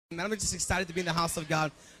I'm just excited to be in the house of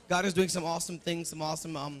God. God is doing some awesome things, some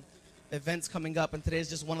awesome events coming up, and today is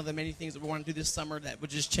just one of the many things that we want to do this summer that would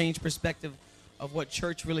just change perspective of what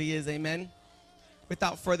church really is. Amen.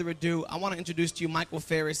 Without further ado, I want to introduce to you Michael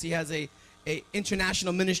Ferris. He has a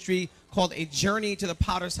international ministry called A Journey to the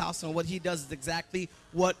Potter's House, and what he does is exactly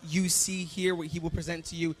what you see here, what he will present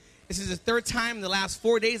to you. This is the third time in the last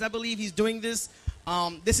 4 days, I believe, he's doing this.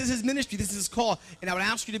 This is his ministry. This is his call. And I would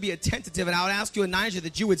ask you to be attentive, and I would ask you, Elijah,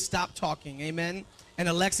 that you would stop talking. Amen. And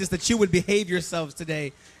Alexis, that you would behave yourselves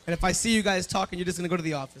today. And if I see you guys talking, you're just going to go to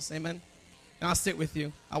the office. Amen. And I'll sit with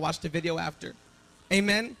you. I'll watch the video after.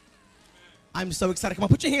 Amen. I'm so excited. Come on,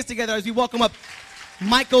 put your hands together as we welcome up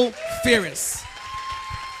Michael Ferris.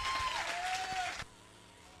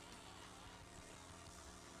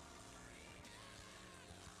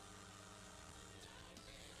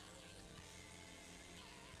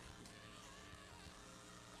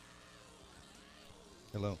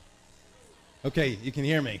 Hello. Okay, you can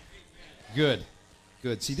hear me. Good.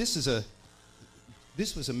 Good. See, this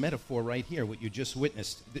was a metaphor right here, what you just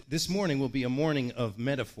witnessed. This morning will be a morning of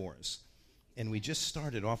metaphors. And we just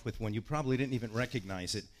started off with one. You probably didn't even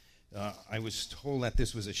recognize it. I was told that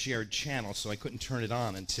this was a shared channel, so I couldn't turn it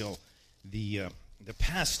on until the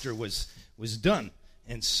pastor was done.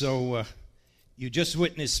 And so you just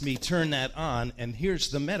witnessed me turn that on, and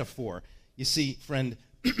here's the metaphor. You see, friend,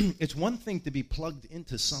 it's one thing to be plugged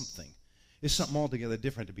into something. It's something altogether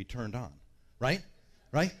different to be turned on, right?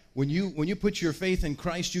 Right? When you put your faith in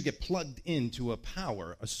Christ, you get plugged into a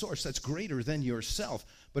power, a source that's greater than yourself.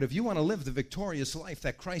 But if you want to live the victorious life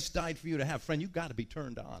that Christ died for you to have, friend, you've got to be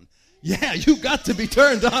turned on. Yeah, you've got to be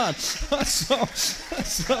turned on. So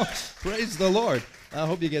praise the Lord. I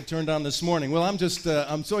hope you get turned on this morning. Well,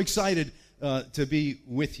 I'm so excited to be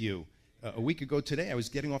with you. A week ago today, I was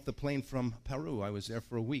getting off the plane from Peru. I was there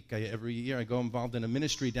for a week. Every year I go involved in a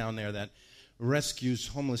ministry down there that rescues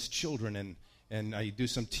homeless children, and I do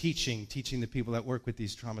some teaching the people that work with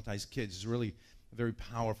these traumatized kids. It's really a very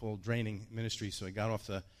powerful, draining ministry. So I got off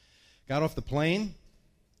the plane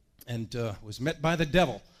and was met by the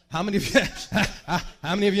devil. How many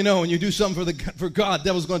of you know when you do something for God, the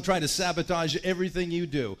devil's going to try to sabotage everything you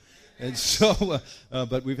do? And so,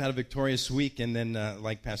 but we've had a victorious week, and then,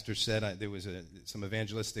 like Pastor said, there was some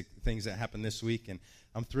evangelistic things that happened this week, and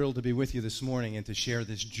I'm thrilled to be with you this morning and to share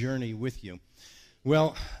this journey with you.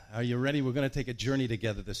 Well, are you ready? We're going to take a journey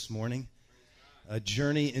together this morning, a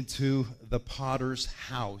journey into the potter's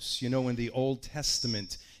house. You know, in the Old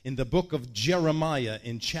Testament, in the book of Jeremiah,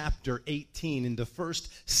 in chapter 18, in the first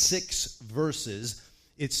 6 verses,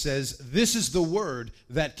 it says, "This is the word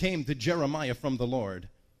that came to Jeremiah from the Lord.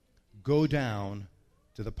 Go down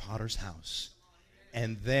to the potter's house,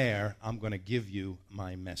 and there I'm going to give you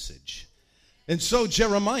my message." And so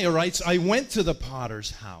Jeremiah writes, "I went to the potter's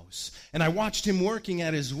house, and I watched him working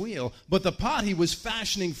at his wheel, but the pot he was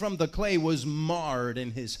fashioning from the clay was marred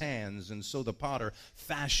in his hands, and so the potter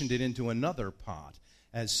fashioned it into another pot,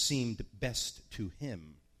 as seemed best to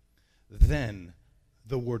him. Then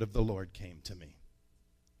the word of the Lord came to me.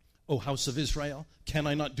 O house of Israel, can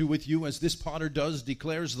I not do with you as this potter does,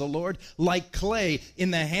 declares the Lord? Like clay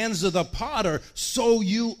in the hands of the potter, so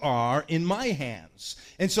you are in my hands."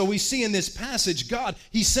 And so we see in this passage, God,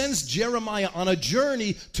 he sends Jeremiah on a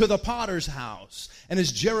journey to the potter's house. And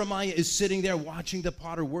as Jeremiah is sitting there watching the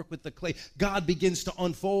potter work with the clay, God begins to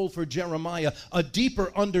unfold for Jeremiah a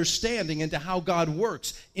deeper understanding into how God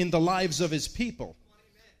works in the lives of his people.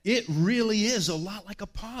 It really is a lot like a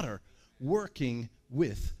potter working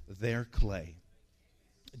with their clay.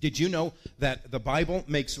 Did you know that the Bible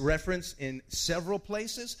makes reference in several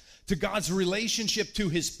places to God's relationship to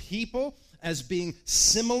his people as being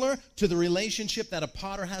similar to the relationship that a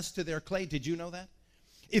potter has to their clay? Did you know that?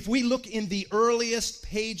 If we look in the earliest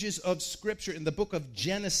pages of Scripture, in the book of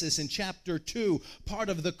Genesis in chapter 2, part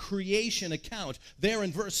of the creation account, there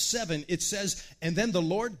in verse 7, it says, "And then the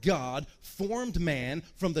Lord God formed man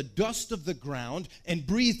from the dust of the ground and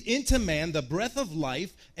breathed into man the breath of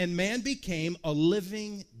life, and man became a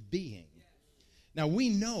living being." Now, we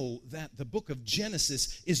know that the book of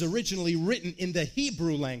Genesis is originally written in the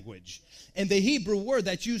Hebrew language. And the Hebrew word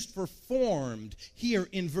that's used for formed here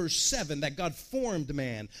in verse 7, that God formed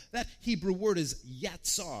man, that Hebrew word is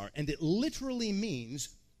yatsar, and it literally means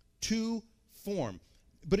to form.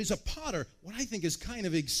 But as a potter, what I think is kind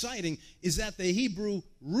of exciting is that the Hebrew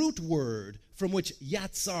root word from which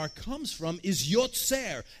yatsar comes from is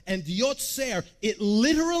yotzer. And yotzer, it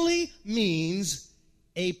literally means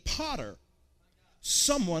a potter,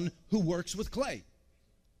 someone who works with clay.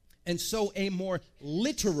 And so a more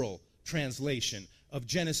literal translation of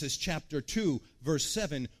Genesis chapter 2, verse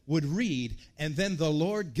 7 would read, "And then the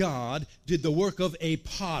Lord God did the work of a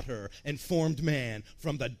potter and formed man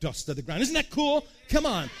from the dust of the ground." Isn't that cool? Come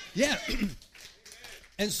on. Yeah.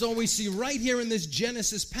 And so we see right here in this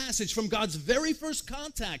Genesis passage, from God's very first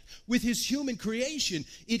contact with his human creation,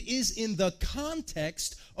 it is in the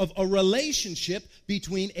context of a relationship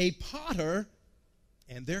between a potter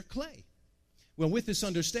and their clay. Well, with this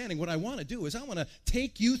understanding, what I want to do is I want to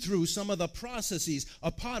take you through some of the processes a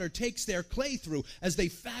potter takes their clay through as they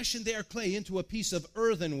fashion their clay into a piece of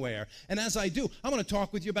earthenware. And as I do, I want to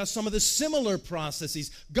talk with you about some of the similar processes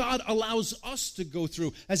God allows us to go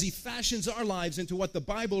through as he fashions our lives into what the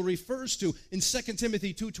Bible refers to in 2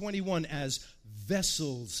 Timothy 2:21 as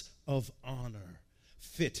vessels of honor,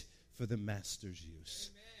 fit for the master's use.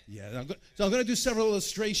 Yeah, so I'm going to do several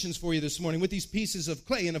illustrations for you this morning with these pieces of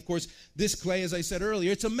clay. And, of course, this clay, as I said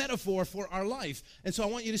earlier, it's a metaphor for our life. And so I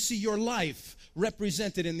want you to see your life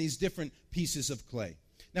represented in these different pieces of clay.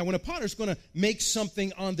 Now, when a potter's going to make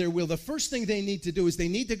something on their wheel, the first thing they need to do is they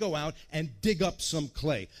need to go out and dig up some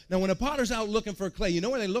clay. Now, when a potter's out looking for clay, you know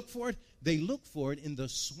where they look for it? They look for it in the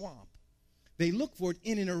swamp. They look for it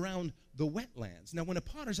in and around the wetlands. Now, when a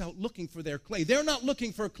potter's out looking for their clay, they're not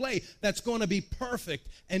looking for clay that's going to be perfect.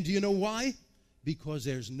 And do you know why? Because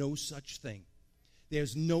there's no such thing.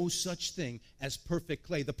 There's no such thing as perfect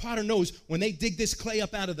clay. The potter knows when they dig this clay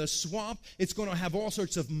up out of the swamp, it's going to have all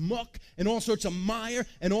sorts of muck and all sorts of mire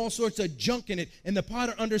and all sorts of junk in it. And the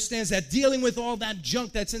potter understands that dealing with all that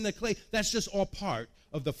junk that's in the clay, that's just all part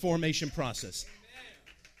of the formation process.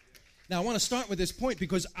 Now, I want to start with this point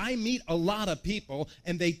because I meet a lot of people,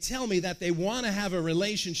 and they tell me that they want to have a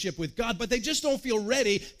relationship with God, but they just don't feel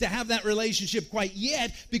ready to have that relationship quite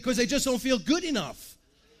yet because they just don't feel good enough.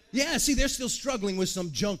 Yeah, see, they're still struggling with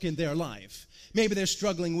some junk in their life. Maybe they're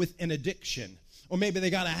struggling with an addiction, or maybe they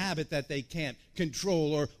got a habit that they can't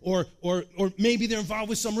control, or maybe they're involved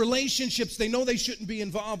with some relationships they know they shouldn't be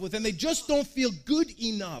involved with, and they just don't feel good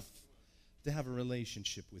enough to have a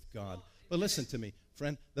relationship with God. But listen to me,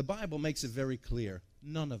 friend, the Bible makes it very clear,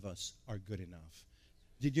 none of us are good enough.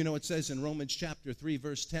 Did you know it says in Romans chapter 3,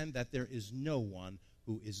 verse 10, that there is no one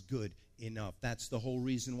who is good enough? That's the whole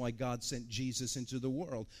reason why God sent Jesus into the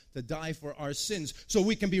world, to die for our sins, so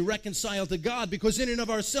we can be reconciled to God, because in and of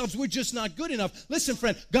ourselves, we're just not good enough. Listen,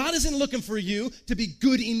 friend, God isn't looking for you to be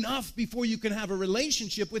good enough before you can have a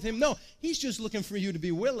relationship with him. No, he's just looking for you to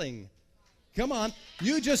be willing. Come on.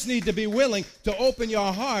 You just need to be willing to open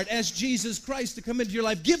your heart, ask Jesus Christ to come into your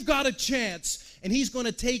life. Give God a chance, and he's going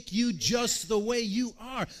to take you just the way you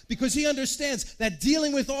are, because he understands that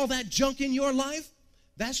dealing with all that junk in your life,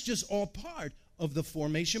 that's just all part of the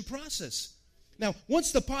formation process. Now,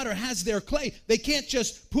 once the potter has their clay, they can't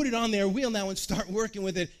just put it on their wheel now and start working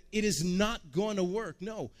with it. It is not going to work.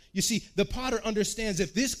 No. You see, the potter understands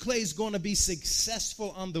if this clay is going to be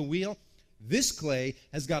successful on the wheel, this clay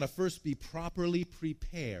has got to first be properly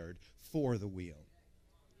prepared for the wheel.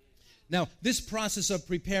 Now, this process of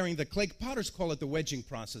preparing the clay, potters call it the wedging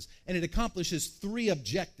process, and it accomplishes 3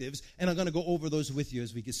 objectives, and I'm going to go over those with you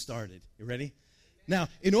as we get started. You ready? Now,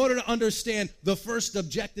 in order to understand the first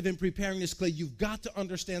objective in preparing this clay, you've got to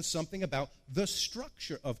understand something about the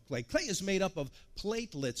structure of clay. Clay is made up of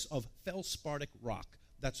platelets of feldspartic rock.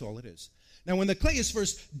 That's all it is. Now, when the clay is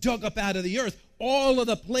first dug up out of the earth, all of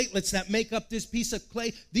the platelets that make up this piece of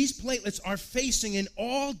clay, these platelets are facing in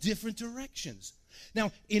all different directions.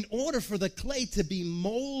 Now, in order for the clay to be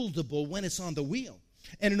moldable when it's on the wheel,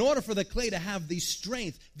 and in order for the clay to have the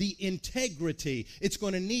strength, the integrity, it's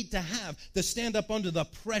going to need to stand up under the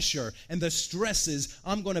pressure and the stresses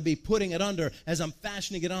I'm going to be putting it under as I'm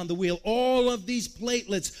fashioning it on the wheel. All of these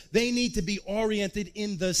platelets, they need to be oriented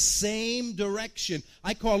in the same direction.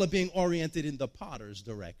 I call it being oriented in the potter's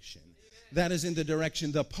direction. That is in the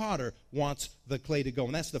direction the potter wants the clay to go.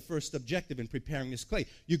 And that's the first objective in preparing this clay.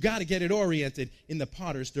 You got to get it oriented in the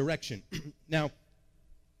potter's direction. Now,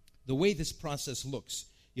 the way this process looks,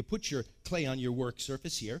 you put your clay on your work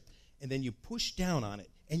surface here, and then you push down on it,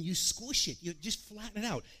 and you squish it. You just flatten it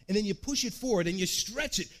out. And then you push it forward, and you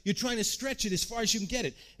stretch it. You're trying to stretch it as far as you can get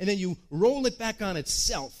it. And then you roll it back on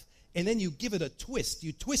itself, and then you give it a twist.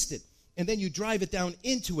 You twist it, and then you drive it down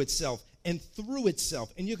into itself and through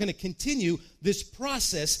itself. And you're going to continue this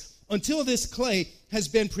process until this clay has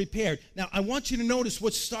been prepared. Now, I want you to notice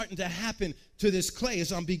what's starting to happen to this clay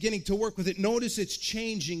as I'm beginning to work with it. Notice it's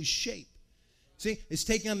changing shape. See, it's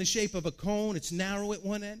taking on the shape of a cone. It's narrow at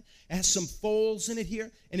one end. It has some folds in it here.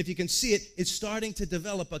 And if you can see it, it's starting to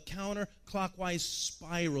develop a counterclockwise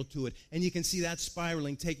spiral to it. And you can see that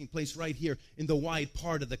spiraling taking place right here in the wide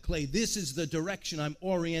part of the clay. This is the direction I'm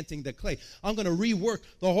orienting the clay. I'm going to rework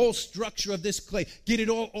the whole structure of this clay, get it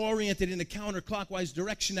all oriented in a counterclockwise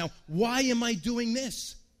direction. Now, why am I doing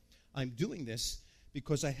this? I'm doing this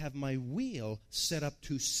because I have my wheel set up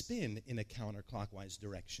to spin in a counterclockwise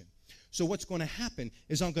direction. So what's going to happen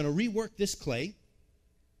is I'm going to rework this clay,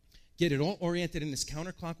 get it all oriented in this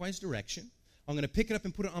counterclockwise direction. I'm going to pick it up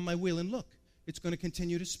and put it on my wheel, and look, it's going to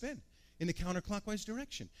continue to spin in the counterclockwise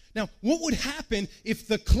direction. Now, what would happen if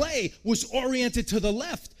the clay was oriented to the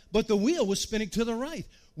left, but the wheel was spinning to the right?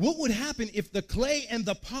 What would happen if the clay and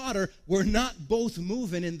the potter were not both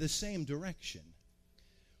moving in the same direction?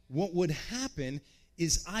 What would happen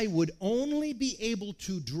is I would only be able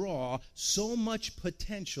to draw so much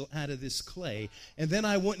potential out of this clay, and then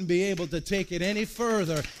I wouldn't be able to take it any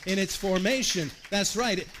further in its formation. That's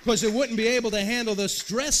right, because it wouldn't be able to handle the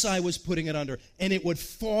stress I was putting it under, and it would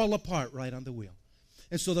fall apart right on the wheel.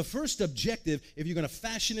 And so the first objective, if you're going to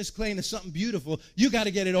fashion this clay into something beautiful, you got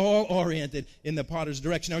to get it all oriented in the potter's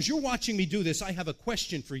direction. Now, as you're watching me do this, I have a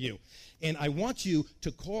question for you. And I want you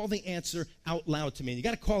to call the answer out loud to me. You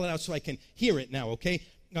got to call it out so I can hear it now, okay?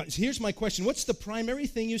 Now, here's my question. What's the primary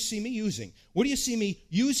thing you see me using? What do you see me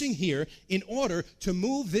using here in order to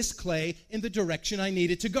move this clay in the direction I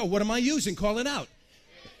need it to go? What am I using? Call it out.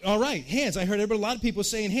 All right, hands. I heard a lot of people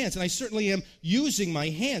saying hands, and I certainly am using my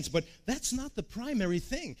hands, but that's not the primary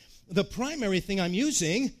thing. The primary thing I'm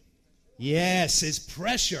using, yes, is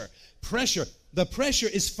pressure. Pressure. The pressure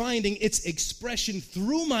is finding its expression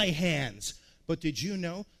through my hands. But did you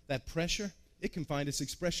know that pressure, it can find its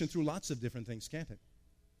expression through lots of different things, can't it?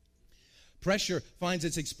 Pressure finds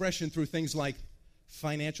its expression through things like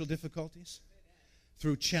financial difficulties,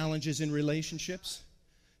 through challenges in relationships,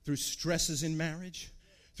 through stresses in marriage,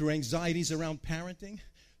 through anxieties around parenting,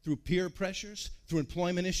 through peer pressures, through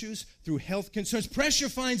employment issues, through health concerns. Pressure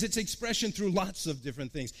finds its expression through lots of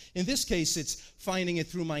different things. In this case, it's finding it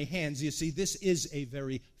through my hands. You see, this is a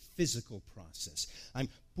very physical process. I'm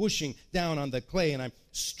pushing down on the clay, and I'm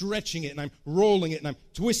stretching it, and I'm rolling it, and I'm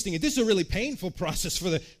twisting it. This is a really painful process for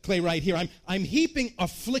the clay right here. I'm heaping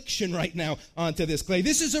affliction right now onto this clay.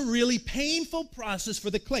 This is a really painful process for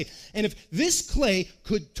the clay. And if this clay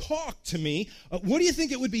could talk to me, what do you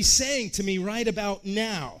think it would be saying to me right about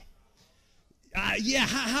now?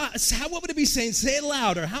 What would it be saying? Say it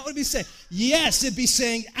louder. How would it be saying? Yes, it'd be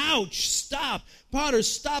saying, ouch, stop. Potter,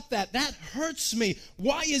 stop that. That hurts me.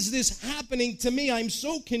 Why is this happening to me? I'm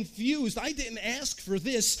so confused. I didn't ask for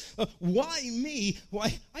this. Why me?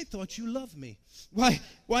 Why, I thought you loved me. Why,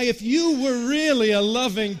 if you were really a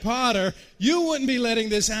loving potter, you wouldn't be letting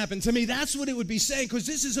this happen to me. That's what it would be saying, because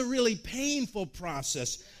this is a really painful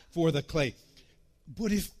process for the clay.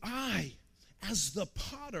 But if I, as the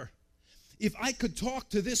potter, if I could talk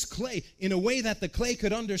to this clay in a way that the clay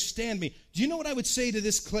could understand me, do you know what I would say to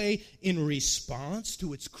this clay in response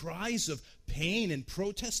to its cries of pain and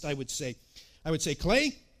protest? I would say,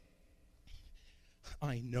 clay,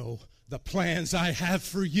 I know the plans I have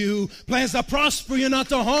for you, plans to prosper you, not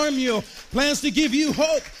to harm you, plans to give you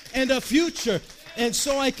hope and a future. And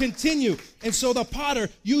so I continue. And so the potter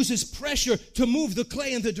uses pressure to move the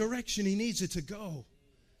clay in the direction he needs it to go.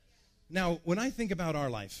 Now, when I think about our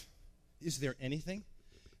life, is there anything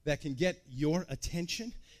that can get your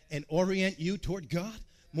attention and orient you toward God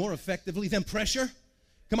more effectively than pressure?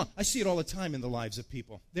 Come on, I see it all the time in the lives of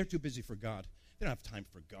people. They're too busy for God. They don't have time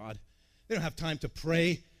for God. They don't have time to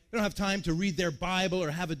pray. They don't have time to read their Bible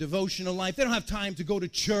or have a devotional life. They don't have time to go to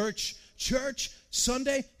church. Church,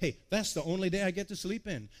 Sunday, hey, that's the only day I get to sleep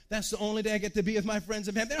in. That's the only day I get to be with my friends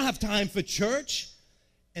and family. They don't have time for church.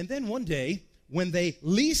 And then one day, when they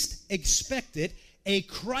least expect it, a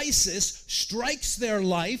crisis strikes their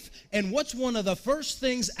life, and what's one of the first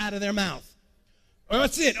things out of their mouth?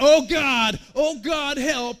 That's it. Oh, God,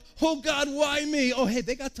 help. Oh, God, why me? Oh, hey,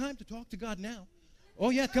 they got time to talk to God now.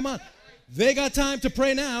 Oh, yeah, come on. They got time to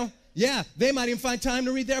pray now. Yeah, they might even find time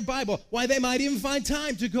to read their Bible. Why, they might even find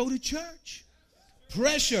time to go to church.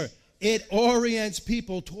 Pressure, it orients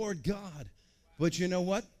people toward God. But you know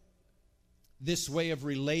what? This way of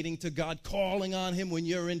relating to God, calling on Him when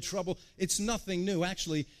you're in trouble, it's nothing new.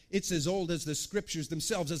 Actually, it's as old as the Scriptures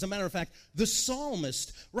themselves. As a matter of fact, the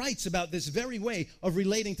psalmist writes about this very way of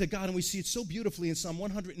relating to God, and we see it so beautifully in Psalm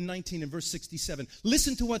 119 and verse 67.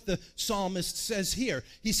 Listen to what the psalmist says here.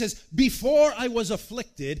 He says, "Before I was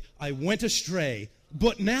afflicted, I went astray,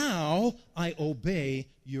 but now I obey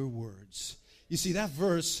your words." You see, that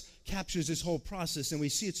verse captures this whole process, and we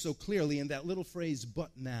see it so clearly in that little phrase,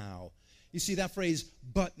 but now. You see that phrase,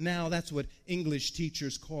 but now, that's what English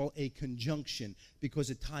teachers call a conjunction, because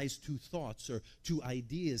it ties two thoughts or two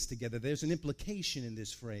ideas together. There's an implication in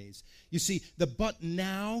this phrase. You see, the but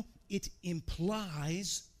now, it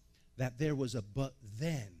implies that there was a but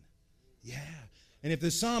then. Yeah. And if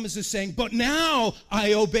the psalmist is saying, but now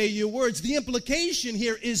I obey your words, the implication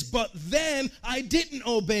here is, but then I didn't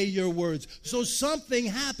obey your words. So something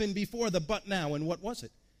happened before the but now, and what was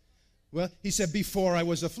it? Well, he said, before I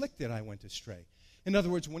was afflicted, I went astray. In other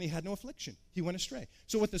words, when he had no affliction, he went astray.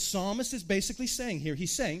 So what the psalmist is basically saying here,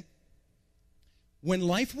 he's saying, when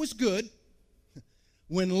life was good,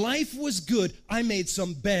 I made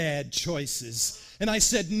some bad choices. And I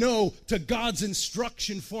said no to God's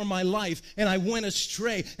instruction for my life. And I went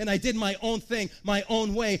astray. And I did my own thing, my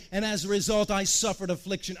own way. And as a result, I suffered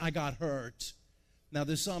affliction. I got hurt. Now,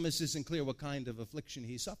 the psalmist isn't clear what kind of affliction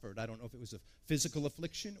he suffered. I don't know if it was a physical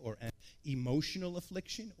affliction or an emotional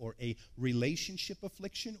affliction or a relationship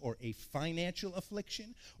affliction or a financial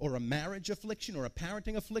affliction or a marriage affliction or a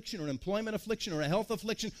parenting affliction or an employment affliction or a health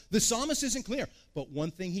affliction. The psalmist isn't clear. But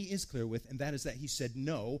one thing he is clear with, and that is that he said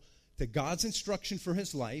no to God's instruction for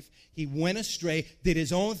his life. He went astray, did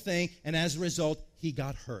his own thing, and as a result, he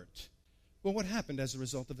got hurt. Well, what happened as a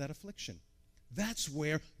result of that affliction? That's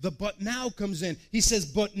where the but now comes in. He says,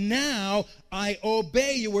 but now I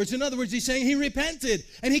obey your words. In other words, he's saying he repented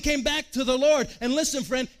and he came back to the Lord. And listen,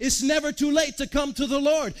 friend, it's never too late to come to the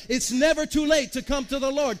Lord. It's never too late to come to the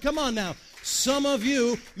Lord. Come on now. Some of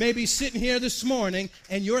you may be sitting here this morning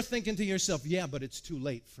and you're thinking to yourself, yeah, but it's too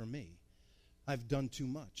late for me. I've done too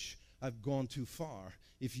much. I've gone too far.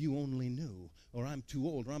 If you only knew, or I'm too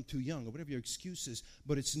old, or I'm too young, or whatever your excuse is,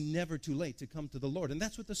 but it's never too late to come to the Lord. And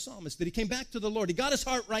that's what the psalmist did. He came back to the Lord. He got his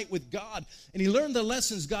heart right with God, and he learned the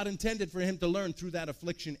lessons God intended for him to learn through that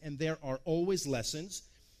affliction, and there are always lessons.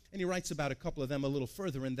 And he writes about a couple of them a little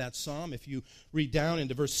further in that psalm. If you read down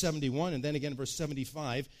into verse 71 and then again verse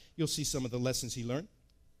 75, you'll see some of the lessons he learned.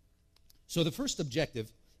 So the first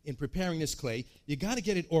objective in preparing this clay, you got to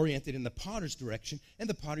get it oriented in the potter's direction, and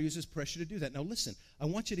the potter uses pressure to do that. Now listen, I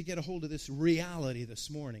want you to get a hold of this reality this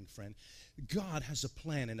morning, friend. God has a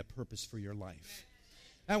plan and a purpose for your life.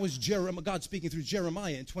 That was God speaking through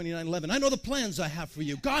Jeremiah in 29:11. I know the plans I have for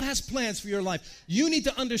you. God has plans for your life. You need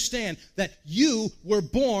to understand that you were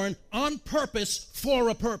born on purpose for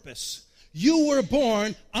a purpose. You were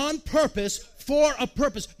born on purpose for a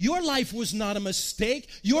purpose. Your life was not a mistake.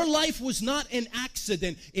 Your life was not an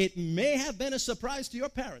accident. It may have been a surprise to your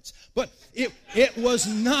parents, but it was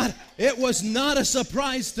not a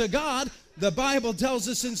surprise to God. The Bible tells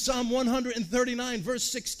us in Psalm 139, verse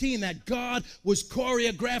 16, that God was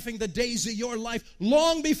choreographing the days of your life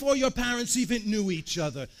long before your parents even knew each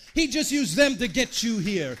other. He just used them to get you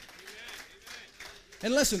here.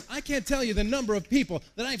 And listen, I can't tell you the number of people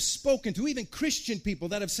that I've spoken to, even Christian people,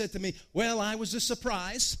 that have said to me, well, I was a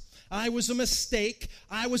surprise. I was a mistake.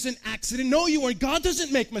 I was an accident. No, you weren't. God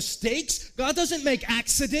doesn't make mistakes. God doesn't make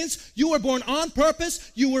accidents. You were born on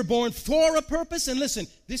purpose. You were born for a purpose. And listen,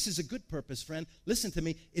 this is a good purpose, friend. Listen to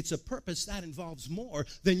me. It's a purpose that involves more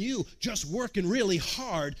than you just working really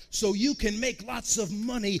hard so you can make lots of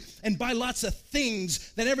money and buy lots of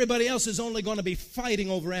things that everybody else is only going to be fighting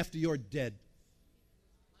over after you're dead.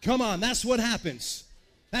 Come on, that's what happens.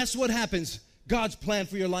 That's what happens. God's plan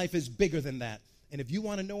for your life is bigger than that. And if you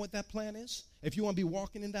want to know what that plan is, if you want to be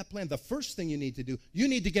walking in that plan, the first thing you need to do, you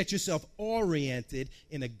need to get yourself oriented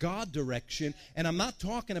in a God direction. And I'm not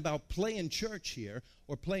talking about playing church here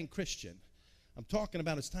or playing Christian. I'm talking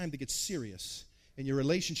about it's time to get serious in your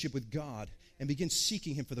relationship with God and begin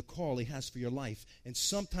seeking Him for the call He has for your life. And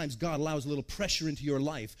sometimes God allows a little pressure into your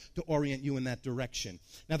life to orient you in that direction.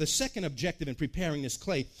 Now, the second objective in preparing this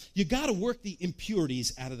clay, you got to work the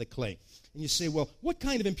impurities out of the clay. And you say, well, what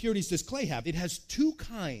kind of impurities does clay have? It has two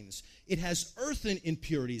kinds. It has earthen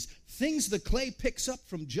impurities, things the clay picks up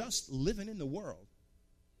from just living in the world.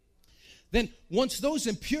 Then once those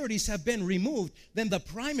impurities have been removed, then the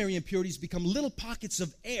primary impurities become little pockets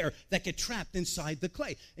of air that get trapped inside the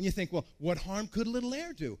clay. And you think, well, what harm could a little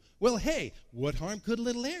air do? Well, hey, what harm could a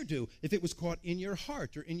little air do if it was caught in your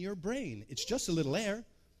heart or in your brain? It's just a little air.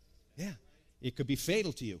 Yeah, it could be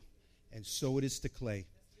fatal to you. And so it is to clay.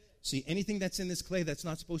 See, anything that's in this clay that's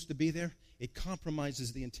not supposed to be there, it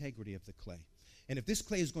compromises the integrity of the clay. And if this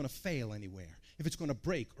clay is going to fail anywhere, if it's going to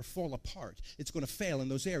break or fall apart, it's going to fail in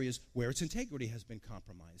those areas where its integrity has been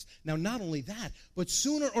compromised. Now, not only that, but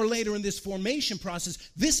sooner or later in this formation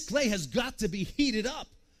process, this clay has got to be heated up.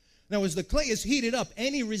 Now, as the clay is heated up,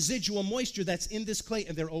 any residual moisture that's in this clay,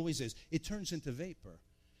 and there always is, it turns into vapor.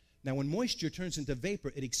 Now, when moisture turns into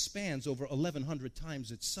vapor, it expands over 1,100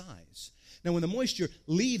 times its size. Now, when the moisture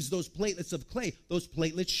leaves those platelets of clay, those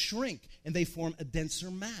platelets shrink, and they form a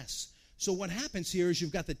denser mass. So what happens here is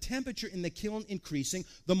you've got the temperature in the kiln increasing,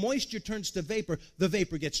 the moisture turns to vapor, the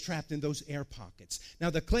vapor gets trapped in those air pockets.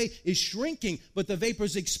 Now, the clay is shrinking, but the vapor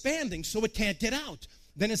is expanding, so it can't get out.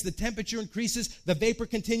 Then as the temperature increases, the vapor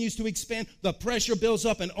continues to expand, the pressure builds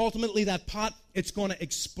up, and ultimately that pot, it's going to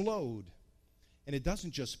explode. And it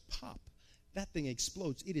doesn't just pop. That thing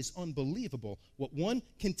explodes. It is unbelievable what one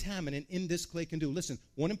contaminant in this clay can do. Listen,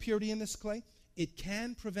 one impurity in this clay, it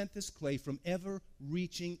can prevent this clay from ever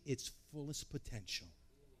reaching its fullest potential.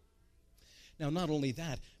 Now, not only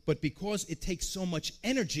that, but because it takes so much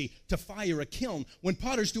energy to fire a kiln, when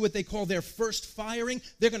potters do what they call their first firing,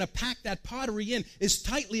 they're going to pack that pottery in as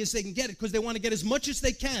tightly as they can get it because they want to get as much as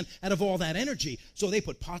they can out of all that energy. So they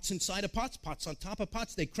put pots inside of pots, pots on top of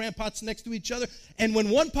pots, they cram pots next to each other, and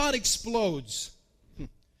when one pot explodes,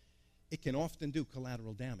 it can often do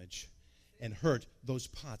collateral damage and hurt those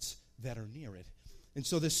pots that are near it. And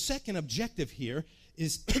so the second objective here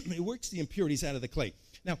is it works the impurities out of the clay.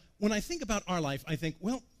 Now, when I think about our life, I think,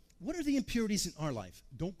 well, what are the impurities in our life?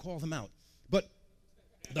 Don't call them out. But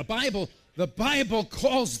the Bible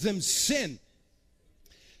calls them sin.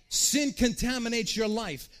 Sin contaminates your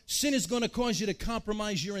life. Sin is going to cause you to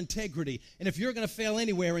compromise your integrity. And if you're going to fail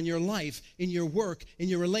anywhere in your life, in your work, in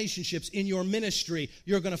your relationships, in your ministry,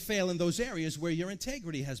 you're going to fail in those areas where your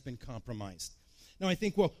integrity has been compromised. Now, I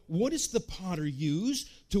think, well, what does the potter use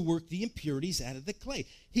to work the impurities out of the clay?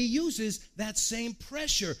 He uses that same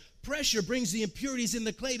pressure. Pressure brings the impurities in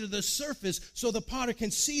the clay to the surface so the potter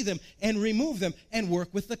can see them and remove them and work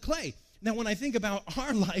with the clay. Now, when I think about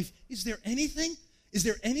our life, is there anything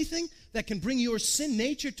that can bring your sin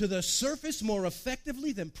nature to the surface more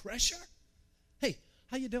effectively than pressure? Hey,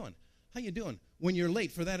 how you doing? How you doing when you're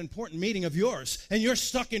late for that important meeting of yours and you're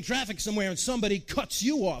stuck in traffic somewhere and somebody cuts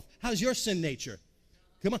you off? How's your sin nature?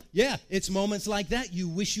 Come on. Yeah, it's moments like that you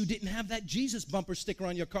wish you didn't have that Jesus bumper sticker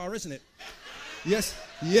on your car, isn't it? Yes,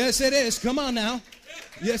 it is. Come on now.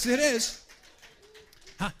 Yes, it is.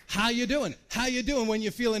 How you doing? How you doing when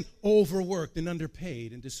you're feeling overworked and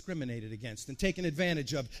underpaid and discriminated against and taken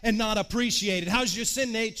advantage of and not appreciated? How's your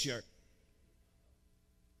sin nature?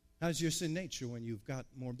 How's your sin nature when you've got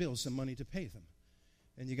more bills and money to pay them?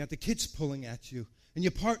 And you got the kids pulling at you and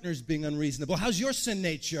your partner's being unreasonable? How's your sin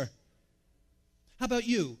nature? How about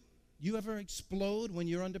you? You ever explode when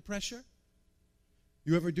you're under pressure?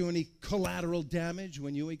 You ever do any collateral damage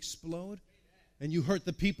when you explode? And you hurt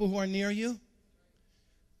the people who are near you?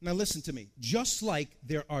 Now listen to me. Just like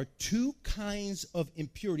there are two kinds of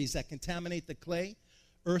impurities that contaminate the clay,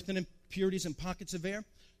 earthen impurities and pockets of air,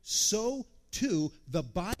 so too the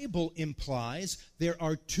Bible implies there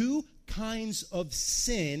are two kinds of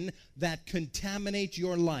sin that contaminate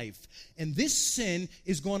your life. And this sin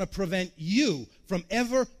is going to prevent you from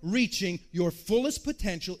ever reaching your fullest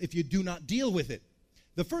potential if you do not deal with it.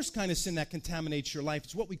 The first kind of sin that contaminates your life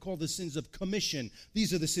is what we call the sins of commission.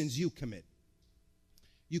 These are the sins you commit.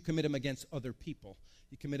 You commit them against other people.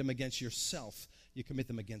 You commit them against yourself. You commit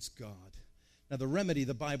them against God. Now, the remedy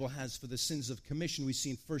the Bible has for the sins of commission, we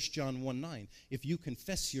see in 1 John 1:9. If you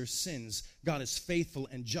confess your sins, God is faithful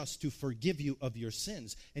and just to forgive you of your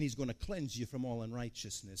sins, and he's going to cleanse you from all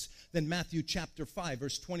unrighteousness. Then Matthew chapter 5,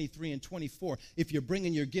 verse 23 and 24. If you're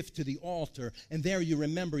bringing your gift to the altar, and there you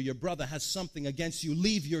remember your brother has something against you,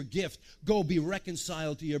 leave your gift. Go be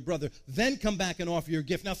reconciled to your brother. Then come back and offer your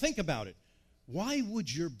gift. Now, think about it. Why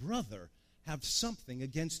would your brother have something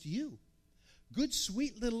against you? Good,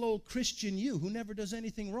 sweet little old Christian you who never does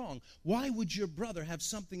anything wrong. Why would your brother have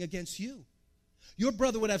something against you? Your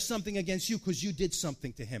brother would have something against you because you did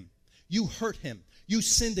something to him. You hurt him. You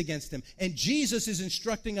sinned against him. And Jesus is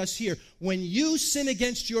instructing us here, when you sin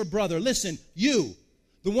against your brother, listen, you,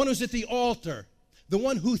 the one who's at the altar, the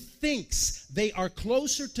one who thinks they are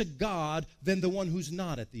closer to God than the one who's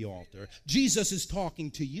not at the altar, Jesus is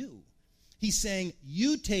talking to you. He's saying,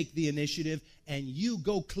 you take the initiative and you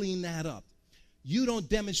go clean that up. You don't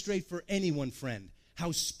demonstrate for anyone, friend,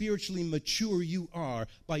 how spiritually mature you are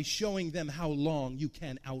by showing them how long you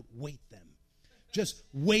can outwait them. Just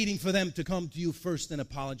waiting for them to come to you first and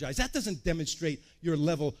apologize. That doesn't demonstrate your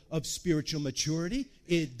level of spiritual maturity.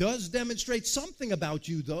 It does demonstrate something about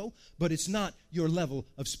you, though, but it's not your level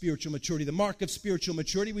of spiritual maturity. The mark of spiritual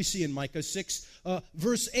maturity we see in Micah 6,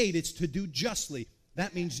 verse 8, it's to do justly.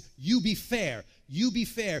 That means you be fair. You be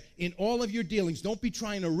fair in all of your dealings. Don't be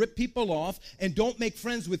trying to rip people off, and don't make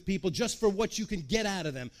friends with people just for what you can get out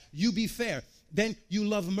of them. You be fair. Then you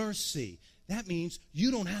love mercy. That means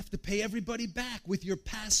you don't have to pay everybody back with your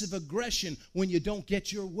passive aggression when you don't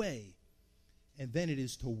get your way. And then it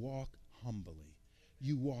is to walk humbly.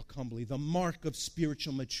 You walk humbly. The mark of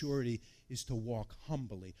spiritual maturity is to walk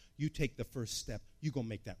humbly. You take the first step. You go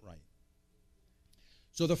make that right.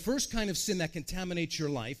 So the first kind of sin that contaminates your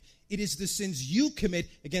life, it is the sins you commit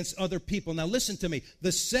against other people. Now listen to me.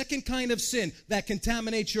 The second kind of sin that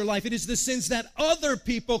contaminates your life, it is the sins that other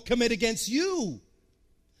people commit against you.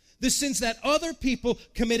 The sins that other people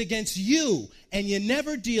commit against you. And you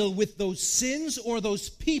never deal with those sins or those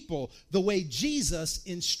people the way Jesus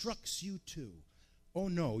instructs you to. Oh,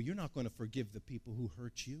 no, you're not going to forgive the people who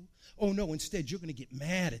hurt you. Oh, no, instead, you're going to get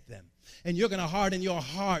mad at them. And you're going to harden your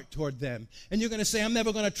heart toward them. And you're going to say, I'm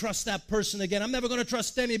never going to trust that person again. I'm never going to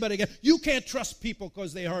trust anybody again. You can't trust people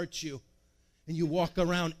because they hurt you. And you walk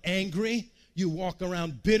around angry. You walk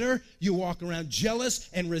around bitter. You walk around jealous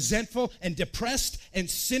and resentful and depressed and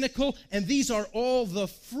cynical. And these are all the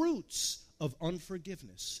fruits of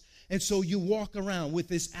unforgiveness. And so you walk around with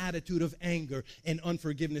this attitude of anger and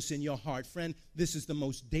unforgiveness in your heart. Friend, this is the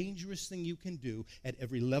most dangerous thing you can do at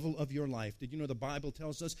every level of your life. Did you know the Bible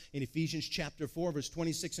tells us in Ephesians chapter 4, verse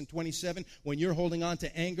 26 and 27, when you're holding on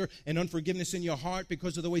to anger and unforgiveness in your heart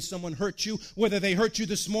because of the way someone hurt you, whether they hurt you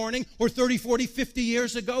this morning or 30, 40, 50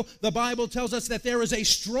 years ago, the Bible tells us that there is a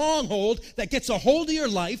stronghold that gets a hold of your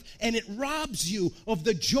life and it robs you of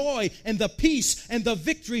the joy and the peace and the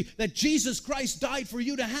victory that Jesus Christ died for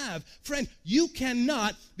you to have. Friend, you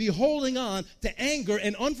cannot be holding on to anger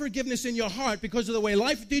and unforgiveness in your heart because of the way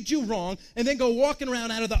life did you wrong and then go walking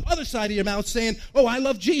around out of the other side of your mouth saying, oh, I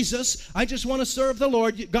love Jesus. I just want to serve the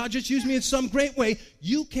Lord. God just used me in some great way.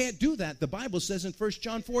 You can't do that. The Bible says in 1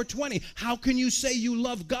 John 4:20, how can you say you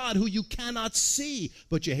love God who you cannot see,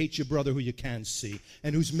 but you hate your brother who you can see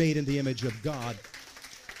and who's made in the image of God?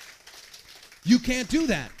 You can't do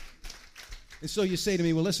that. And so you say to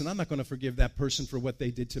me, well, listen, I'm not going to forgive that person for what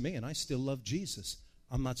they did to me, and I still love Jesus.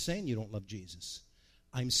 I'm not saying you don't love Jesus.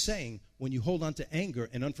 I'm saying when you hold on to anger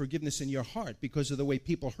and unforgiveness in your heart because of the way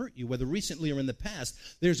people hurt you, whether recently or in the past,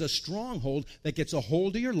 there's a stronghold that gets a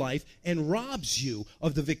hold of your life and robs you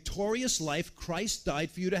of the victorious life Christ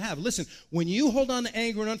died for you to have. Listen, when you hold on to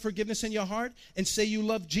anger and unforgiveness in your heart and say you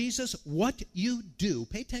love Jesus, what you do,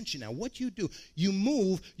 pay attention now, what you do, you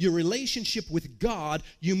move your relationship with God,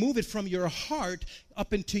 you move it from your heart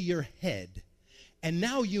up into your head. And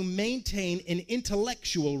now you maintain an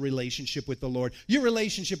intellectual relationship with the Lord. Your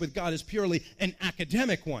relationship with God is purely an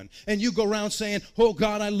academic one. And you go around saying, oh,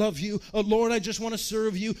 God, I love you. Oh, Lord, I just want to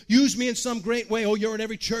serve you. Use me in some great way. Oh, you're at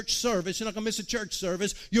every church service. You're not going to miss a church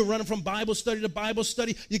service. You're running from Bible study to Bible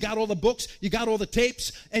study. You got all the books. You got all the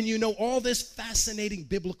tapes. And you know all this fascinating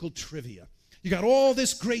biblical trivia. You got all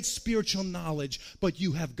this great spiritual knowledge, but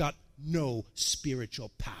you have got no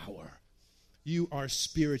spiritual power. You are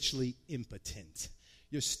spiritually impotent.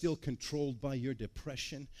 You're still controlled by your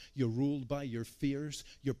depression. You're ruled by your fears.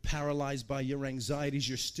 You're paralyzed by your anxieties.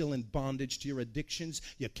 You're still in bondage to your addictions.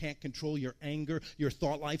 You can't control your anger. Your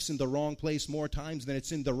thought life's in the wrong place more times than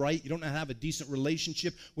it's in the right. You don't know how to have a decent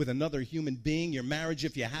relationship with another human being. Your marriage,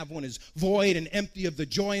 if you have one, is void and empty of the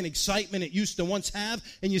joy and excitement it used to once have.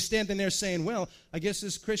 And you're standing there saying, well, I guess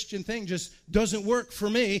this Christian thing just doesn't work for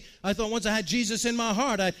me. I thought once I had Jesus in my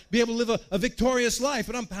heart, I'd be able to live a victorious life,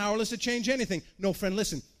 but I'm powerless to change anything. No, friend,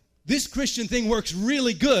 listen. This Christian thing works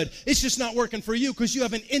really good. It's just not working for you because you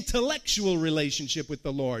have an intellectual relationship with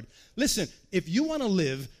the Lord. Listen, if you want to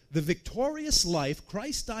live the victorious life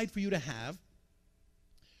Christ died for you to have,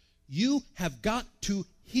 you have got to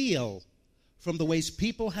heal from the ways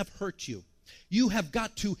people have hurt you. You have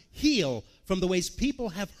got to heal from the ways people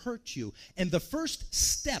have hurt you. And the first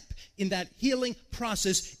step in that healing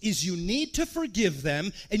process is you need to forgive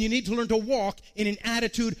them, and you need to learn to walk in an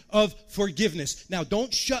attitude of forgiveness. Now,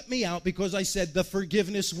 don't shut me out because I said the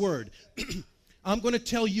forgiveness word. I'm going to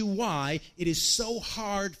tell you why it is so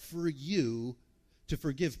hard for you to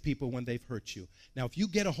forgive people when they've hurt you. Now, if you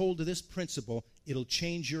get a hold of this principle, it'll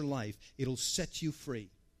change your life. It'll set you free.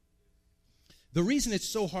 The reason it's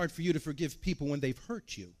so hard for you to forgive people when they've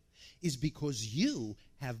hurt you is because you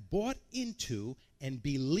have bought into and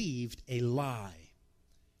believed a lie.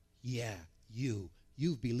 Yeah,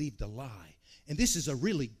 you've believed a lie. And this is a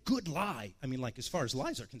really good lie. I mean, like as far as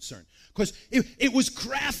lies are concerned. Because it was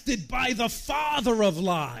crafted by the father of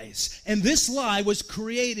lies. And this lie was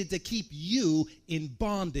created to keep you in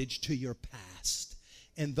bondage to your past.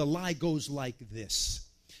 And the lie goes like this.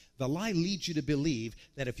 The lie leads you to believe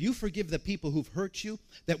that if you forgive the people who've hurt you,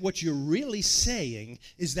 that what you're really saying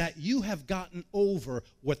is that you have gotten over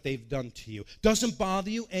what they've done to you. Doesn't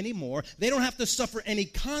bother you anymore. They don't have to suffer any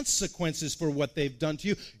consequences for what they've done to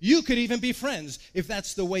you. You could even be friends if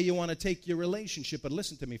that's the way you want to take your relationship. But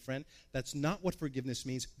listen to me, friend. That's not what forgiveness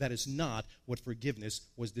means. That is not what forgiveness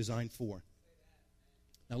was designed for.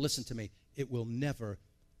 Now listen to me. It will never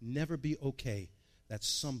be okay that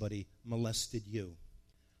somebody molested you.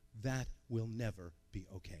 That will never be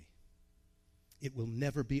okay. It will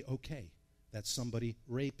never be okay that somebody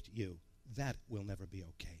raped you. That will never be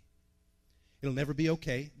okay. It'll never be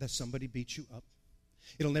okay that somebody beat you up.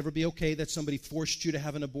 It'll never be okay that somebody forced you to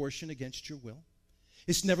have an abortion against your will.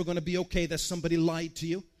 It's never going to be okay that somebody lied to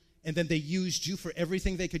you and then they used you for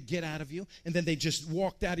everything they could get out of you, and then they just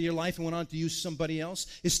walked out of your life and went on to use somebody else.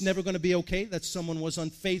 It's never going to be okay that someone was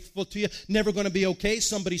unfaithful to you. Never going to be okay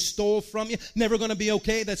somebody stole from you. Never going to be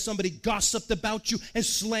okay that somebody gossiped about you and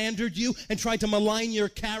slandered you and tried to malign your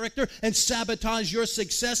character and sabotage your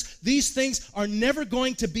success. These things are never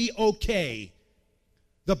going to be okay.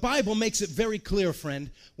 The Bible makes it very clear,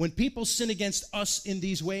 friend, when people sin against us in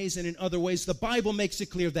these ways and in other ways, the Bible makes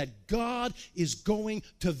it clear that God is going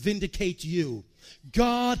to vindicate you.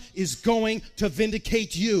 God is going to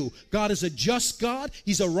vindicate you. God is a just God.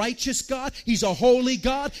 He's a righteous God. He's a holy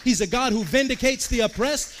God. He's a God who vindicates the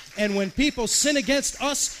oppressed. And when people sin against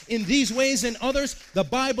us in these ways and others, the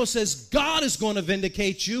Bible says God is going to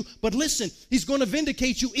vindicate you. But listen, He's going to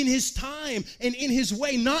vindicate you in His time and in His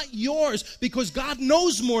way, not yours, because God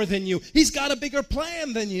knows more than you. He's got a bigger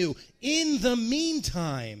plan than you. In the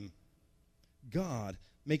meantime, God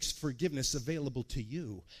makes forgiveness available to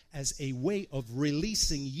you as a way of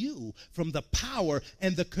releasing you from the power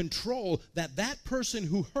and the control that that person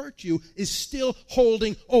who hurt you is still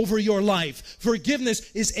holding over your life.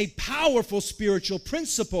 Forgiveness is a powerful spiritual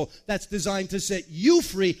principle that's designed to set you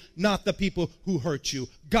free, not the people who hurt you.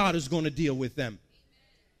 God is going to deal with them.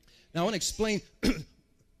 Now I want to explain.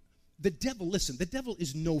 The devil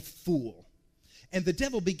is no fool. And the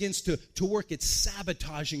devil begins to work at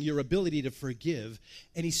sabotaging your ability to forgive.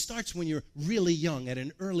 And he starts when you're really young, at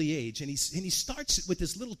an early age. And he starts with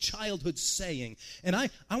this little childhood saying. And I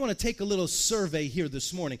want to take a little survey here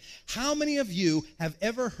this morning. How many of you have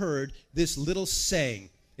ever heard this little saying?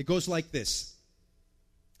 It goes like this.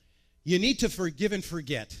 You need to forgive and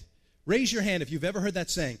forget. Raise your hand if you've ever heard that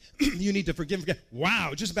saying. You need to forgive and forget.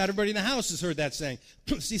 Wow, just about everybody in the house has heard that saying.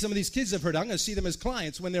 See, some of these kids have heard it. I'm going to see them as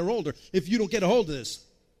clients when they're older if you don't get a hold of this.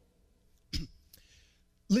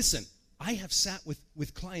 Listen, I have sat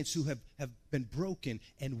with clients who have been broken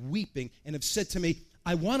and weeping and have said to me,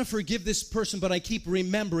 I want to forgive this person, but I keep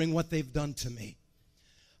remembering what they've done to me.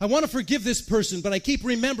 I want to forgive this person, but I keep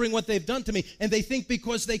remembering what they've done to me. And they think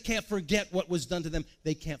because they can't forget what was done to them,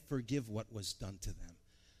 they can't forgive what was done to them.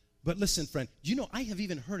 But listen, friend, you know, I have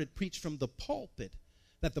even heard it preached from the pulpit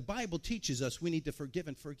that the Bible teaches us we need to forgive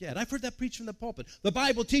and forget. I've heard that preached from the pulpit. The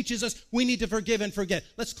Bible teaches us we need to forgive and forget.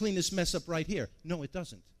 Let's clean this mess up right here. No, it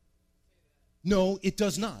doesn't. No, it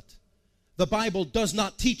does not. The Bible does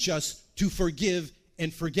not teach us to forgive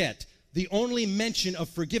and forget. The only mention of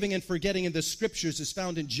forgiving and forgetting in the Scriptures is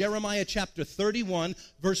found in Jeremiah chapter 31,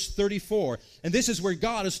 verse 34. And this is where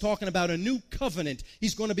God is talking about a new covenant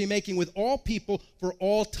He's going to be making with all people for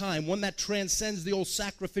all time, one that transcends the old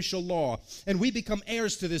sacrificial law. And we become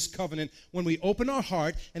heirs to this covenant when we open our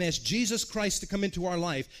heart and ask Jesus Christ to come into our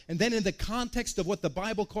life. And then in the context of what the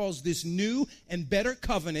Bible calls this new and better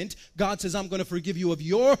covenant, God says, I'm going to forgive you of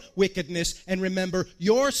your wickedness and remember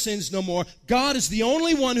your sins no more. God is the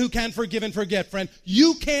only one who can forgive and forget, friend.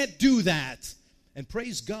 You can't do that. And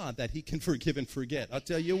praise God that He can forgive and forget. I'll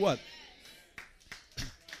tell you what.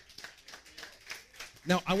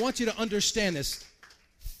 Now, I want you to understand this.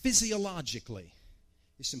 Physiologically,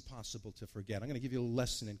 it's impossible to forget. I'm going to give you a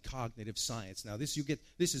lesson in cognitive science. Now, this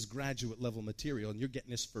is graduate level material, and you're getting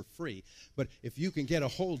this for free. But if you can get a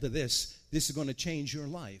hold of this, this is going to change your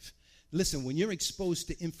life. Listen, when you're exposed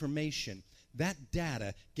to information, that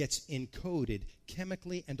data gets encoded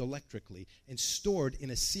chemically and electrically and stored in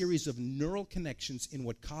a series of neural connections in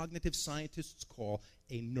what cognitive scientists call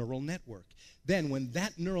a neural network. Then when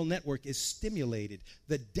that neural network is stimulated,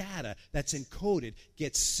 the data that's encoded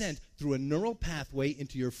gets sent through a neural pathway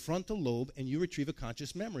into your frontal lobe and you retrieve a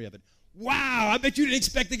conscious memory of it. Wow, I bet you didn't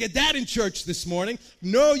expect to get that in church this morning.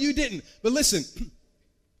 No, you didn't. But listen,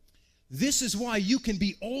 this is why you can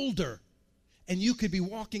be older And you could be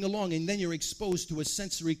walking along, and then you're exposed to a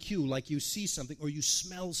sensory cue, like you see something, or you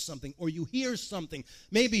smell something, or you hear something.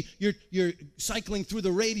 Maybe you're cycling through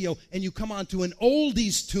the radio, and you come onto an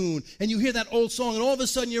oldies tune, and you hear that old song, and all of a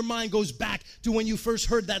sudden your mind goes back to when you first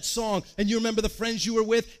heard that song, and you remember the friends you were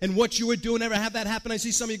with and what you were doing. Ever have that happen? I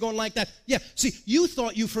see some of you going like that. Yeah, see, you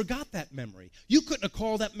thought you forgot that memory. You couldn't have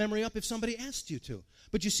called that memory up if somebody asked you to.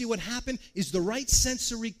 But you see, what happened is the right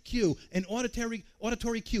sensory cue, an auditory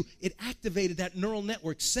cue, it activated that neural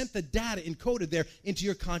network, sent the data encoded there into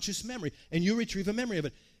your conscious memory, and you retrieve a memory of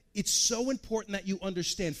it. It's so important that you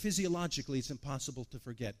understand physiologically it's impossible to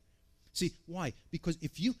forget. See, why? Because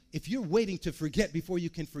if you're waiting to forget before you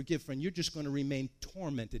can forgive, friend, you're just going to remain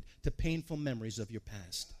tormented to painful memories of your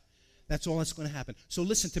past. That's all that's going to happen. So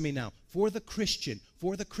listen to me now. For the Christian,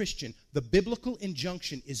 the biblical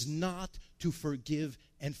injunction is not to forgive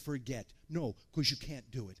and forget. No, because you can't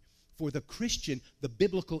do it. For the Christian, the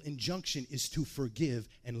biblical injunction is to forgive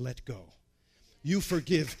and let go. You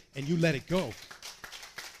forgive and you let it go.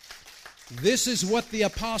 This is what the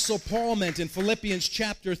Apostle Paul meant in Philippians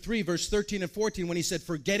chapter 3, verse 13 and 14, when he said,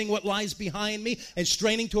 forgetting what lies behind me and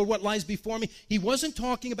straining toward what lies before me. He wasn't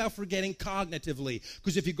talking about forgetting cognitively,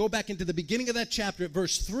 because if you go back into the beginning of that chapter at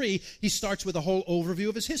verse 3, he starts with a whole overview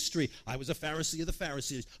of his history. I was a Pharisee of the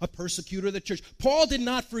Pharisees, a persecutor of the church. Paul did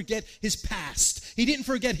not forget his past. He didn't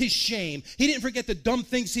forget his shame. He didn't forget the dumb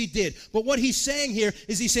things he did. But what he's saying here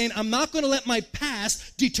is he's saying, I'm not going to let my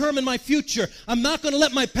past determine my future. I'm not going to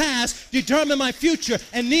let my past determine my future,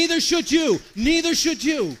 and neither should you. Neither should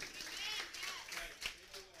you.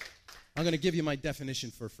 I'm going to give you my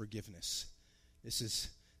definition for forgiveness. This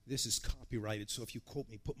is copyrighted, so if you quote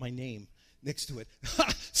me, put my name next to it.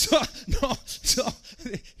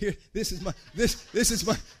 Here, this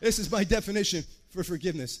is my definition for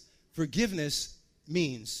forgiveness. Forgiveness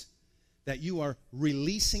means that you are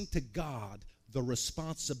releasing to God the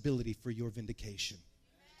responsibility for your vindication.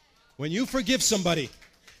 When you forgive somebody,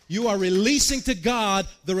 you are releasing to God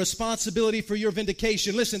the responsibility for your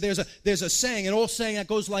vindication. Listen, there's a saying, an old saying that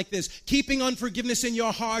goes like this: keeping unforgiveness in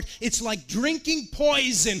your heart, it's like drinking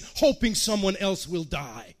poison, hoping someone else will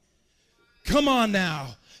die. Come on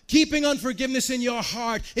now. Keeping unforgiveness in your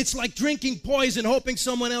heart, it's like drinking poison, hoping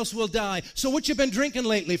someone else will die. So what you been drinking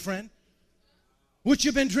lately, friend? What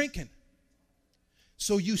you been drinking?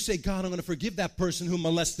 So you say, God, I'm going to forgive that person who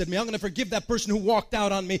molested me. I'm going to forgive that person who walked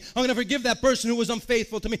out on me. I'm going to forgive that person who was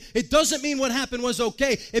unfaithful to me. It doesn't mean what happened was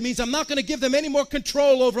okay. It means I'm not going to give them any more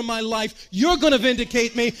control over my life. You're going to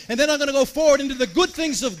vindicate me, and then I'm going to go forward into the good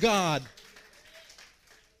things of God.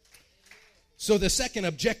 So the second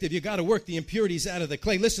objective, you got to work the impurities out of the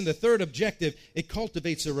clay. Listen, the third objective, it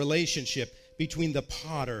cultivates a relationship between the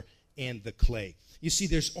potter and the clay. You see,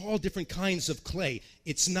 there's all different kinds of clay.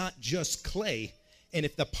 It's not just clay. And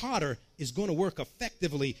if the potter is going to work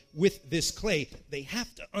effectively with this clay, they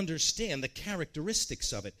have to understand the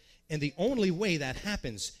characteristics of it. And the only way that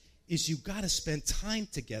happens is you've got to spend time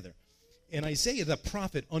together. And Isaiah the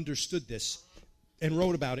prophet understood this and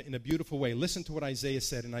wrote about it in a beautiful way. Listen to what Isaiah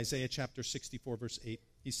said in Isaiah chapter 64, verse 8.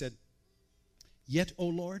 He said, "Yet, O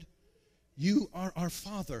Lord, you are our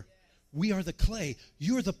Father. We are the clay.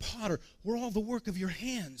 You're the potter. We're all the work of your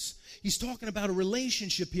hands." He's talking about a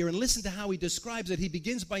relationship here, and listen to how he describes it. He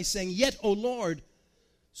begins by saying, "Yet, O Lord."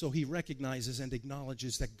 So he recognizes and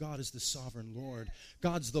acknowledges that God is the sovereign Lord.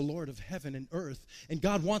 God's the Lord of heaven and earth, and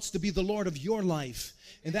God wants to be the Lord of your life.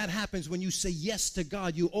 And that happens when you say yes to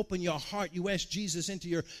God. You open your heart. You ask Jesus into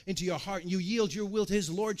your heart, and you yield your will to his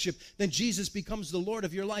lordship. Then Jesus becomes the Lord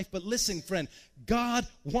of your life. But listen, friend, God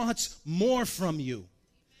wants more from you.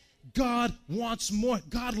 God wants more.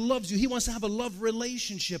 God loves you. He wants to have a love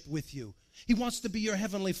relationship with you. He wants to be your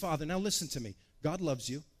heavenly Father. Now listen to me. God loves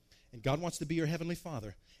you, and God wants to be your heavenly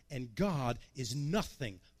Father. And God is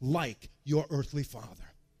nothing like your earthly father.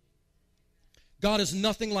 God is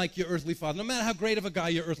nothing like your earthly father. No matter how great of a guy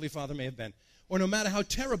your earthly father may have been, or no matter how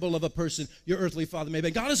terrible of a person your earthly father may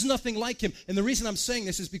be, God is nothing like him. And the reason I'm saying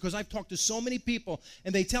this is because I've talked to so many people,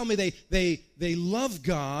 and they tell me they love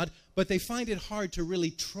God, but they find it hard to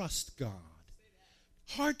really trust God.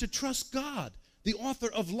 Hard to trust God, the author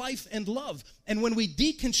of life and love. And when we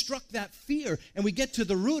deconstruct that fear and we get to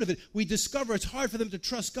the root of it, we discover it's hard for them to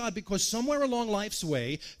trust God because somewhere along life's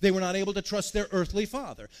way, they were not able to trust their earthly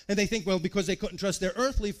father. And they think, well, because they couldn't trust their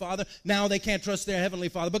earthly father, now they can't trust their heavenly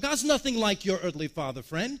father. But God's nothing like your earthly father,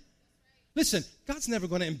 friend. Listen, God's never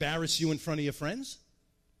going to embarrass you in front of your friends.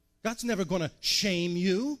 God's never going to shame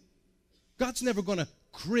you. God's never going to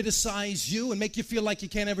criticize you and make you feel like you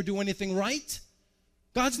can't ever do anything right.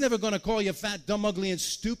 God's never going to call you fat, dumb, ugly, and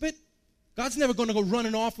stupid. God's never going to go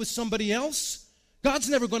running off with somebody else. God's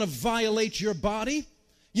never going to violate your body.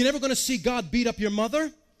 You're never going to see God beat up your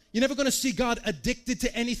mother. You're never going to see God addicted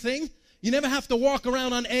to anything. You never have to walk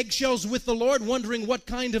around on eggshells with the Lord wondering what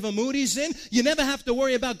kind of a mood he's in. You never have to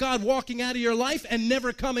worry about God walking out of your life and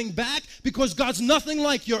never coming back, because God's nothing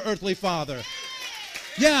like your earthly father.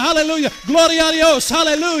 Yeah, hallelujah. Gloria a Dios.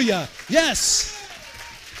 Hallelujah. Yes.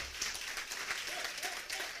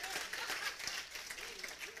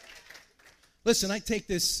 Listen, I take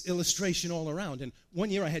this illustration all around, and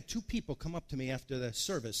one year I had two people come up to me after the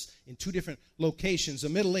service in two different locations, a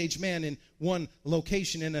middle-aged man in one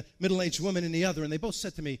location and a middle-aged woman in the other, and they both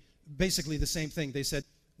said to me basically the same thing. They said,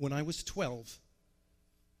 when I was 12,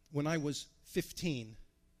 when I was 15,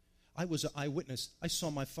 I was an eyewitness. I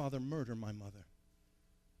saw my father murder my mother.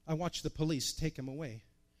 I watched the police take him away.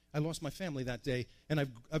 I lost my family that day, and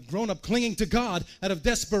I've grown up clinging to God out of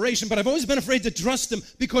desperation, but I've always been afraid to trust him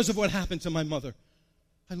because of what happened to my mother.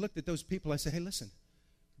 I looked at those people. I said, hey, listen,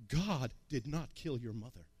 God did not kill your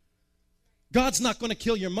mother. God's not going to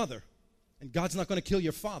kill your mother, and God's not going to kill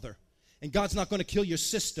your father, and God's not going to kill your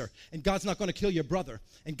sister, and God's not going to kill your brother,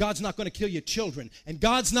 and God's not going to kill your children, and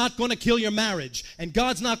God's not going to kill your marriage, and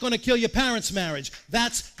God's not going to kill your parents' marriage.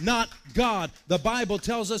 That's not God. The Bible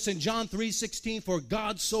tells us in John 3:16, for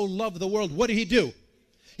God so loved the world. What did he do?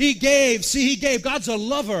 He gave. See, he gave. God's a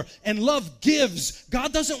lover, and love gives.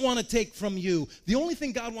 God doesn't want to take from you. The only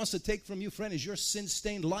thing God wants to take from you, friend, is your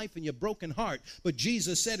sin-stained life and your broken heart. But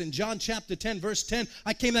Jesus said in John chapter 10, verse 10,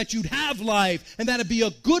 I came that you'd have life, and that'd be a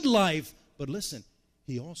good life. But listen,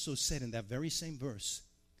 he also said in that very same verse,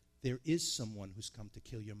 there is someone who's come to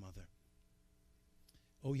kill your mother.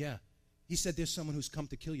 Oh, yeah. He said there's someone who's come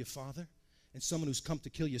to kill your father, and someone who's come to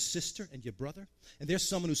kill your sister and your brother, and there's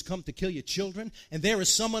someone who's come to kill your children, and there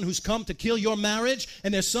is someone who's come to kill your marriage,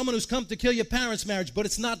 and there's someone who's come to kill your parents' marriage. But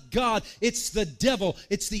it's not God, it's the devil.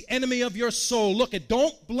 It's the enemy of your soul. Look,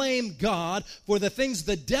 don't blame God for the things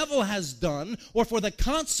the devil has done or for the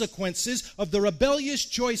consequences of the rebellious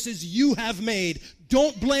choices you have made.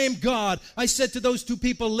 Don't blame God. I said to those two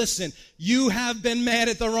people, listen, you have been mad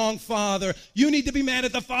at the wrong father. You need to be mad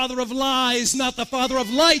at the father of lies, not the father of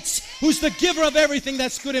lights, who's the giver of everything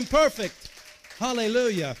that's good and perfect.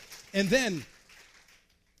 Hallelujah. And then,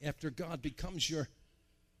 after God becomes your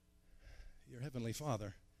heavenly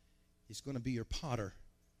father, he's going to be your potter.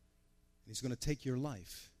 He's going to take your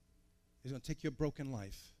life. He's going to take your broken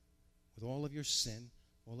life with all of your sin,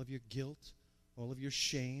 all of your guilt, all of your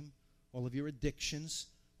shame, all of your addictions,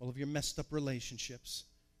 all of your messed up relationships,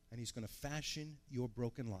 and he's going to fashion your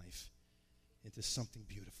broken life into something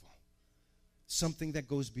beautiful, something that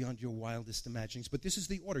goes beyond your wildest imaginings. But this is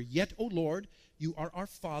the order. Yet, O Lord, you are our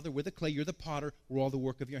Father. We're the clay. You're the potter. We're all the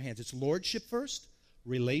work of your hands. It's lordship first,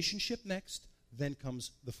 relationship next, then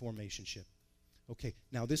comes the formationship. Okay,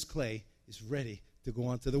 now this clay is ready to go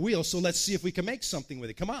onto the wheel, so let's see if we can make something with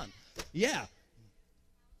it. Come on. Yeah.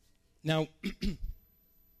 Now,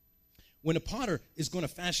 when a potter is going to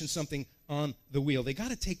fashion something on the wheel, they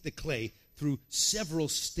got to take the clay through several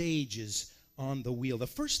stages on the wheel. The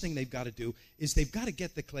first thing they've got to do is they've got to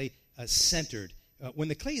get the clay centered. When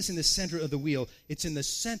the clay is in the center of the wheel, it's in the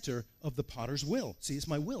center of the potter's will. See, it's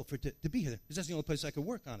my will for it to be here, because that's the only place I could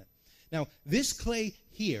work on it. Now, this clay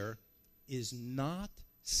here is not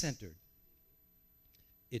centered.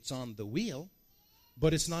 It's on the wheel,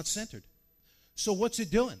 but it's not centered. So what's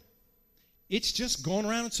it doing? It's just going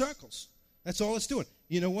around in circles. That's all it's doing.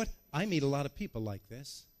 You know what? I meet a lot of people like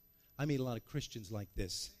this. I meet a lot of Christians like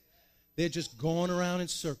this. They're just going around in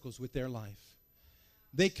circles with their life.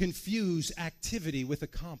 They confuse activity with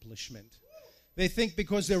accomplishment. They think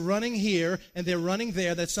because they're running here and they're running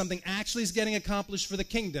there that something actually is getting accomplished for the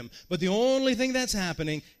kingdom. But the only thing that's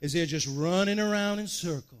happening is they're just running around in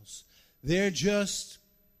circles. They're just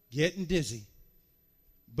getting dizzy.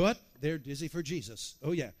 But they're dizzy for Jesus.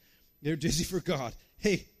 Oh, yeah. They're dizzy for God.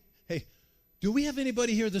 Hey, do we have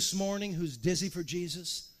anybody here this morning who's dizzy for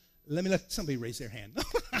Jesus? Let somebody raise their hand.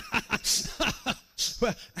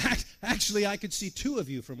 Well, actually, I could see two of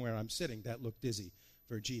you from where I'm sitting that look dizzy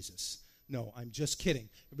for Jesus. No, I'm just kidding.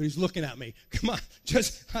 Everybody's looking at me. Come on,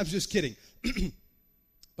 I'm just kidding.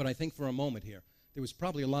 But I think for a moment here, there was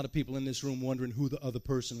probably a lot of people in this room wondering who the other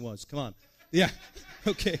person was. Come on. Yeah.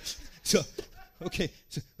 Okay. So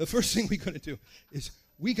the first thing we're going to do is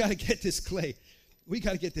we got to get this clay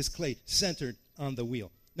centered on the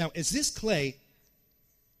wheel. Now, as this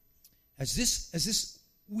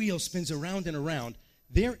wheel spins around and around,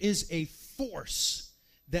 there is a force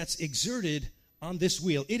that's exerted on this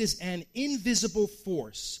wheel. It is an invisible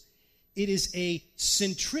force. It is a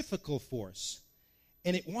centrifugal force.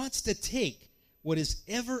 And it wants to take what is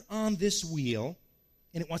ever on this wheel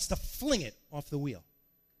and it wants to fling it off the wheel.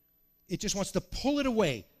 It just wants to pull it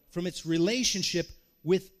away from its relationship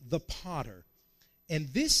with the potter. And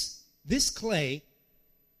this clay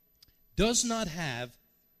does not have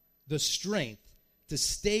the strength to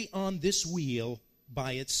stay on this wheel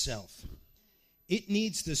by itself. It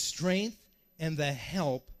needs the strength and the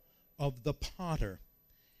help of the potter.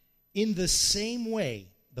 In the same way,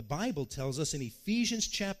 the Bible tells us in Ephesians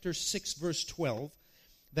chapter 6, verse 12,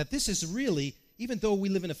 that this is really, even though we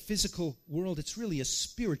live in a physical world, it's really a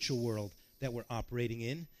spiritual world that we're operating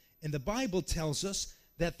in. And the Bible tells us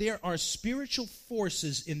that there are spiritual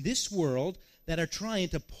forces in this world that are trying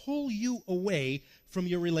to pull you away from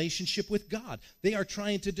your relationship with God. They are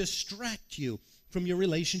trying to distract you from your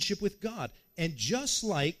relationship with God. And just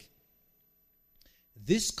like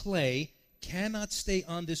this clay cannot stay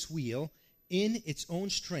on this wheel in its own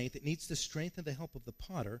strength, it needs the strength and the help of the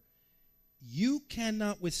potter. You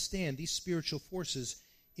cannot withstand these spiritual forces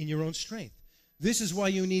in your own strength. This is why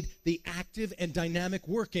you need the active and dynamic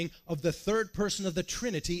working of the third person of the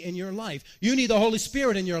Trinity in your life. You need the Holy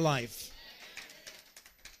Spirit in your life.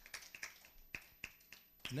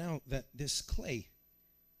 Now that this clay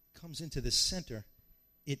comes into the center,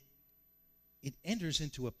 it enters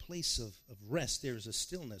into a place of rest. There is a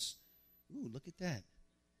stillness. Ooh, look at that.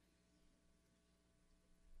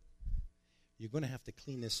 You're going to have to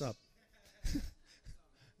clean this up.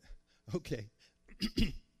 Okay.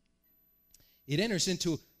 It enters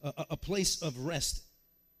into a place of rest.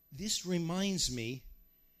 This reminds me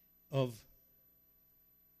of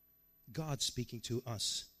God speaking to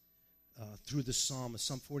us through the psalm,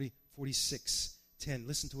 Psalm 46:10.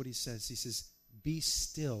 Listen to what he says. He says, "Be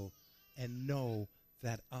still and know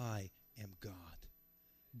that I am God."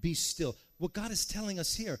 Be still. What God is telling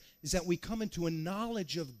us here is that we come into a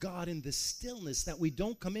knowledge of God in the stillness that we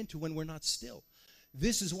don't come into when we're not still.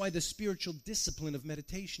 This is why the spiritual discipline of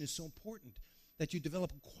meditation is so important, that you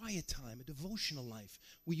develop a quiet time, a devotional life,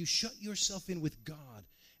 where you shut yourself in with God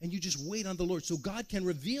and you just wait on the Lord so God can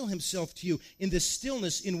reveal himself to you in the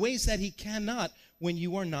stillness in ways that he cannot when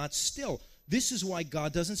you are not still. This is why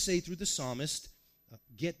God doesn't say through the psalmist,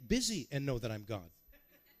 get busy and know that I'm God.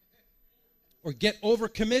 Or get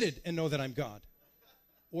overcommitted and know that I'm God.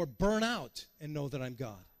 Or burn out and know that I'm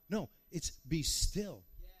God. No, it's be still.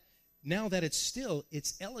 Now that it's still,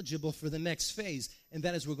 it's eligible for the next phase, and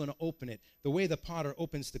that is we're going to open it. The way the potter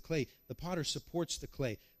opens the clay, the potter supports the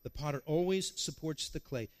clay. The potter always supports the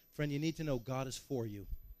clay. Friend, you need to know God is for you.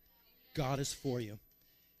 God is for you.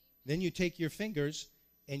 Then you take your fingers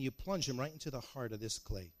and you plunge them right into the heart of this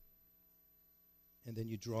clay. And then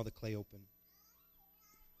you draw the clay open.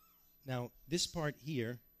 Now, this part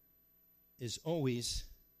here is always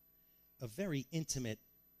a very intimate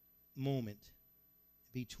moment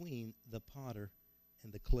between the potter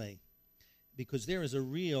and the clay, because there is a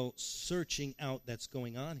real searching out that's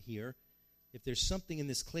going on here. If there's something in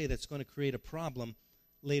this clay that's going to create a problem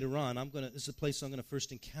later on, this is a place I'm going to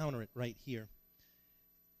first encounter it right here.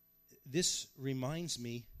 This reminds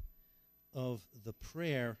me of the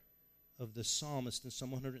prayer of the psalmist in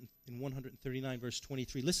Psalm 139, verse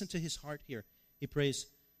 23. Listen to his heart here. He prays,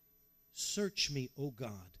 "Search me, O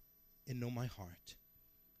God, and know my heart.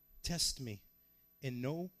 Test me and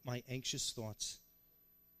know my anxious thoughts,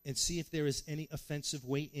 and see if there is any offensive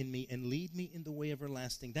way in me, and lead me in the way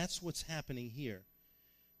everlasting." That's what's happening here.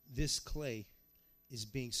 This clay is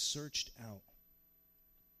being searched out.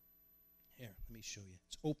 Here, let me show you.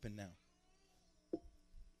 It's open now.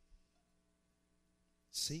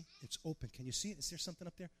 See? It's open. Can you see it? Is there something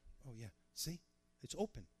up there? Oh, yeah. See? It's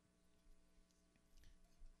open.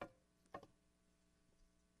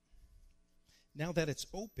 Now that it's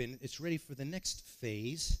open, it's ready for the next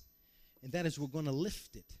phase, and that is we're going to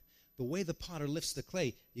lift it. The way the potter lifts the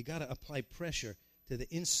clay, you got to apply pressure to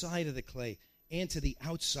the inside of the clay and to the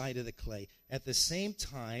outside of the clay at the same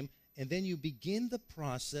time, and then you begin the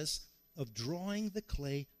process of drawing the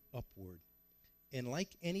clay upward. And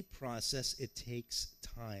like any process, it takes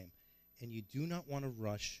time, and you do not want to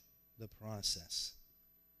rush the process.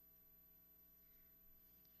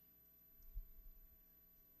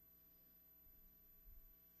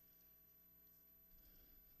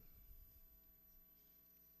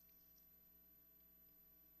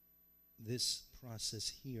 This process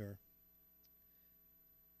here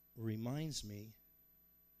reminds me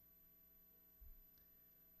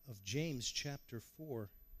of James chapter 4,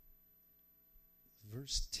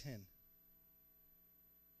 verse 10.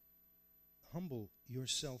 Humble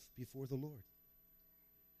yourself before the Lord,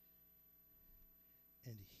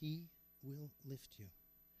 and he will lift you.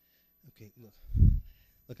 Okay, look.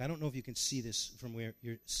 Look, I don't know if you can see this from where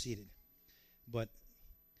you're seated, but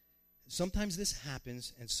Sometimes this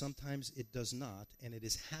happens, and sometimes it does not, and it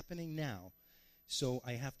is happening now. So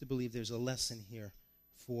I have to believe there's a lesson here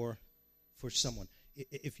for someone.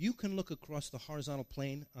 If you can look across the horizontal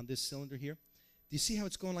plane on this cylinder here, do you see how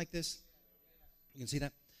it's going like this? You can see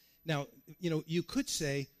that? Now, you could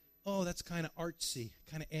say, oh, that's kind of artsy,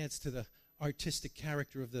 kind of adds to the artistic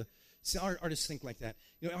character of the... See, artists think like that.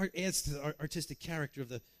 Art adds to the artistic character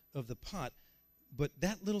of the pot. But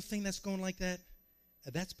that little thing that's going like that,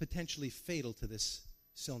 that's potentially fatal to this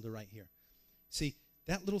cylinder right here. See,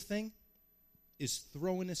 that little thing is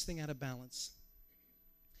throwing this thing out of balance.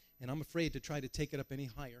 And I'm afraid to try to take it up any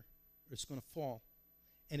higher, or it's going to fall.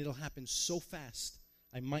 And it'll happen so fast,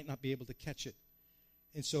 I might not be able to catch it.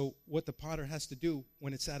 And so what the potter has to do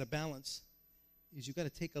when it's out of balance is you got to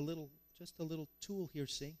take just a little tool here,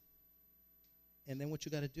 see? And then what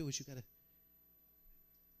you got to do is you got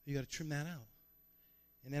to trim that out.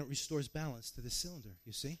 And then it restores balance to the cylinder,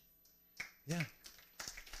 you see? Yeah.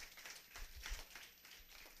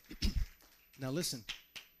 Now listen,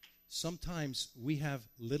 sometimes we have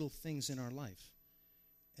little things in our life,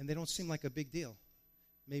 and they don't seem like a big deal.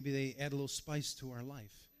 Maybe they add a little spice to our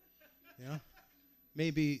life.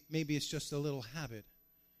 Maybe it's just a little habit,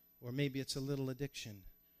 or maybe it's a little addiction,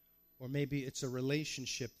 or maybe it's a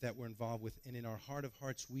relationship that we're involved with, and in our heart of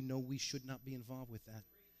hearts, we know we should not be involved with that.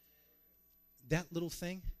 That little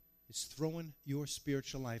thing is throwing your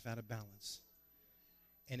spiritual life out of balance.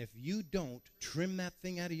 And if you don't trim that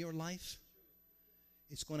thing out of your life,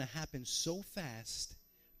 it's going to happen so fast,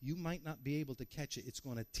 you might not be able to catch it. It's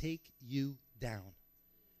going to take you down.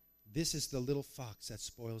 This is the little fox that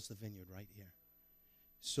spoils the vineyard right here.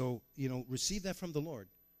 So, receive that from the Lord.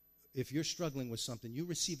 If you're struggling with something, you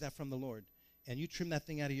receive that from the Lord. And you trim that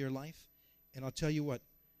thing out of your life. And I'll tell you what,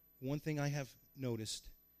 one thing I have noticed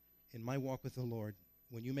in my walk with the Lord,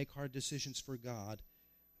 when you make hard decisions for God,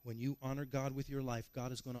 when you honor God with your life,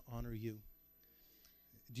 God is going to honor you.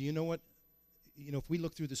 Do you know what? If we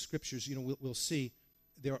look through the scriptures, we'll see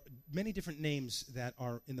there are many different names that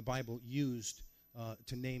are in the Bible used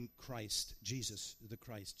to name Christ, Jesus, the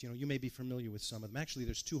Christ. You may be familiar with some of them. Actually,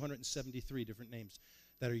 there's 273 different names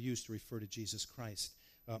that are used to refer to Jesus Christ.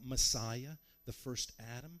 Messiah, the first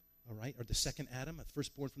Adam, all right, or the second Adam, the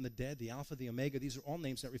firstborn from the dead, the Alpha, the Omega. These are all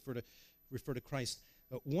names that refer to Christ.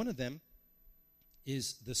 One of them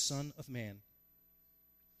is the Son of Man.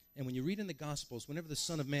 And when you read in the Gospels, whenever the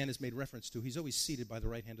Son of Man is made reference to, he's always seated by the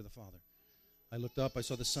right hand of the Father. I looked up, I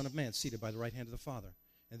saw the Son of Man seated by the right hand of the Father.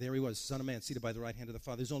 And there he was, Son of Man seated by the right hand of the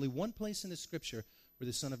Father. There's only one place in the Scripture where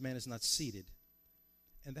the Son of Man is not seated.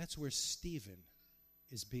 And that's where Stephen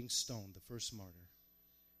is being stoned, the first martyr.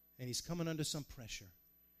 And he's coming under some pressure.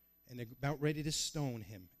 And they're about ready to stone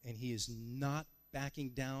him. And he is not backing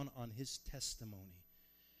down on his testimony.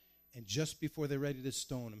 And just before they're ready to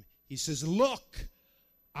stone him, he says, "Look,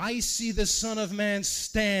 I see the Son of Man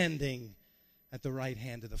standing at the right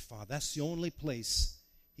hand of the Father." That's the only place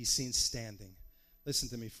he's seen standing. Listen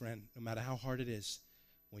to me, friend. No matter how hard it is,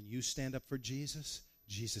 when you stand up for Jesus,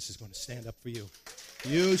 Jesus is going to stand up for you.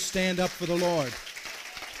 You stand up for the Lord.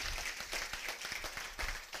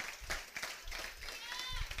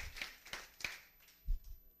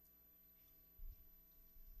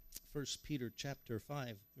 First Peter chapter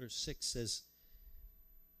 5, verse 6 says,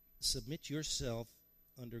 "Submit yourself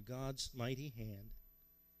under God's mighty hand,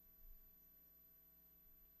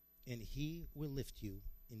 and he will lift you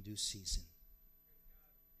in due season."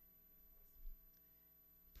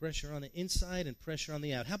 Pressure on the inside and pressure on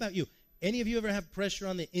the out. How about you? Any of you ever have pressure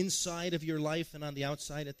on the inside of your life and on the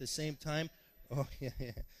outside at the same time? Oh, yeah.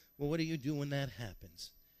 Well, what do you do when that happens?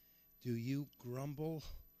 Do you grumble?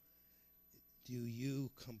 Do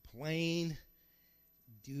you complain?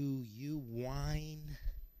 Do you whine?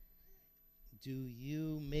 Do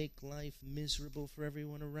you make life miserable for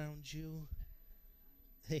everyone around you?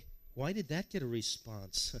 Hey, why did that get a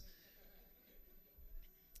response?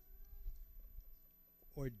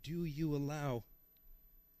 Or do you allow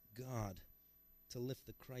God to lift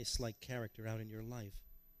the Christ-like character out in your life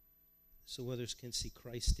so others can see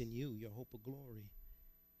Christ in you, your hope of glory?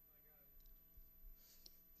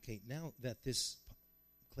 Okay, now that this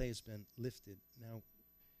clay has been lifted, now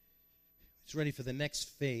it's ready for the next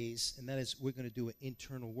phase, and that is we're going to do an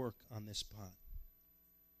internal work on this pot.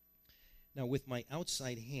 Now, with my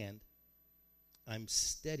outside hand, I'm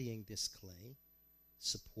steadying this clay,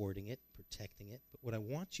 supporting it, protecting it. But what I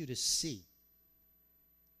want you to see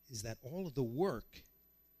is that all of the work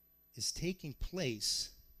is taking place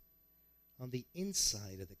on the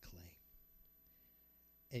inside of the clay.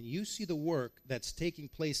 And you see the work that's taking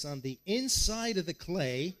place on the inside of the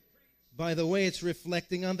clay by the way it's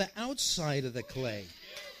reflecting on the outside of the clay.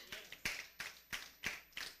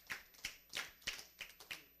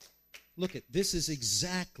 Look at this is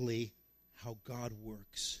exactly how God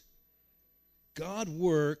works. God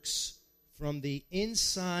works from the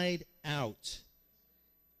inside out.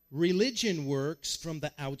 Religion works from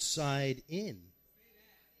the outside in.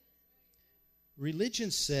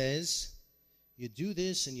 Religion says you do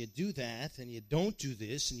this and you do that, and you don't do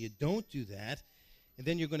this and you don't do that, and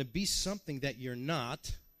then you're going to be something that you're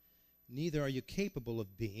not, neither are you capable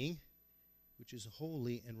of being, which is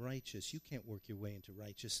holy and righteous. You can't work your way into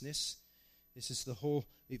righteousness. This is the whole,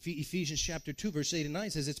 Ephesians chapter 2, verse 8 and 9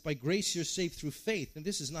 says, it's by grace you're saved through faith, and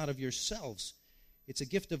this is not of yourselves. It's a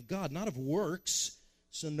gift of God, not of works,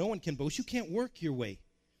 so no one can boast. You can't work your way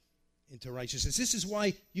into righteousness. This is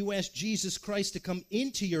why you ask Jesus Christ to come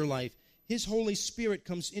into your life. His Holy Spirit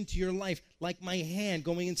comes into your life like my hand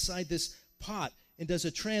going inside this pot and does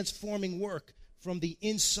a transforming work from the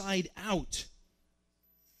inside out.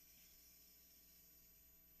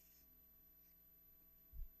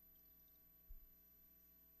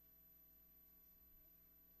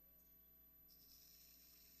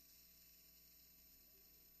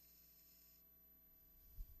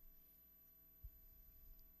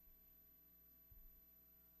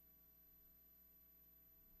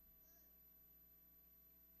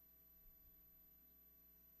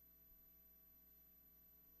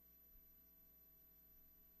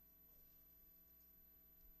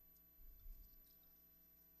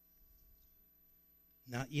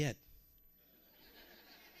 Not yet.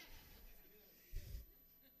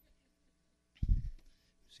 Let's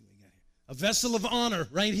see what we got here. A vessel of honor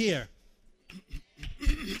right here.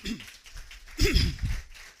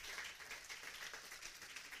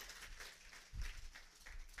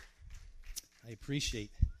 I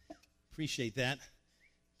appreciate that.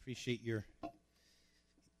 Appreciate your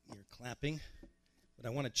clapping. But I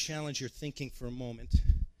want to challenge your thinking for a moment.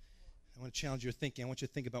 I want to challenge your thinking. I want you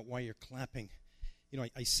to think about why you're clapping. You know,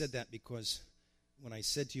 I said that because when I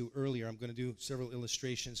said to you earlier, I'm going to do several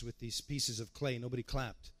illustrations with these pieces of clay, nobody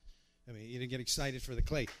clapped. I mean, you didn't get excited for the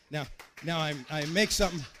clay. Now I make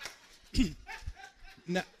something.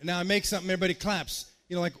 now I make something, everybody claps.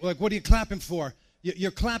 You know, like what are you clapping for?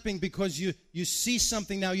 You're clapping because you see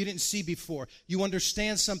something now you didn't see before. You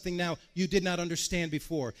understand something now you did not understand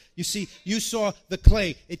before. You see, you saw the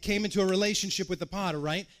clay. It came into a relationship with the potter,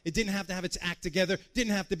 right? It didn't have to have its act together.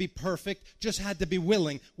 Didn't have to be perfect. Just had to be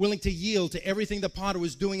willing to yield to everything the potter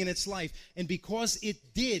was doing in its life. And because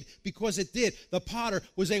it did, the potter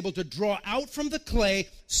was able to draw out from the clay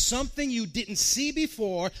something you didn't see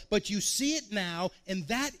before, but you see it now, and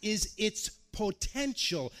that is its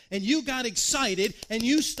potential. And you got excited and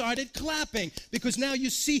you started clapping because now you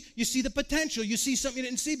see the potential. You see something you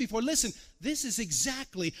didn't see before. Listen, this is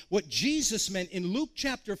exactly what Jesus meant in Luke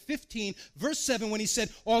chapter 15 verse 7 when he said,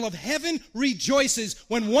 all of heaven rejoices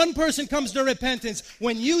when one person comes to repentance.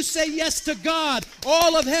 When you say yes to God,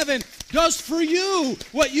 all of heaven does for you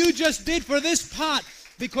what you just did for this pot.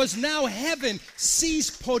 Because now heaven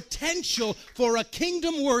sees potential for a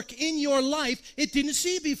kingdom work in your life it didn't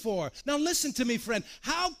see before. Now listen to me, friend.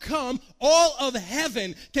 How come all of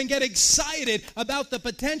heaven can get excited about the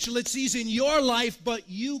potential it sees in your life, but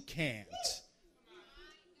you can't?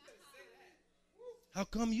 How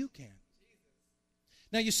come you can't?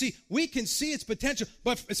 Now you see, we can see its potential,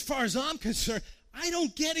 but as far as I'm concerned, I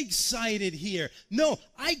don't get excited here. No,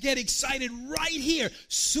 I get excited right here.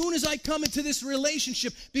 Soon as I come into this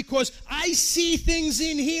relationship, because I see things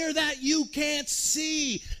in here that you can't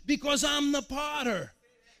see because I'm the potter.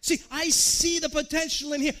 See, I see the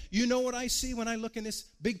potential in here. You know what I see when I look in this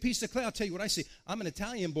big piece of clay? I'll tell you what I see. I'm an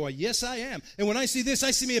Italian boy. Yes, I am. And when I see this, I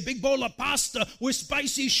see me a big bowl of pasta with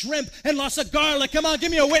spicy shrimp and lots of garlic. Come on,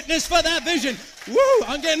 give me a witness for that vision. Woo,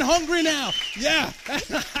 I'm getting hungry now. Yeah.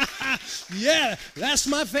 Yeah, that's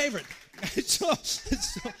my favorite.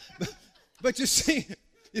 But you see,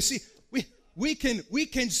 we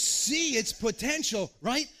can see its potential,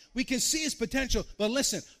 right? We can see its potential. But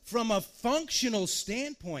listen, from a functional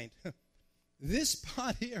standpoint, this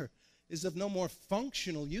pot here is of no more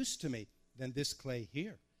functional use to me than this clay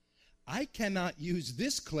here. I cannot use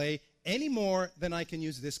this clay any more than I can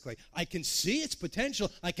use this clay. I can see its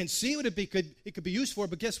potential. I can see what it could be used for,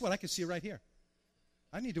 but guess what? I can see it right here.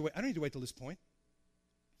 I don't need to wait till this point.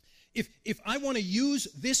 If I want to use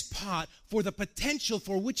this pot for the potential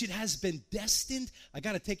for which it has been destined, I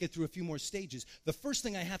got to take it through a few more stages. The first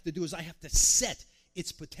thing I have to do is I have to set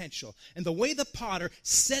its potential. And the way the potter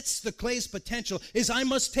sets the clay's potential is I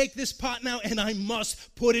must take this pot now and I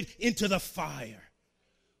must put it into the fire.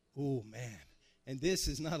 Oh, man. And this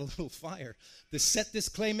is not a little fire. To set this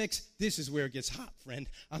clay mix, this is where it gets hot, friend.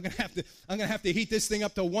 I'm gonna have to heat this thing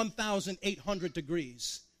up to 1,800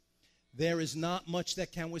 degrees. There is not much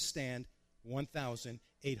that can withstand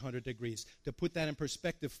 1,800 degrees. To put that in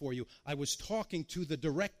perspective for you, I was talking to the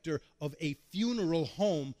director of a funeral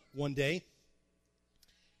home one day.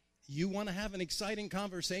 You want to have an exciting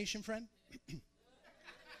conversation, friend?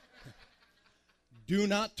 Do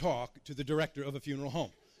not talk to the director of a funeral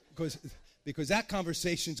home, because that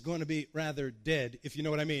conversation's going to be rather dead, if you know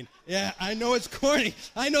what I mean. Yeah, I know it's corny.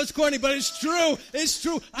 But it's true. It's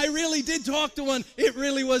true. I really did talk to one. It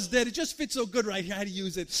really was dead. It just fits so good right here. I had to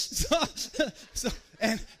use it.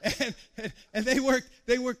 And they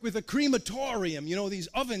work with a crematorium, you know, these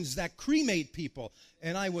ovens that cremate people.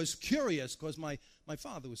 And I was curious because my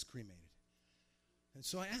father was cremated. And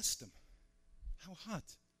so I asked him, how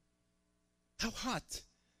hot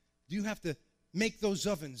do you have to make those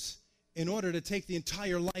ovens in order to take the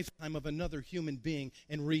entire lifetime of another human being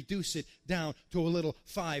and reduce it down to a little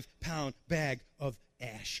 5-pound bag of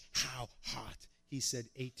ash? How hot? He said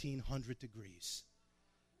 1,800 degrees.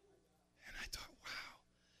 And I thought, wow,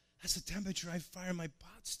 that's the temperature I fire my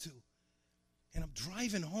pots to. And I'm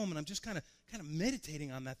driving home, and I'm just kind of meditating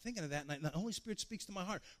on that, thinking of that, and the Holy Spirit speaks to my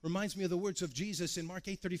heart. Reminds me of the words of Jesus in Mark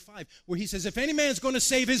 8:35, where he says, if any man's going to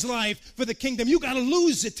save his life for the kingdom, you got to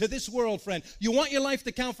lose it to this world, friend. You want your life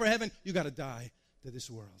to count for heaven, you got to die to this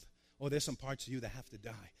world. Oh, there's some parts of you that have to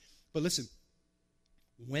die. But listen,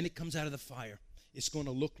 when it comes out of the fire, it's going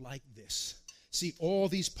to look like this. See, all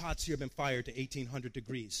these pots here have been fired to 1,800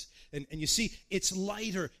 degrees. And you see, it's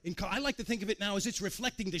lighter. I like to think of it now as it's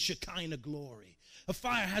reflecting the Shekinah glory. A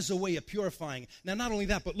fire has a way of purifying. Now, not only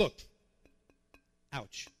that, but look.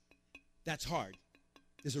 Ouch. That's hard.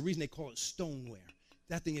 There's a reason they call it stoneware.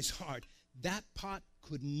 That thing is hard. That pot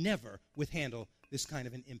could never withhandle this kind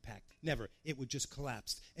of an impact. Never. It would just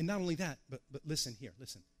collapse. And not only that, but listen here.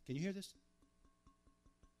 Listen. Can you hear this?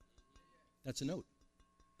 That's a note.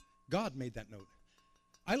 God made that note.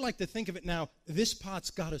 I like to think of it now, this pot's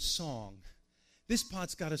got a song. This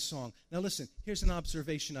pot's got a song. Now listen, here's an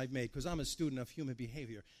observation I've made, because I'm a student of human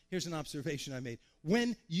behavior. Here's an observation I made.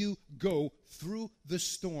 When you go through the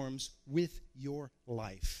storms with your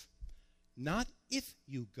life, not if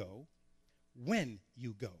you go, when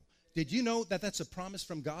you go. Did you know that that's a promise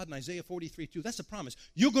from God in Isaiah 43:2? That's a promise.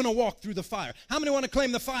 You're going to walk through the fire. How many want to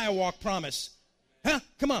claim the firewalk promise? Huh?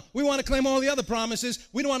 Come on. We want to claim all the other promises.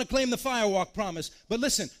 We don't want to claim the firewalk promise. But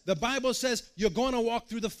listen, the Bible says you're going to walk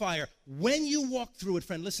through the fire. When you walk through it,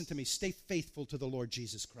 friend, listen to me. Stay faithful to the Lord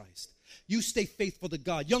Jesus Christ. You stay faithful to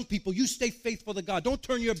God. Young people, you stay faithful to God. Don't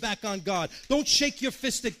turn your back on God. Don't shake your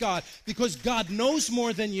fist at God, because God knows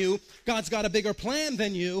more than you. God's got a bigger plan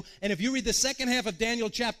than you. And if you read the second half of Daniel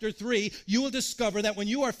chapter 3, you will discover that when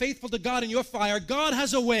you are faithful to God in your fire, God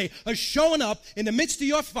has a way of showing up in the midst of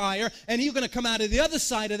your fire, and you're going to come out of the other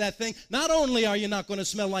side of that thing. Not only are you not going to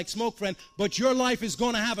smell like smoke, friend, but your life is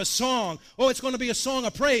going to have a song. Oh, it's going to be a song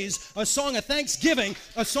of praise, a song of thanksgiving,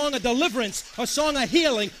 a song of deliverance, a song of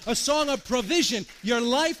healing, a song of provision. Your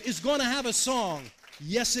life is going to have a song.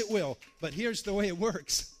 Yes, it will. But here's the way it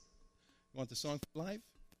works. You want the song for life?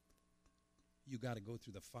 You got to go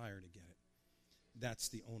through the fire to get it. That's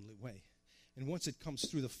the only way. And once it comes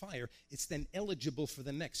through the fire, it's then eligible for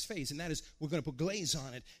the next phase. And that is, we're going to put glaze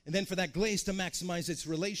on it. And then for that glaze to maximize its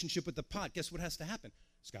relationship with the pot, guess what has to happen?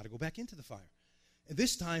 It's got to go back into the fire. And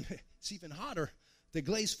this time, it's even hotter. The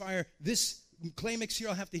glaze fire, this clay mix here,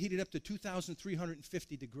 I'll have to heat it up to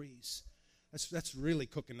 2,350 degrees. That's really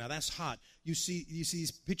cooking. Now, that's hot. You see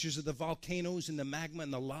these pictures of the volcanoes and the magma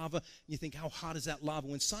and the lava, and you think, how hot is that lava?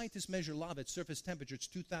 When scientists measure lava at surface temperature, it's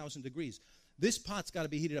 2,000 degrees. This pot's got to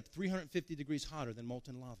be heated up 350 degrees hotter than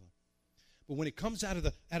molten lava. But when it comes out of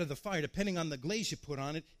the fire, depending on the glaze you put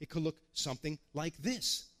on it, it could look something like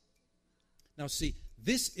this. Now, see,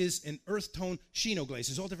 this is an earth tone Shino glaze.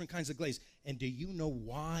 There's all different kinds of glaze. And do you know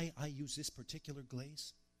why I use this particular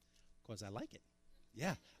glaze? Because I like it.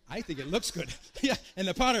 Yeah, I think it looks good. Yeah, and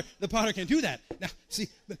the potter can do that. Now, see,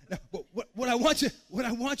 what I want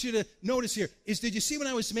you to notice here is, did you see when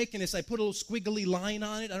I was making this, I put a little squiggly line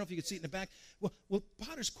on it? I don't know if you can see it in the back. Well,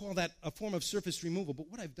 potters call that a form of surface removal, but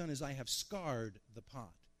what I've done is I have scarred the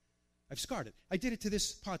pot. I've scarred it. I did it to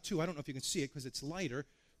this pot too. I don't know if you can see it because it's lighter,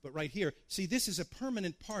 but right here, see, this is a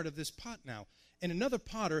permanent part of this pot now. And another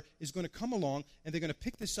potter is going to come along, and they're going to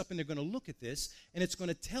pick this up, and they're going to look at this, and it's going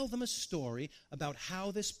to tell them a story about how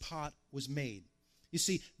this pot was made. You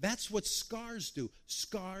see, that's what scars do.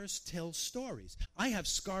 Scars tell stories. I have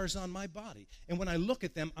scars on my body, and when I look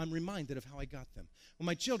at them, I'm reminded of how I got them. When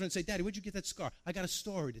my children say, Daddy, where'd you get that scar? I got a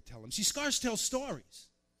story to tell them. See, scars tell stories.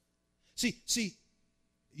 See,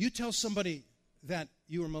 you tell somebody that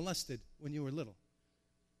you were molested when you were little.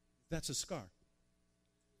 That's a scar.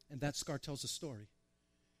 And that scar tells a story.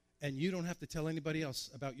 And you don't have to tell anybody else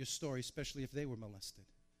about your story, especially if they were molested.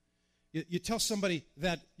 You tell somebody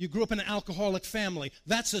that you grew up in an alcoholic family.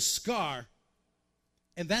 That's a scar.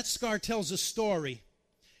 And that scar tells a story.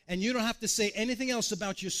 And you don't have to say anything else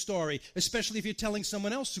about your story, especially if you're telling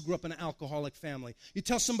someone else who grew up in an alcoholic family. You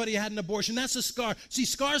tell somebody you had an abortion. That's a scar. See,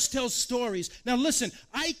 scars tell stories. Now listen,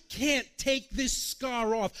 I can't take this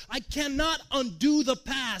scar off. I cannot undo the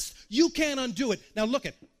past. You can't undo it. Now look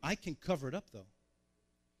I can cover it up though.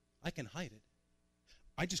 I can hide it.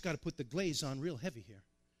 I just got to put the glaze on real heavy here.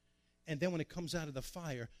 And then when it comes out of the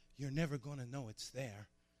fire, you're never going to know it's there.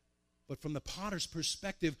 But from the potter's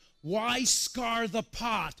perspective, why scar the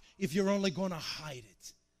pot if you're only going to hide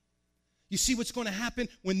it? You see what's going to happen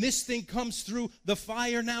when this thing comes through the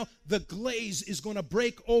fire now? The glaze is going to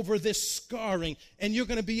break over this scarring, and you're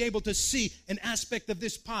going to be able to see an aspect of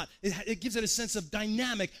this pot. It gives it a sense of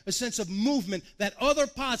dynamic, a sense of movement that other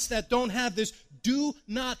pots that don't have this do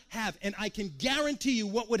not have. And I can guarantee you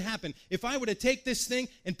what would happen if I were to take this thing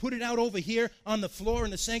and put it out over here on the floor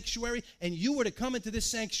in the sanctuary, and you were to come into this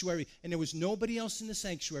sanctuary and there was nobody else in the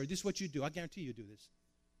sanctuary. This is what you'd do. I guarantee you do this.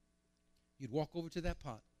 You'd walk over to that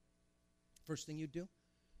pot. First thing you'd do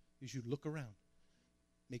is you'd look around,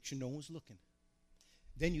 make sure no one's looking.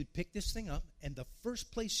 Then you'd pick this thing up, and the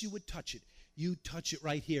first place you would touch it, you touch it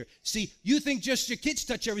right here. See, you think just your kids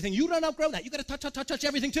touch everything. You don't outgrow that. You got to touch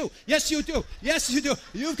everything too. Yes, you do. Yes, you do.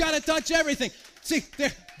 You've got to touch everything. See,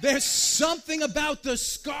 there's something about the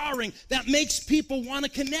scarring that makes people want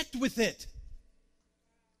to connect with it.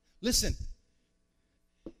 Listen,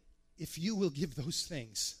 if you will give those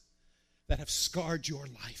things that have scarred your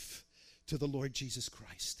life to the Lord Jesus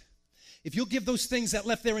Christ, if you'll give those things that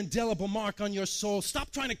left their indelible mark on your soul,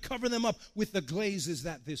 stop trying to cover them up with the glazes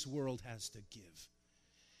that this world has to give.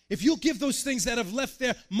 If you'll give those things that have left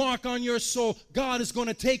their mark on your soul, God is going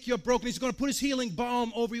to take your broken. He's going to put his healing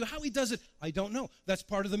balm over you. How he does it, I don't know. That's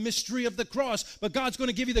part of the mystery of the cross. But God's going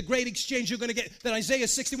to give you the great exchange you're going to get that Isaiah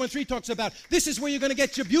 61:3 talks about. This is where you're going to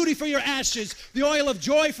get your beauty for your ashes, the oil of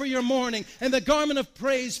joy for your mourning, and the garment of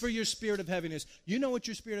praise for your spirit of heaviness. You know what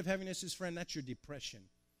your spirit of heaviness is, friend? That's your depression.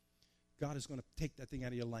 God is going to take that thing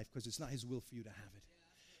out of your life because it's not his will for you to have it.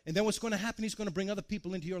 And then what's going to happen, he's going to bring other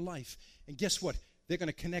people into your life. And guess what? They're going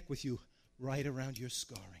to connect with you right around your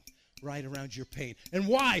scarring, right around your pain. And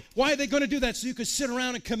why? Why are they going to do that? So you could sit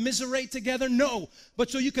around and commiserate together? No. But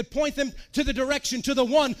so you could point them to the direction, to the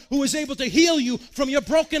one who is able to heal you from your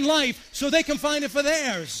broken life so they can find it for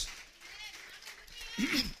theirs.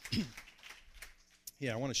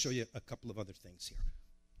 Here, I want to show you a couple of other things here.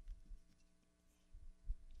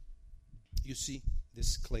 You see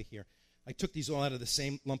this clay here. I took these all out of the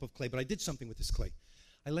same lump of clay, but I did something with this clay.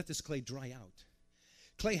 I let this clay dry out.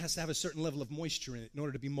 Clay has to have a certain level of moisture in it in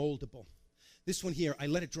order to be moldable. This one here, I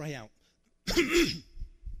let it dry out.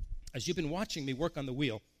 As you've been watching me work on the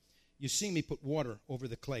wheel, you're seeing me put water over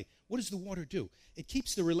the clay. What does the water do? It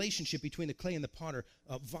keeps the relationship between the clay and the potter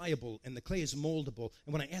viable, and the clay is moldable.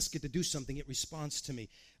 And when I ask it to do something, it responds to me.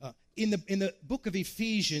 In the book of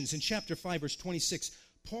Ephesians, in chapter 5, verse 26,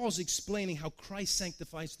 Paul's explaining how Christ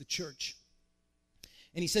sanctifies the church.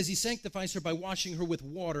 And he says he sanctifies her by washing her with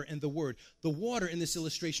water and the word. The water in this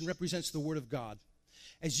illustration represents the word of God.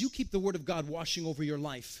 As you keep the word of God washing over your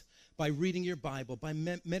life, by reading your Bible, by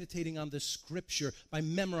meditating on the scripture, by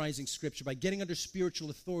memorizing scripture, by getting under spiritual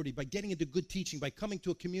authority, by getting into good teaching, by coming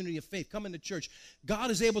to a community of faith, coming to church,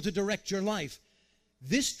 God is able to direct your life.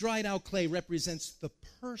 This dried out clay represents the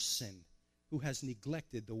person who has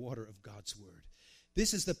neglected the water of God's word.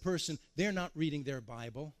 This is the person, they're not reading their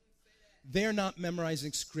Bible. They're not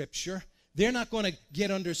memorizing scripture. They're not going to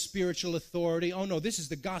get under spiritual authority. Oh, no, this is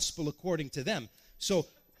the gospel according to them. So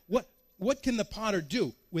what can the potter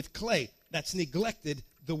do with clay that's neglected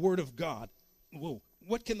the word of God? Whoa.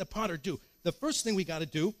 What can the potter do? The first thing we got to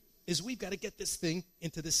do is we've got to get this thing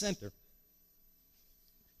into the center.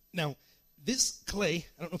 Now, this clay,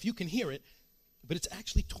 I don't know if you can hear it, but it's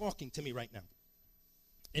actually talking to me right now.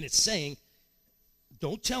 And it's saying,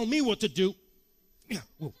 don't tell me what to do.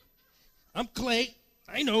 Whoa. I'm clay.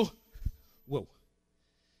 I know. Whoa.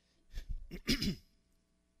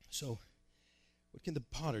 So, what can the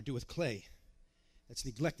potter do with clay that's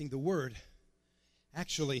neglecting the word?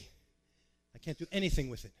 Actually, I can't do anything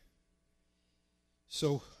with it.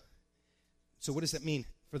 So what does that mean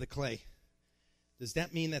for the clay? Does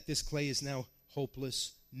that mean that this clay is now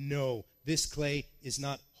hopeless? No. This clay is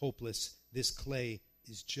not hopeless. This clay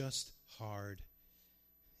is just hard.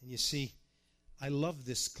 And you see, I love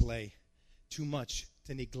this clay too much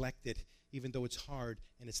to neglect it, even though it's hard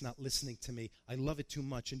and it's not listening to me. I love it too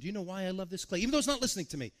much. And do you know why I love this clay? Even though it's not listening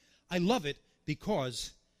to me, I love it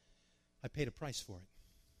because I paid a price for it.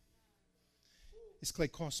 this clay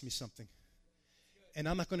costs me something. And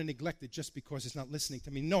I'm not going to neglect it just because it's not listening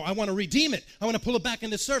to me. No, I want to redeem it. I want to pull it back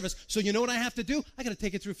into service. So you know what I have to do? I got to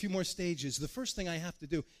take it through a few more stages. The first thing I have to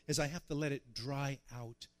do is I have to let it dry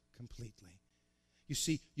out completely. You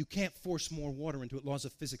see, you can't force more water into it. Laws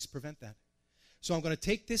of physics prevent that. So I'm going to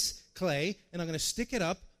take this clay and I'm going to stick it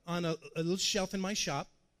up on a little shelf in my shop.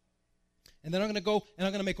 And then I'm going to go and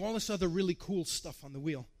I'm going to make all this other really cool stuff on the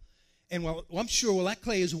wheel. And I'm sure that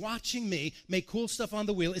clay is watching me make cool stuff on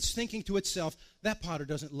the wheel, it's thinking to itself, that potter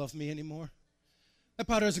doesn't love me anymore. That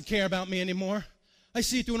potter doesn't care about me anymore. I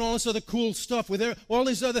see it doing all this other cool stuff with all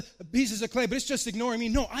these other pieces of clay, but it's just ignoring me.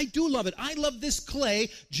 No, I do love it. I love this clay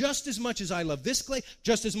just as much as I love this clay,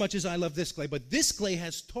 just as much as I love this clay. But this clay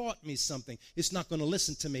has taught me something. It's not going to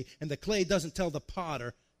listen to me. And the clay doesn't tell the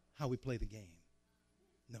potter how we play the game.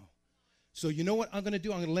 No. So you know what I'm going to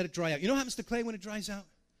do? I'm going to let it dry out. You know what happens to clay when it dries out?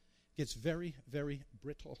 It gets very, very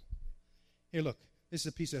brittle. Here, look. This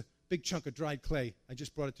is a big chunk of dried clay. I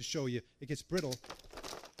just brought it to show you. It gets brittle.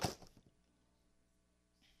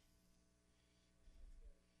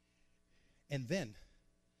 And then,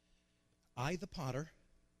 I, the potter,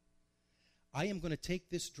 I am going to take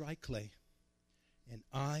this dry clay and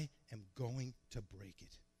I am going to break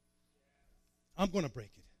it. I'm going to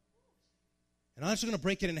break it. And I'm just going to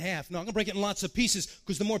break it in half. No, I'm going to break it in lots of pieces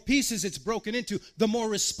because the more pieces it's broken into, the more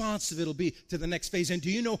responsive it'll be to the next phase. And do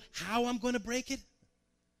you know how I'm going to break it?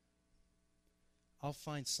 I'll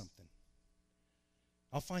find something.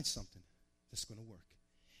 I'll find something that's going to work.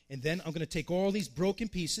 And then I'm going to take all these broken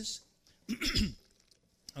pieces.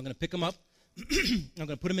 I'm going to pick them up. I'm going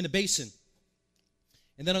to put them in a basin.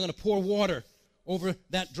 And then I'm going to pour water over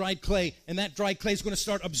that dried clay, and that dried clay is going to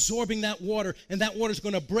start absorbing that water, and that water is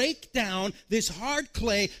going to break down this hard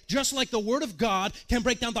clay, just like the Word of God can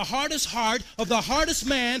break down the hardest heart of the hardest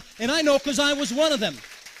man, and I know because I was one of them.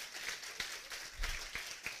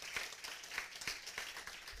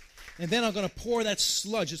 And then I'm going to pour that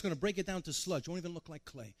sludge. It's going to break it down to sludge. It won't even look like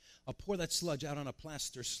clay. I'll pour that sludge out on a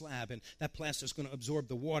plaster slab, and that plaster is going to absorb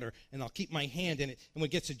the water, and I'll keep my hand in it. And when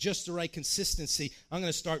it gets to just the right consistency, I'm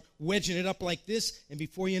going to start wedging it up like this, and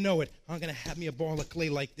before you know it, I'm going to have me a ball of clay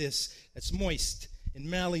like this that's moist and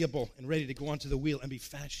malleable and ready to go onto the wheel and be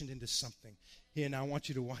fashioned into something. Here, now I want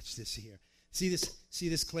you to watch this here. See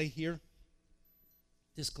this clay here?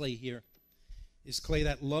 This clay here is clay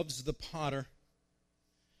that loves the potter.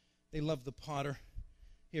 They love the potter.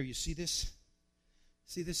 Here, you see this?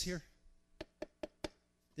 See this here?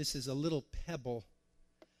 This is a little pebble.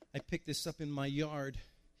 I picked this up in my yard.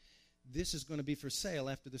 This is going to be for sale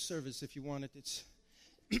after the service if you want it. It's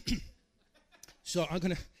so I'm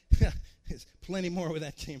going to, there's plenty more where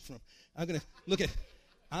that came from. I'm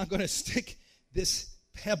going to stick this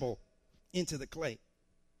pebble into the clay.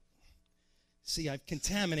 See, I've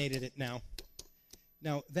contaminated it now.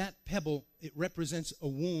 Now, that pebble, it represents a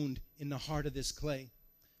wound in the heart of this clay.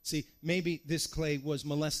 See, maybe this clay was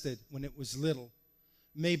molested when it was little.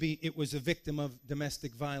 Maybe it was a victim of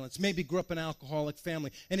domestic violence. Maybe grew up in an alcoholic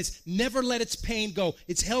family. And it's never let its pain go.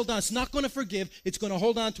 It's held on. It's not going to forgive. It's going to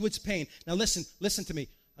hold on to its pain. Now, listen to me.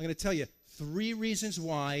 I'm going to tell you 3 reasons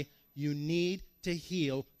why you need to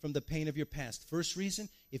heal from the pain of your past. First reason,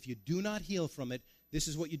 if you do not heal from it, this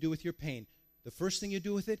is what you do with your pain. The first thing you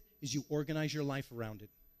do with it is you organize your life around it.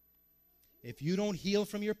 If you don't heal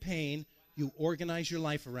from your pain, you organize your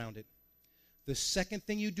life around it. The second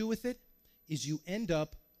thing you do with it is you end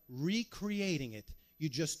up recreating it. You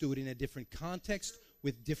just do it in a different context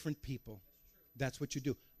with different people. That's what you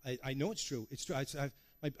do. I know it's true. It's true. I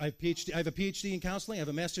have a PhD in counseling. I have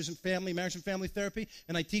a master's in marriage and family therapy,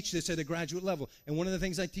 and I teach this at a graduate level. And one of the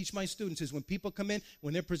things I teach my students is when people come in,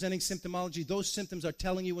 when they're presenting symptomology, those symptoms are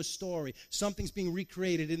telling you a story. Something's being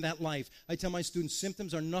recreated in that life. I tell my students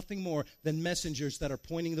symptoms are nothing more than messengers that are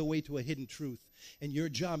pointing the way to a hidden truth. And your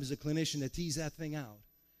job as a clinician to tease that thing out.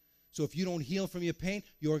 So if you don't heal from your pain,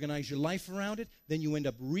 you organize your life around it, then you end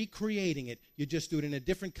up recreating it. You just do it in a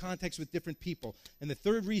different context with different people. And the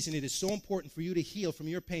third reason it is so important for you to heal from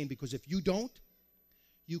your pain, because if you don't,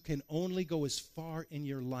 you can only go as far in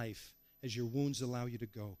your life as your wounds allow you to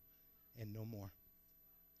go, and no more.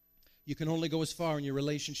 You can only go as far in your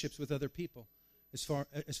relationships with other people, as far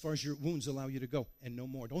as your wounds allow you to go, and no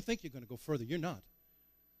more. Don't think you're going to go further. You're not.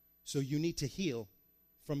 So you need to heal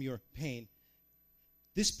from your pain.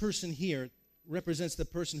 This person here represents the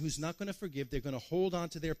person who's not going to forgive. They're going to hold on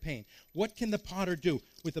to their pain. What can the potter do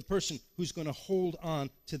with the person who's going to hold on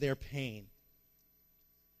to their pain?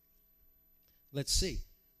 Let's see.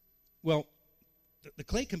 Well, the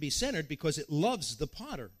clay can be centered because it loves the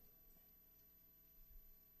potter.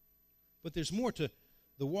 But there's more to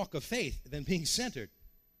the walk of faith than being centered.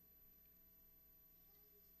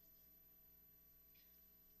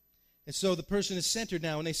 And so the person is centered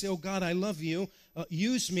now, and they say, oh, God, I love you.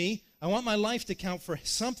 Use me. I want my life to count for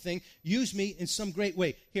something. Use me in some great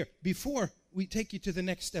way. Here, before we take you to the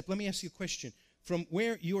next step, let me ask you a question. From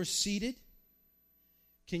where you're seated,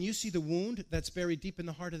 can you see the wound that's buried deep in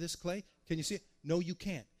the heart of this clay? Can you see it? No, you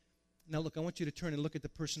can't. Now, look, I want you to turn and look at the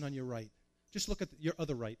person on your right. Just look at your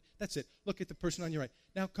other right. That's it. Look at the person on your right.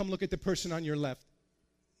 Now, come look at the person on your left.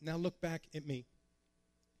 Now, look back at me.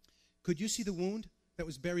 Could you see the wound that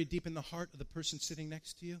was buried deep in the heart of the person sitting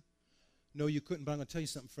next to you? No, you couldn't, but I'm going to tell you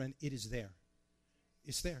something, friend. It is there.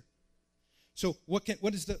 It's there. So what can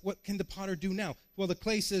the potter do now? Well, the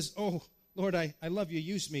clay says, oh, Lord, I love you,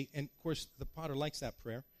 use me. And, of course, the potter likes that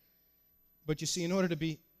prayer. But you see, in order to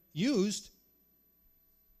be used,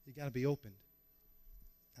 you got to be opened.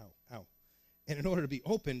 Ow, ow. And in order to be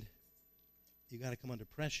opened, you got to come under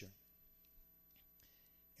pressure.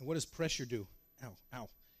 And what does pressure do? Ow, ow.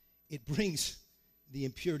 It brings the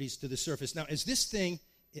impurities to the surface. Now, as this thing,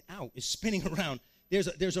 is spinning around,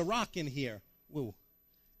 there's a rock in here. Whoa.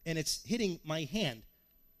 And it's hitting my hand.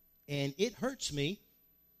 And it hurts me.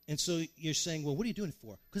 And so you're saying, well, what are you doing it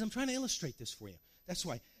for? Because I'm trying to illustrate this for you. That's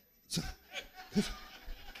why. So,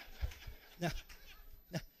 now,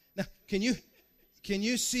 can you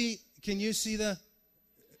see the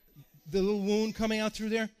little wound coming out through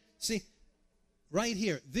there? See, right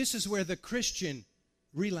here, this is where the Christian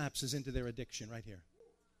relapses into their addiction, right here.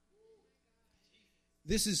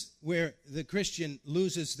 This is where the Christian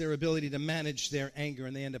loses their ability to manage their anger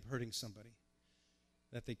and they end up hurting somebody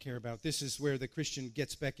that they care about. This is where the Christian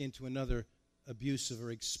gets back into another abusive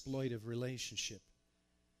or exploitive relationship.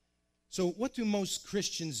 So what do most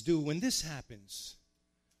Christians do when this happens?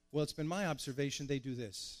 Well, it's been my observation they do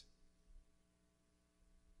this.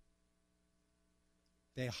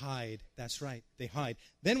 They hide. That's right. They hide.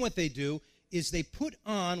 Then what they do is they put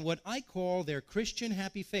on what I call their Christian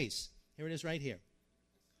happy face. Here it is right here.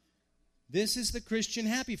 This is the Christian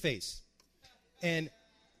happy face. And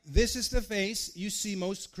this is the face you see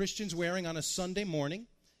most Christians wearing on a Sunday morning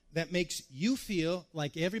that makes you feel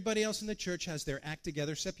like everybody else in the church has their act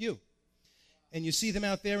together except you. And you see them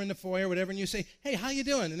out there in the foyer, whatever, and you say, hey, how you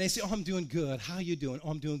doing? And they say, oh, I'm doing good. How you doing? Oh,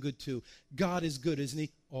 I'm doing good too. God is good, isn't he?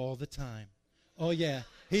 All the time. Oh, yeah,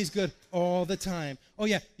 he's good all the time. Oh,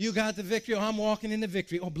 yeah, you got the victory. Oh, I'm walking in the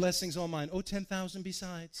victory. Oh, blessings all mine. Oh, 10,000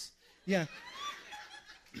 besides. Yeah.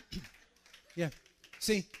 Yeah.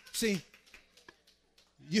 See,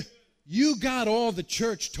 you got all the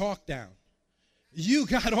church talk down. You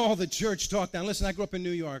got all the church talk down. Listen, I grew up in New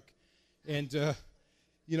York, and,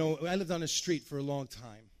 I lived on a street for a long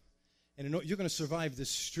time. And you're going to survive this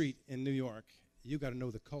street in New York. You got to know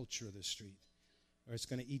the culture of the street, or it's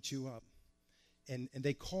going to eat you up. And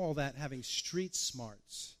they call that having street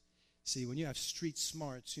smarts. See, when you have street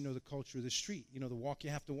smarts, you know the culture of the street. You know the walk you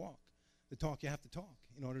have to walk, the talk you have to talk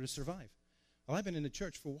in order to survive. Well, I've been in the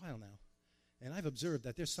church for a while now, and I've observed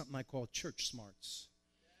that there's something I call church smarts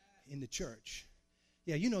in the church.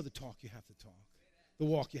 Yeah, you know the talk you have to talk, the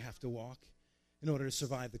walk you have to walk in order to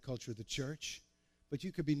survive the culture of the church. But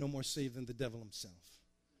you could be no more saved than the devil himself.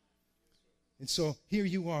 And so here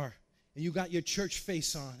you are, and you got your church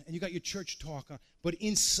face on, and you got your church talk on, but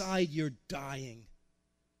inside you're dying.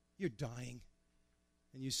 You're dying.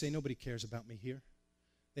 And you say, nobody cares about me here.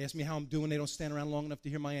 They ask me how I'm doing. They don't stand around long enough to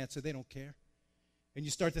hear my answer. They don't care. And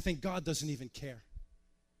you start to think God doesn't even care.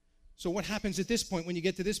 So what happens at this point, when you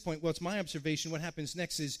get to this point? Well, it's my observation. What happens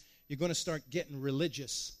next is you're going to start getting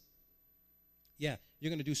religious. Yeah, you're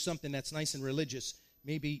going to do something that's nice and religious.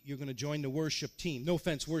 Maybe you're going to join the worship team. No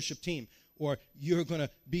offense, worship team. Or you're going to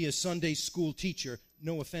be a Sunday school teacher.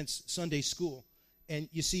 No offense, Sunday school. And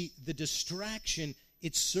you see, the distraction,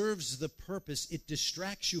 it serves the purpose. It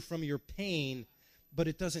distracts you from your pain, but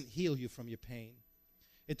it doesn't heal you from your pain.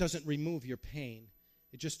 It doesn't remove your pain.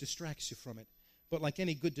 It just distracts you from it. But like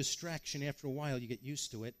any good distraction, after a while you get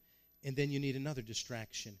used to it, and then you need another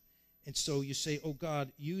distraction. And so you say, oh,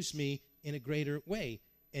 God, use me in a greater way.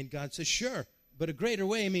 And God says, sure, but a greater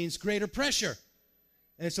way means greater pressure.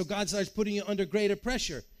 And so God starts putting you under greater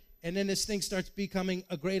pressure. And then this thing starts becoming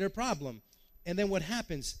a greater problem. And then what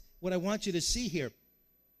happens, what I want you to see here,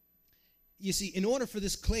 you see, in order for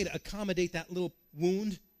this clay to accommodate that little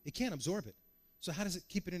wound, it can't absorb it. So how does it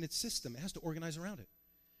keep it in its system? It has to organize around it.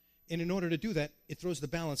 And in order to do that, it throws the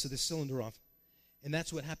balance of this cylinder off. And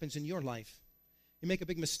that's what happens in your life. You make a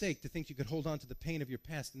big mistake to think you could hold on to the pain of your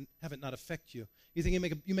past and have it not affect you. You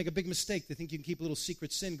think you make a big mistake to think you can keep a little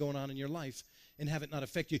secret sin going on in your life and have it not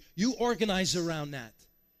affect you. You organize around that,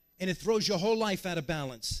 and it throws your whole life out of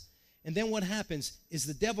balance. And then what happens is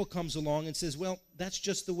the devil comes along and says, well, that's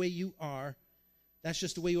just the way you are. That's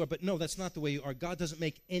just the way you are. But no, that's not the way you are. God doesn't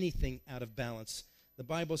make anything out of balance. The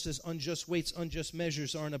Bible says unjust weights, unjust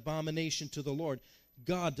measures are an abomination to the Lord.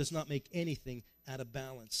 God does not make anything out of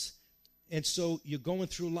balance. And so you're going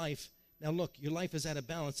through life. Now look, your life is out of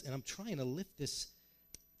balance, and I'm trying to lift this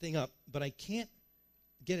thing up, but I can't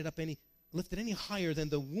get it up lift it any higher than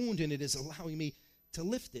the wound in it is allowing me to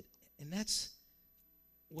lift it. And that's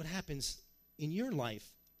what happens in your life.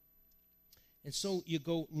 And so you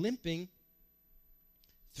go limping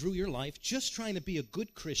through your life, just trying to be a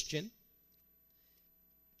good Christian.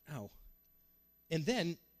 Ow. And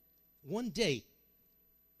then, one day,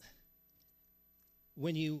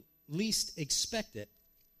 when you least expect it,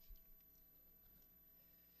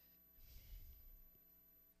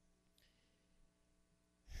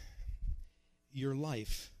 your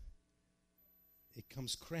life, it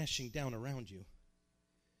comes crashing down around you.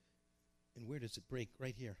 And where does it break?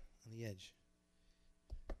 Right here on the edge.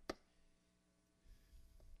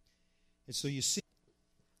 And so you see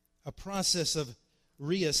a process of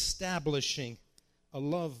reestablishing a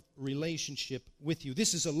love relationship with you.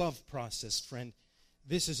 This is a love process, friend.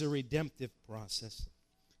 This is a redemptive process.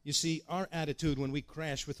 You see, our attitude when we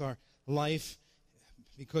crash with our life,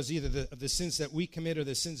 because either of the sins that we commit or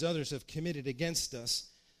the sins others have committed against us,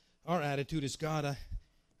 our attitude is, God,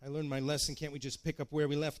 I learned my lesson. Can't we just pick up where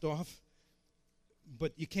we left off?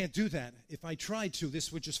 But you can't do that. If I tried to,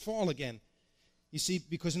 this would just fall again. You see,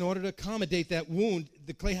 because in order to accommodate that wound,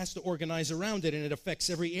 the clay has to organize around it, and it affects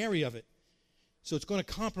every area of it. So it's going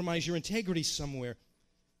to compromise your integrity somewhere.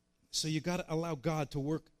 So you got to allow God to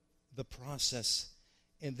work the process.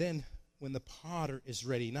 And then when the potter is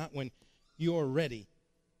ready, not when you're ready,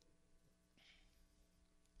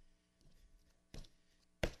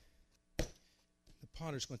 the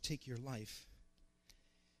potter's going to take your life,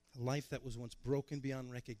 a life that was once broken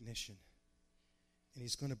beyond recognition, and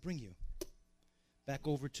he's going to bring you back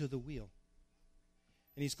over to the wheel.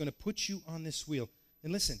 And he's going to put you on this wheel.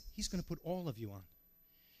 And listen, he's going to put all of you on.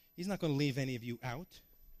 He's not going to leave any of you out.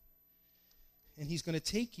 And he's going to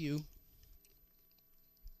take you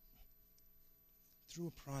through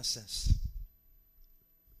a process.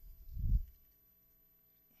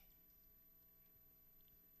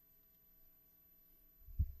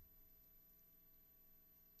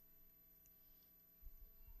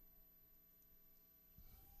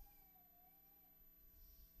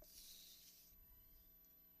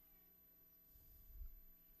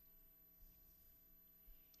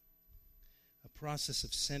 Process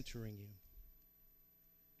of centering you.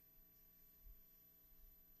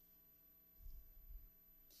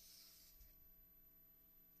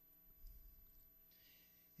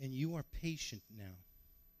 And you are patient now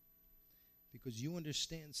because you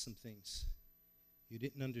understand some things you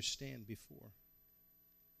didn't understand before.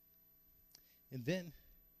 And then,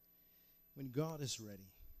 when God is ready,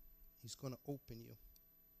 he's going to open you.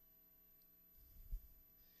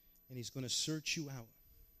 And he's going to search you out.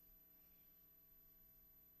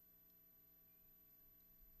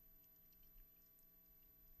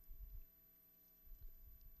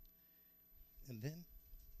 And then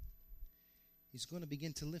he's going to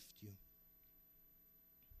begin to lift you.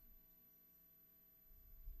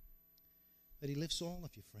 But he lifts all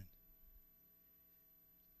of you, friend.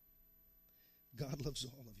 God loves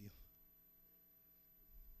all of you.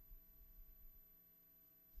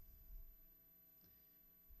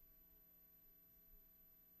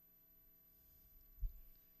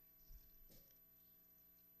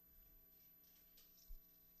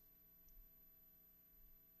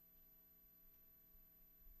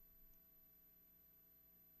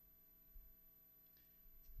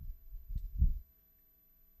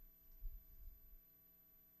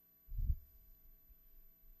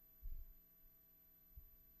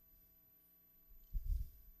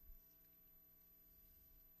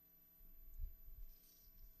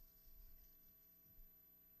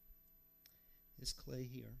 This clay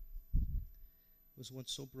here was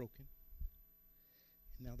once so broken,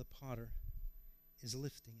 and now the potter is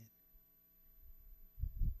lifting it.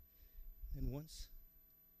 And once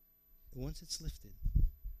it's lifted,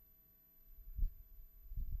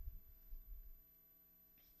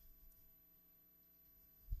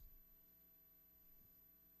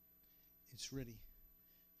 it's ready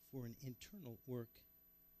for an internal work.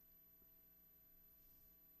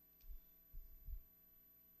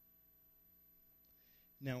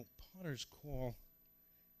 Now, potters call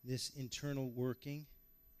this internal working,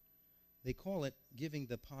 they call it giving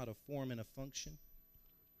the pot a form and a function.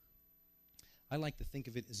 I like to think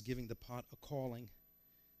of it as giving the pot a calling.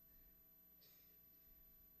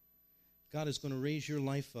 God is going to raise your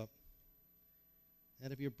life up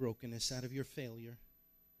out of your brokenness, out of your failure.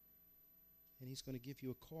 and He's going to give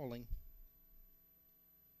you a calling.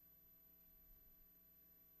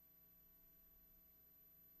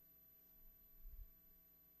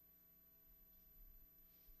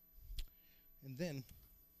 And then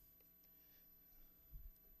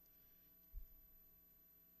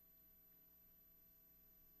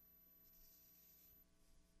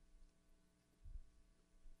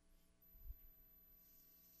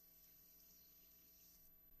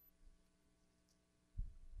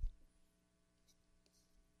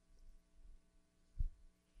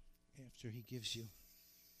after he gives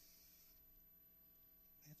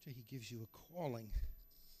you a calling,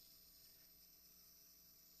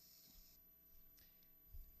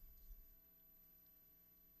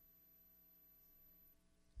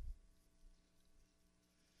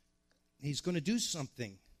 He's going to do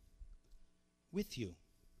something with you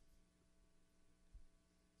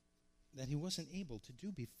that He wasn't able to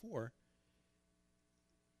do before,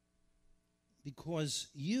 because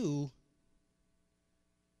you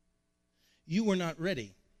were not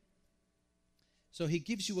ready. So He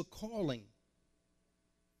gives you a calling,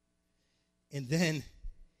 and then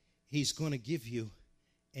He's going to give you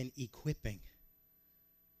an equipping.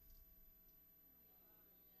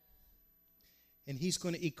 And He's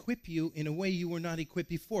going to equip you in a way you were not equipped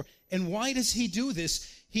before. And why does He do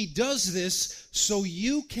this? He does this so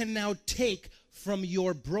you can now take from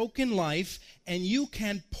your broken life, and you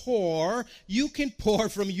can pour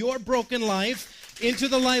from your broken life into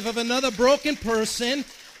the life of another broken person,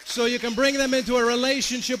 so you can bring them into a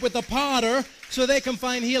relationship with the potter, so they can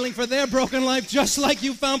find healing for their broken life just like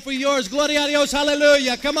you found for yours. Gloria a Dios,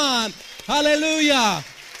 hallelujah. Come on, hallelujah.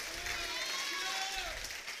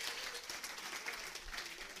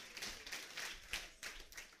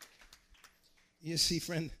 You see,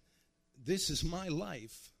 friend, this is my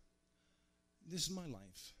life. This is my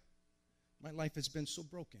life. My life has been so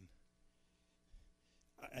broken.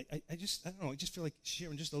 I don't know, I just feel like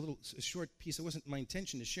sharing just a short piece. It wasn't my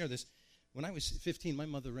intention to share this. When I was 15, my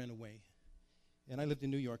mother ran away. And I lived in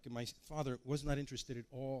New York, and my father was not interested at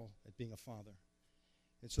all at being a father.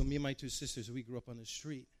 And so me and my two sisters, we grew up on the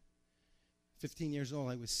street. 15 years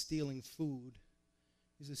old, I was stealing food.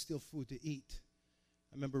 I used to steal food to eat.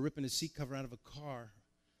 I remember ripping a seat cover out of a car,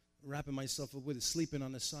 wrapping myself up with it, sleeping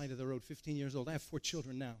on the side of the road, 15 years old. I have 4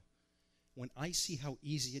 children now. When I see how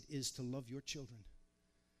easy it is to love your children,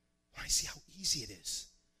 when I see how easy it is,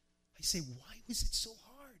 I say, why was it so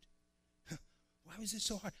hard? Why was it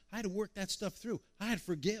so hard? I had to work that stuff through. I had to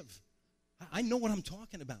forgive. I know what I'm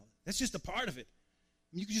talking about. That's just a part of it.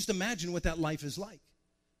 You can just imagine what that life is like.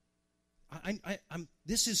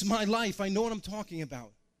 This is my life. I know what I'm talking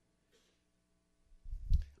about.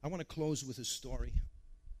 I want to close with a story.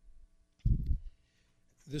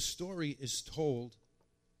 The story is told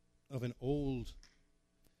of an old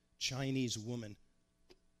Chinese woman.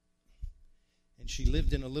 And she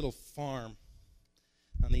lived in a little farm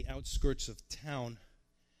on the outskirts of town.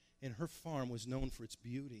 And her farm was known for its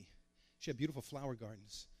beauty. She had beautiful flower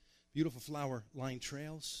gardens, beautiful flower-lined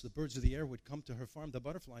trails. The birds of the air would come to her farm. The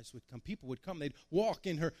butterflies would come. People would come. They'd walk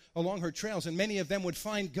along her trails, and many of them would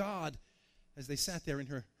find God as they sat there in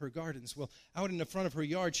her gardens. Well, out in the front of her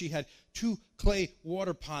yard, she had 2 clay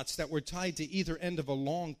water pots that were tied to either end of a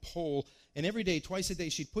long pole. And every day, twice a day,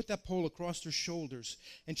 she'd put that pole across her shoulders,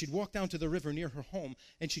 and she'd walk down to the river near her home,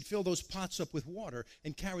 and she'd fill those pots up with water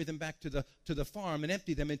and carry them back to the farm and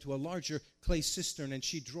empty them into a larger clay cistern, and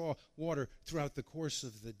she'd draw water throughout the course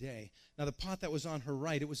of the day. Now, the pot that was on her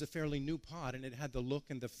right, it was a fairly new pot, and it had the look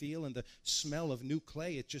and the feel and the smell of new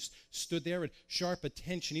clay. It just stood there at sharp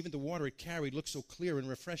attention. Even the water it carried looked so clear and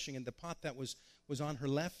refreshing. And the pot that was on her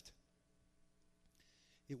left,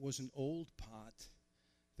 it was an old pot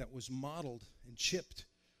that was mottled and chipped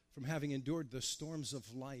from having endured the storms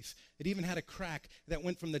of life. It even had a crack that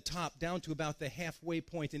went from the top down to about the halfway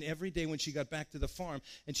point. And every day when she got back to the farm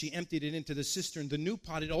and she emptied it into the cistern, the new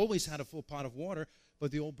pot, it always had a full pot of water, but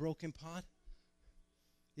the old broken pot,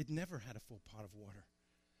 it never had a full pot of water.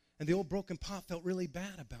 And the old broken pot felt really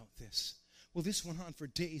bad about this. Well, this went on for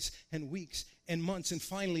days and weeks and months, and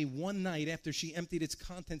finally one night after she emptied its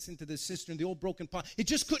contents into the cistern, the old broken pot, it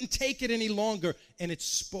just couldn't take it any longer, and it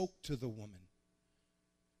spoke to the woman.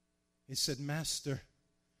 It said, "Master,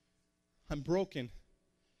 I'm broken,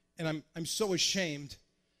 and I'm so ashamed.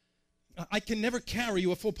 I can never carry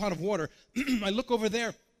you a full pot of water. I look over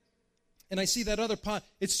there, and I see that other pot.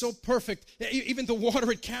 It's so perfect. Even the water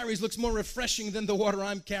it carries looks more refreshing than the water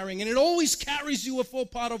I'm carrying. And it always carries you a full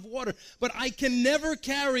pot of water. But I can never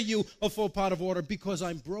carry you a full pot of water because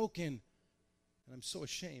I'm broken. And I'm so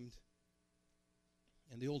ashamed."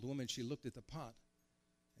 And the old woman, she looked at the pot,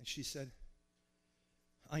 and she said,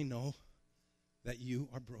 "I know. that you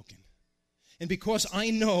are broken. And because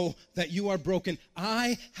I know that you are broken,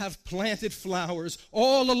 I have planted flowers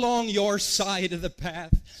all along your side of the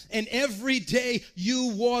path. And every day you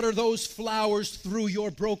water those flowers through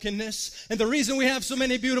your brokenness. And the reason we have so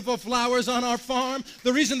many beautiful flowers on our farm,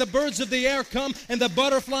 the reason the birds of the air come and the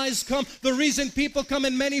butterflies come, the reason people come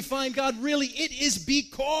and many find God, really, it is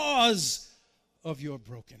because of your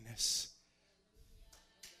brokenness.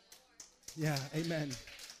 Yeah, amen.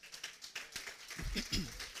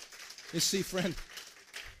 You see, friend,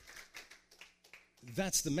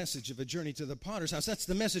 that's the message of A Journey to the Potter's House. That's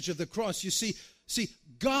the message of the cross. You see,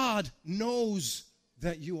 God knows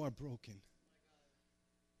that you are broken.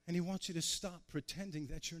 And He wants you to stop pretending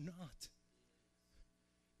that you're not.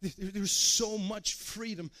 There's so much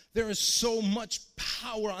freedom. There is so much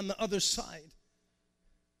power on the other side.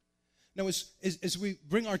 Now, as we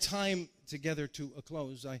bring our time together to a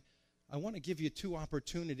close, I want to give you two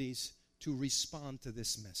opportunities to respond to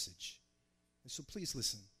this message. And so please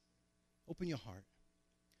listen. Open your heart.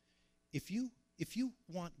 If you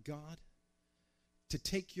want God to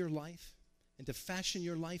take your life and to fashion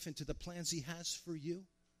your life into the plans He has for you,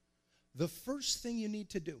 the first thing you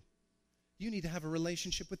need to do, you need to have a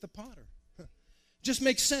relationship with the potter. Just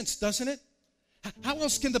makes sense, doesn't it? How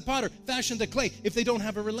else can the potter fashion the clay if they don't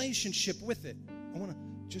have a relationship with it? I want to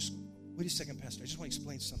just, wait a second, Pastor. I just want to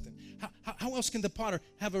explain something. How else can the potter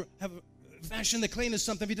fashion the clay into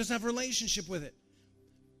something if he doesn't have a relationship with it?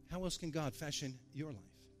 How else can God fashion your life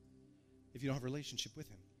if you don't have a relationship with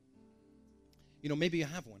Him? You know, maybe you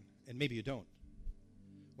have one, and maybe you don't.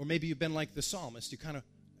 Or maybe you've been like the psalmist. You kind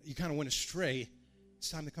of went astray. It's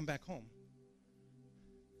time to come back home.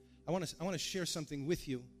 I want to share something with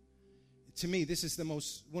you. To me, this is one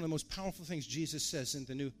of the most powerful things Jesus says in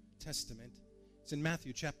the New Testament. It's in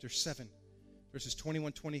Matthew chapter 7, verses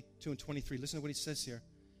 21, 22, and 23. Listen to what He says here.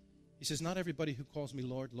 He says, not everybody who calls me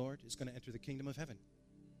Lord, Lord is going to enter the kingdom of heaven.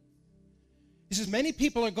 He says, many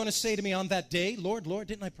people are going to say to me on that day, Lord, Lord,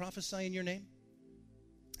 didn't I prophesy in your name?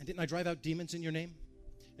 And didn't I drive out demons in your name?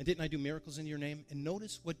 And didn't I do miracles in your name? And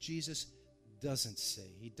notice what Jesus doesn't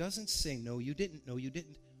say. He doesn't say, no, you didn't. No, you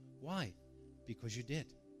didn't. Why? Because you did.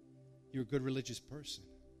 You're a good religious person.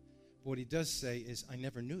 But what He does say is, I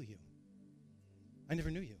never knew you. I never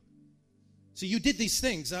knew you. So you did these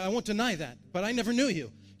things. I won't deny that. But I never knew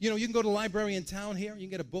you. You know, you can go to the library in town here. You can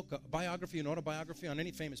get a book, a biography, an autobiography on any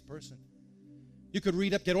famous person. You could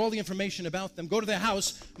read up, get all the information about them, go to their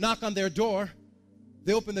house, knock on their door.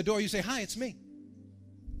 They open the door. You say, hi, it's me.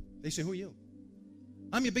 They say, who are you?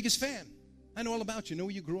 I'm your biggest fan. I know all about you. Know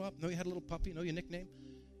where you grew up. Know you had a little puppy. Know your nickname.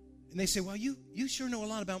 And they say, well, you sure know a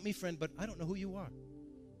lot about me, friend, but I don't know who you are.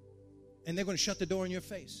 And they're going to shut the door in your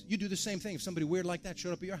face. You do the same thing if somebody weird like that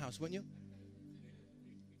showed up at your house, wouldn't you?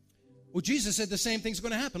 Well, Jesus said the same thing's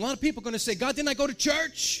going to happen. A lot of people are going to say, God, didn't I go to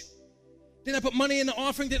church? Didn't I put money in the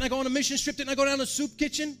offering? Didn't I go on a mission trip? Didn't I go down to the soup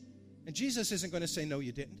kitchen? And Jesus isn't going to say, no,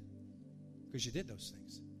 you didn't. Because you did those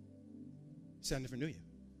things. He said, I never knew you.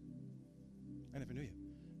 I never knew you.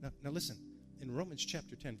 Now listen. In Romans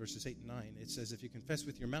chapter 10, verses 8 and 9, it says, if you confess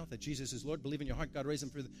with your mouth that Jesus is Lord, believe in your heart God raised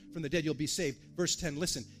Him from the dead, you'll be saved. Verse 10,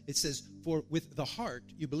 listen. It says, for with the heart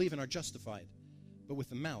you believe and are justified, but with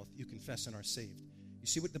the mouth you confess and are saved. You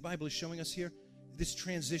see what the Bible is showing us here? This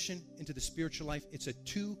transition into the spiritual life, it's a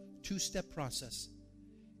two-step process.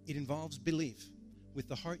 It involves belief. With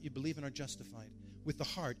the heart, you believe and are justified. With the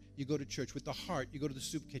heart, you go to church. With the heart, you go to the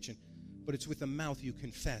soup kitchen. But it's with the mouth you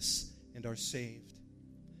confess and are saved.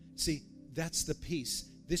 See, that's the piece.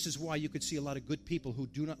 This is why you could see a lot of good people who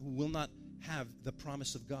will not have the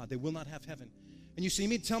promise of God. They will not have heaven. And you see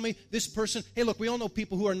me tell me this person, hey, look, we all know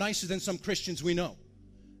people who are nicer than some Christians we know.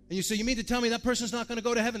 And you say, you mean to tell me that person's not going to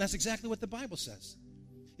go to heaven? That's exactly what the Bible says.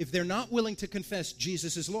 If they're not willing to confess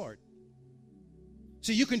Jesus is Lord.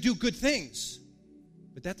 So you can do good things,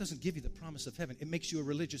 but that doesn't give you the promise of heaven. It makes you a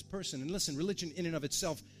religious person. And listen, religion in and of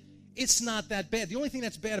itself, it's not that bad. The only thing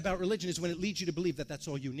that's bad about religion is when it leads you to believe that that's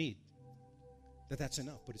all you need. That's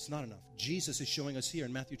enough, but it's not enough. Jesus is showing us here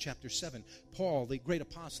in Matthew chapter 7. Paul, the great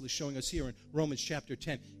apostle, is showing us here in Romans chapter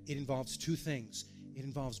 10. It involves two things. It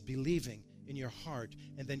involves believing in your heart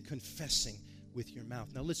and then confessing with your mouth.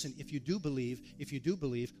 Now listen, if you do believe,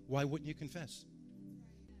 why wouldn't you confess?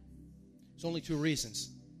 There's only two reasons.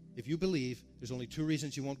 If you believe, there's only two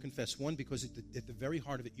reasons you won't confess. One, because at the very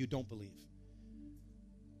heart of it, you don't believe.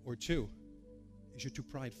 Or two, is you're too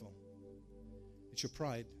prideful. It's your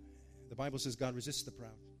pride. The Bible says God resists the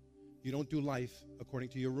proud. You don't do life according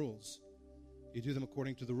to your rules. You do them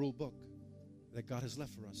according to the rule book that God has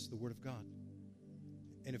left for us, the Word of God.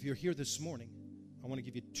 And if you're here this morning, I want to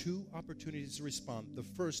give you two opportunities to respond. The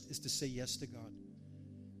first is to say yes to God.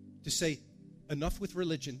 To say, enough with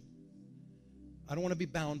religion. I don't want to be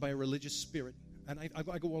bound by a religious spirit. And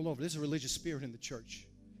I go all over. There's a religious spirit in the church.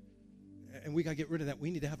 And we got to get rid of that. We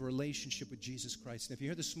need to have a relationship with Jesus Christ. And if you're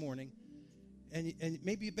here this morning, and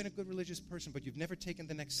maybe you've been a good religious person, but you've never taken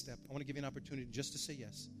the next step, I want to give you an opportunity just to say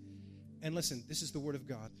yes. And listen, this is the Word of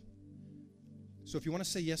God. So if you want to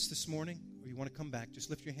say yes this morning, or you want to come back, just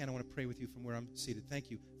lift your hand. I want to pray with you from where I'm seated. Thank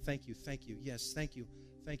you. Thank you. Thank you. Yes, thank you.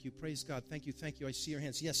 Thank you. Praise God. Thank you. Thank you. I see your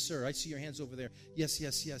hands. Yes, sir. I see your hands over there. Yes,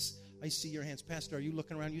 yes, yes. I see your hands. Pastor, are you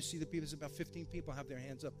looking around? You see the people. There's about 15 people have their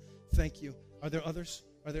hands up. Thank you. Are there others?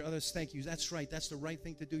 Are there others? Thank you. That's right. That's the right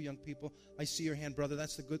thing to do, young people. I see your hand, brother.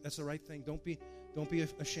 That's the right thing. Don't be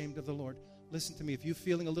ashamed of the Lord. Listen to me. If you're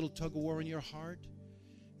feeling a little tug of war in your heart,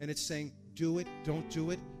 and it's saying, do it, don't do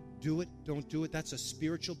it, do it, don't do it, that's a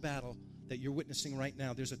spiritual battle that you're witnessing right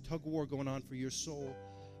now. There's a tug of war going on for your soul.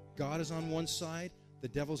 God is on one side, the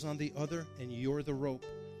devil's on the other, and you're the rope.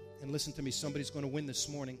 And listen to me, somebody's going to win this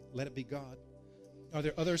morning. Let it be God. Are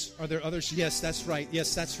there others? Are there others? Yes, that's right.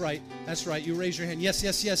 Yes, that's right. That's right. You raise your hand. Yes,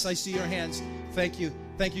 yes, yes, I see your hands. Thank you.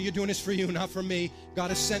 Thank you. You're doing this for you, not for me. God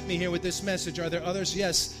has sent me here with this message. Are there others?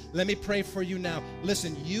 Yes. Let me pray for you now.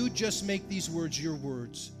 Listen, you just make these words your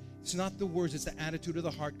words. It's not the words, it's the attitude of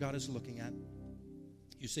the heart God is looking at.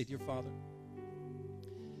 You say, dear Father,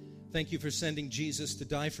 thank you for sending Jesus to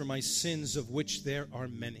die for my sins, of which there are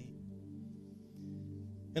many.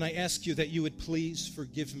 And I ask you that you would please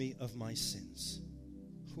forgive me of my sins.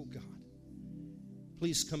 Oh God,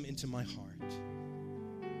 please come into my heart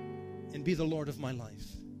and be the Lord of my life.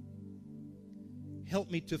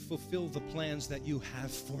 Help me to fulfill the plans that you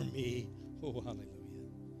have for me. Oh, hallelujah.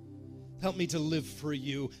 Help me to live for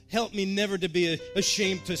you. Help me never to be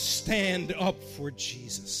ashamed to stand up for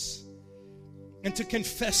Jesus and to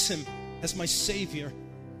confess him as my Savior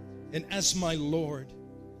and as my Lord.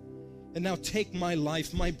 And now take my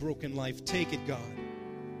life, my broken life, take it, God,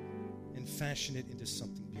 and fashion it into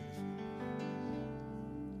something beautiful.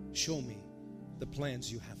 Show me the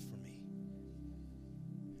plans you have for me.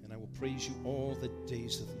 And I will praise you all the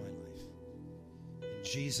days of my life. In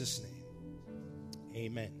Jesus' name,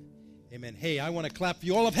 amen. Amen. Hey, I want to clap for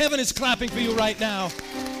you. All of heaven is clapping for you right now.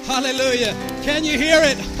 Hallelujah. Can you hear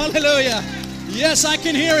it? Hallelujah. Yes, I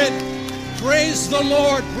can hear it. Praise the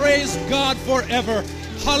Lord. Praise God forever.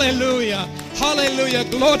 Hallelujah. Hallelujah.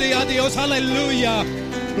 Gloria a Dios. Hallelujah.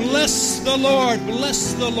 Bless the Lord.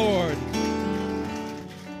 Bless the Lord.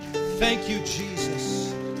 Thank you,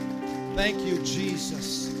 Jesus. Thank you,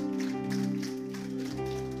 Jesus.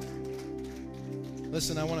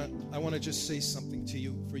 Listen, I want to just say something to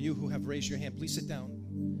you. For you who have raised your hand, please sit down,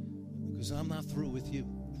 because I'm not through with you.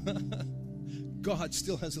 God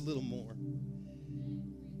still has a little more.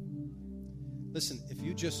 Listen, if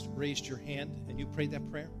you just raised your hand and you prayed that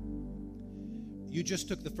prayer, you just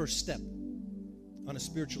took the first step on a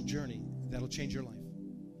spiritual journey that'll change your life.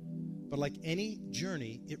 But like any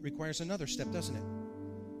journey, it requires another step, doesn't it?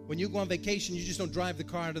 When you go on vacation, you just don't drive the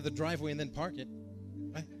car out of the driveway and then park it.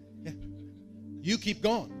 Right? Yeah. You keep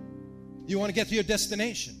going. You want to get to your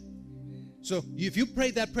destination. So if you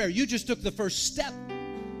prayed that prayer, you just took the first step.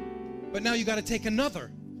 But now you got to take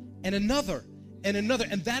another and another and another.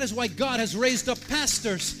 And that is why God has raised up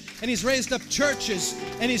pastors, and he's raised up churches,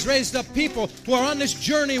 and he's raised up people who are on this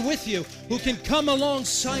journey with you, who can come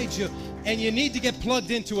alongside you. And you need to get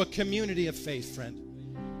plugged into a community of faith,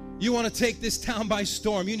 friend. You want to take this town by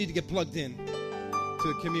storm, you need to get plugged in to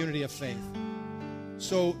a community of faith.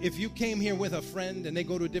 So if you came here with a friend and they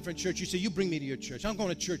go to a different church, you say, you bring me to your church. I'm going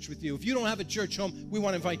to church with you. If you don't have a church home, we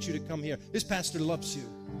want to invite you to come here. This pastor loves you.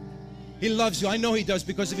 He loves you. I know he does,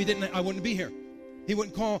 because if he didn't, I wouldn't be here. He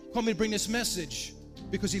wouldn't call me to bring this message,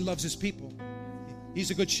 because he loves his people. He's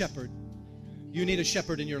a good shepherd. You need a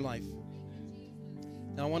shepherd in your life.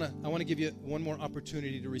 Now, I want to give you one more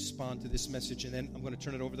opportunity to respond to this message, and then I'm going to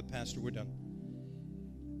turn it over to the pastor. We're done.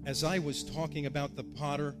 As I was talking about the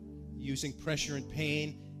potter using pressure and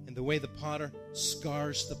pain, and the way the potter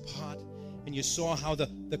scars the pot, and you saw how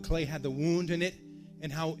the clay had the wound in it,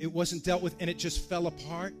 and how it wasn't dealt with, and it just fell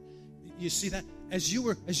apart. You see that? As you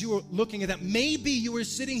were looking at that, maybe you were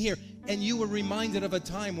sitting here and you were reminded of a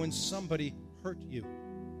time when somebody hurt you.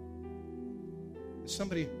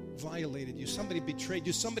 Somebody violated you. Somebody betrayed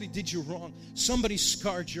you. Somebody did you wrong. Somebody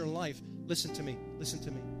scarred your life. Listen to me. Listen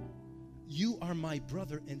to me. You are my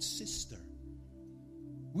brother and sister.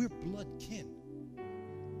 We're blood kin.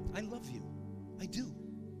 I love you. I do.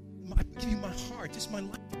 I give you my heart. This is my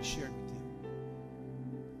life I shared with you.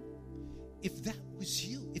 If that was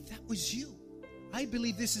you, I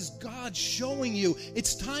believe this is God showing you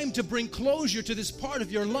it's time to bring closure to this part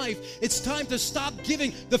of your life. It's time to stop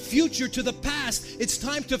giving the future to the past. It's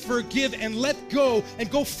time to forgive and let go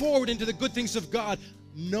and go forward into the good things of God.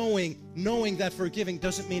 Knowing that forgiving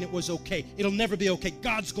doesn't mean it was okay. It'll never be okay.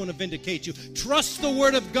 God's going to vindicate you. Trust the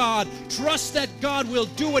Word of God. Trust that God will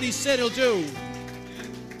do what He said He'll do.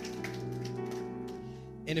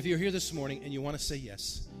 And if you're here this morning and you want to say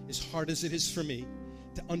yes, as hard as it is for me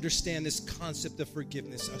to understand this concept of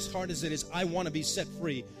forgiveness, as hard as it is, I want to be set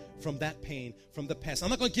free from that pain, from the past. I'm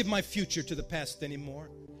not going to give my future to the past anymore.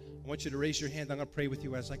 I want you to raise your hand. I'm going to pray with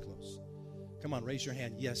you as I close. Come on, raise your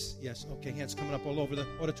hand. Yes, yes. Okay, hands coming up all over the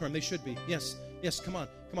auditorium. They should be. Yes, yes, come on.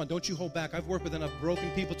 Come on, don't you hold back. I've worked with enough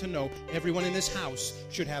broken people to know everyone in this house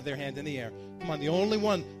should have their hand in the air. Come on, the only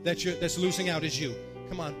one that's losing out is you.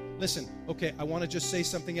 Come on, listen. Okay, I want to just say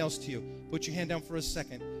something else to you. Put your hand down for a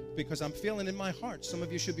second, because I'm feeling in my heart some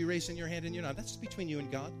of you should be raising your hand and you're not. That's between you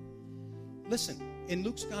and God. Listen, in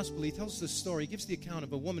Luke's gospel, he tells this story. He gives the account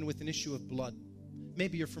of a woman with an issue of blood.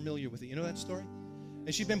 Maybe you're familiar with it. You know that story?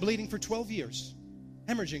 And she'd been bleeding for 12 years,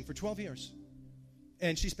 hemorrhaging for 12 years.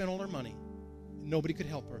 And she spent all her money. Nobody could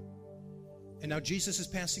help her. And now Jesus is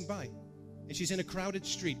passing by. And she's in a crowded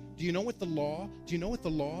street. Do you know what the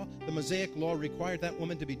Mosaic law required that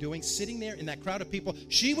woman to be doing? Sitting there in that crowd of people.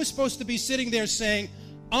 She was supposed to be sitting there saying,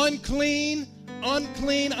 unclean,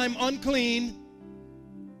 unclean, I'm unclean.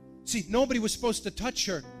 See, nobody was supposed to touch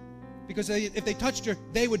her, because if they touched her,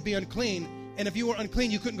 they would be unclean. And if you were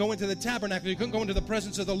unclean, you couldn't go into the tabernacle. You couldn't go into the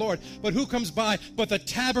presence of the Lord. But who comes by but the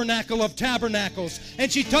tabernacle of tabernacles?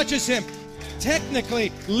 And she touches him.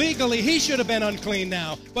 Technically, legally, he should have been unclean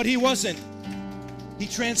now, but he wasn't. He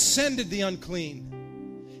transcended the unclean.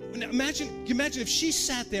 Now, imagine if she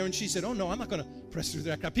sat there and she said, oh no, I'm not going to press through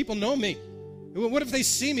that crowd. People know me. What if they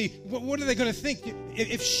see me? What are they going to think?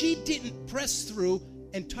 If she didn't press through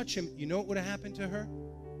and touch him, you know what would have happened to her?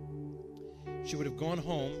 She would have gone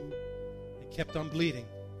home and kept on bleeding,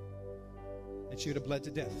 and she would have bled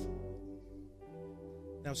to death.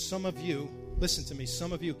 Now, some of you, listen to me,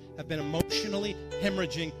 some of you have been emotionally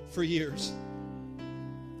hemorrhaging for years.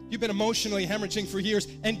 You've been emotionally hemorrhaging for years,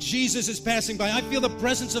 and Jesus is passing by. I feel the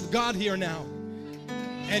presence of God here now.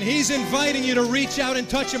 And He's inviting you to reach out and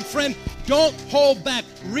touch Him. Friend, don't hold back.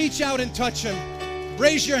 Reach out and touch Him.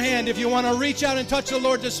 Raise your hand if you want to reach out and touch the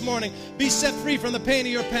Lord this morning. Be set free from the pain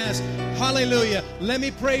of your past. Hallelujah. Let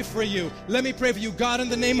me pray for you. Let me pray for you. God, in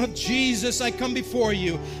the name of Jesus, I come before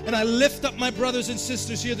you, and I lift up my brothers and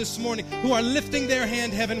sisters here this morning who are lifting their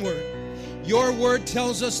hand heavenward. Your word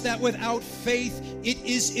tells us that without faith, it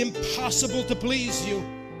is impossible to please you.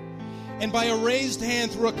 And by a raised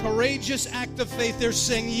hand, through a courageous act of faith, they're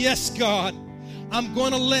saying, yes, God, I'm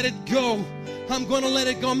going to let it go. I'm going to let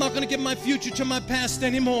it go. I'm not going to give my future to my past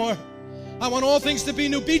anymore. I want all things to be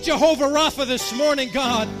new. Be Jehovah Rapha this morning,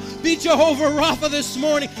 God. Be Jehovah Rapha this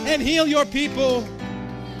morning and heal your people.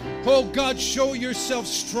 Oh, God, show yourself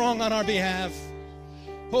strong on our behalf.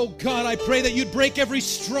 Oh, God, I pray that you'd break every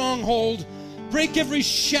stronghold, break every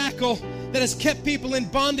shackle that has kept people in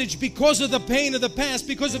bondage because of the pain of the past,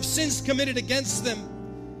 because of sins committed against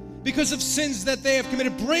them, because of sins that they have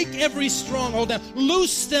committed. Break every stronghold down.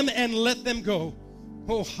 Loose them and let them go.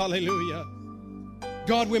 Oh, hallelujah.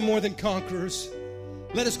 God, we're more than conquerors.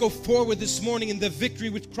 Let us go forward this morning in the victory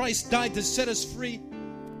which Christ died to set us free.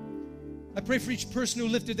 I pray for each person who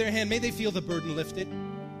lifted their hand. May they feel the burden lifted.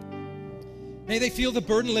 May they feel the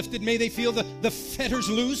burden lifted. May they feel the fetters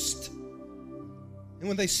loosed. And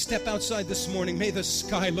when they step outside this morning, may the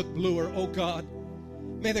sky look bluer, oh God.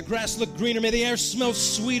 May the grass look greener. May the air smell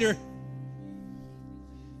sweeter.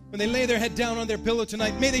 When they lay their head down on their pillow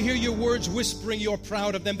tonight, may they hear your words whispering you're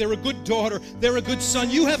proud of them. They're a good daughter. They're a good son.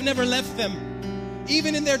 You have never left them.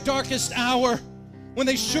 Even in their darkest hour, when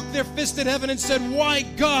they shook their fist at heaven and said, why,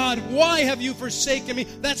 God, why have you forsaken me?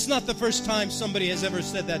 That's not the first time somebody has ever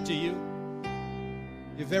said that to you.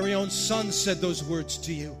 Your very own son said those words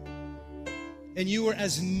to you. And you were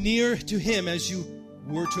as near to him as you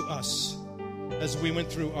were to us as we went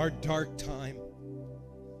through our dark time.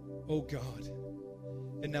 Oh God.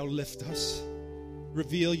 And now lift us.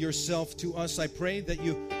 Reveal yourself to us. I pray that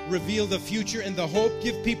you reveal the future and the hope.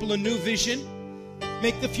 Give people a new vision.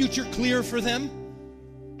 Make the future clear for them.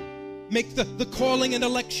 Make the calling and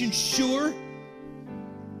election sure.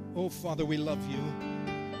 Oh, Father, we love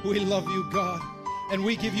you. We love you, God. And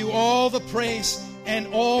we give you all the praise and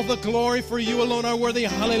all the glory, for you alone are worthy.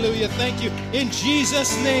 Hallelujah. Thank you. In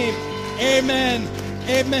Jesus' name, amen.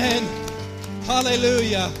 Amen.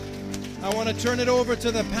 Hallelujah. I want to turn it over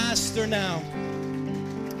to the pastor now.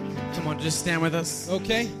 Come on, just stand with us.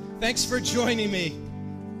 Okay. Thanks for joining me.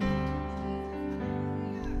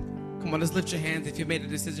 Come on, just lift your hands if you made a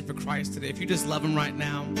decision for Christ today. If you just love him right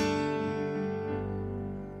now.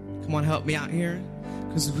 Come on, help me out here.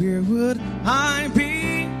 Because where would I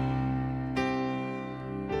be?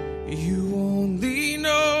 You only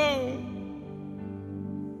know.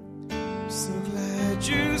 I'm so glad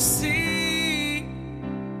you see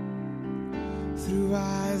through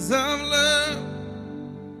eyes of love.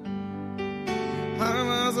 I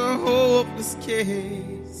was a hopeless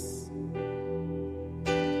case,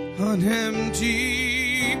 an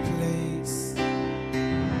empty place.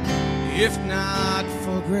 If not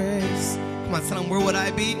for grace, come on, tell them, where would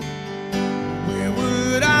I be? Where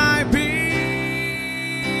would I be?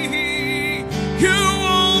 You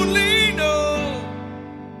only know.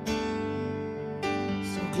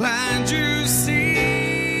 So glad you see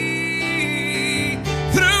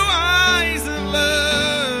through eyes of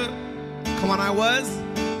love. Come on, I was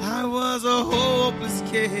a hopeless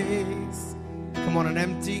case. Come on, an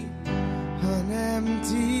empty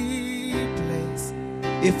place.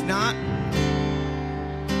 If not,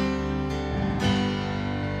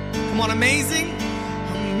 come on, amazing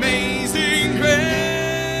grace.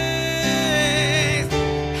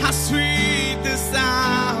 How sweet the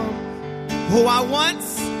sound. Oh, I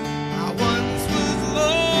once was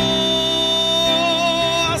lost,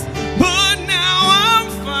 but now I'm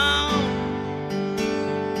found.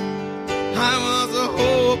 I was a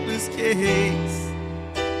hopeless case,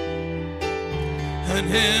 an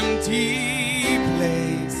empty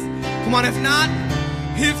place. Come on, if not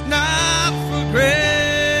for grace,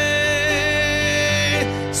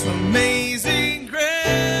 so amazing grace,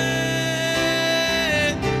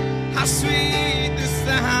 how sweet the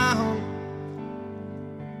sound.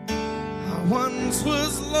 I once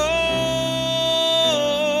was lost,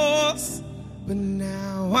 but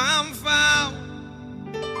now I'm found.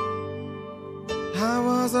 I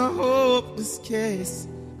was a hopeless case.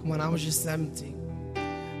 Come on, I was just empty,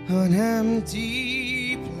 an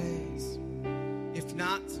empty place. If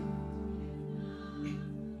not,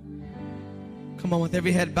 come on, with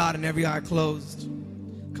every head bowed and every eye closed.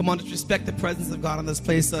 Come on, just respect the presence of God in this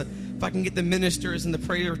place. If I can get the ministers and the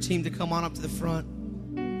prayer team to come on up to the front.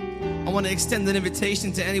 I want to extend an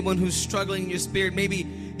invitation to anyone who's struggling in your spirit. Maybe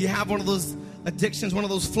you have one of those addictions, one of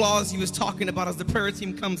those flaws he was talking about as the prayer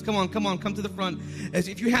team comes. Come on, come to the front. As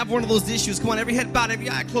if you have one of those issues, come on, every head bowed, every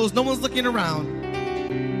eye closed. No one's looking around.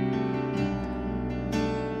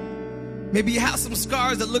 Maybe you have some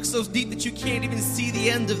scars that look so deep that you can't even see the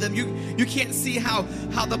end of them. You can't see how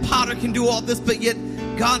the potter can do all this, but yet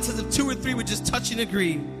God says if 2 or 3 would just touch and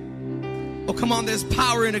agree. Oh, come on, there's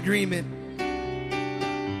power in agreement.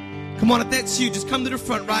 Come on, if that's you, just come to the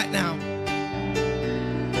front right now.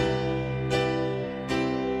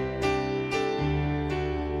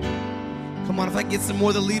 Come on, if I get some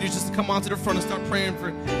more of the leaders just to come on to the front and start praying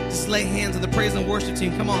for, just lay hands on the praise and worship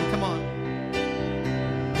team. Come on.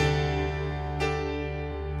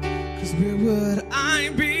 Because where would I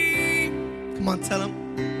be? Come on, tell them.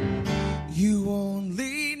 You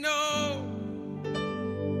only know.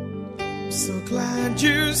 I'm so glad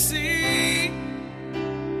you see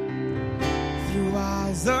through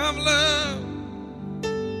eyes of love.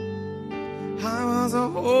 I was a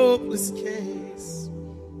hopeless case,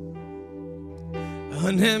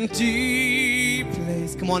 an empty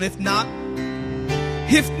place. Come on, if not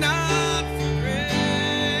for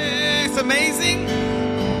grace, amazing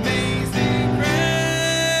grace,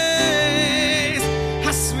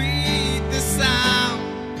 how sweet the sound.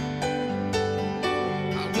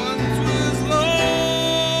 I once was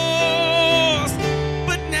lost,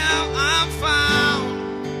 but now I'm found.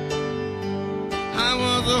 I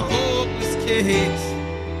was a hopeless case,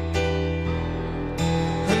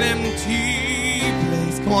 an empty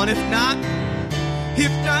place. Come on, if not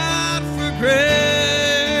for grace,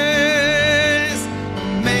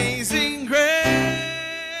 amazing grace,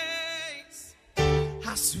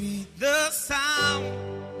 how sweet the sound.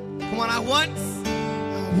 Come on, I once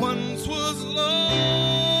was lost,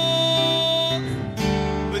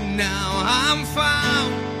 but now I'm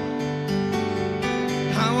found.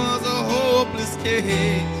 I was a hopeless case,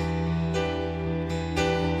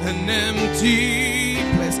 an empty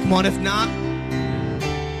place. Come on, if not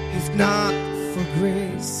for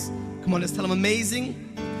grace. Come on, let's tell them amazing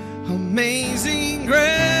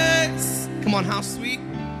grace. Come on, how sweet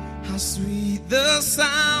the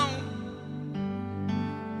sound.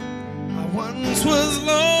 I once was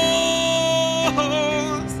lost,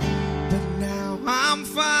 but now I'm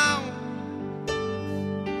found.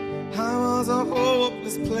 I was a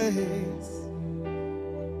hopeless place,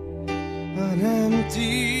 an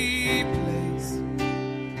empty place.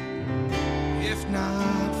 If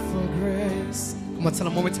not for grace. Come Come on, tell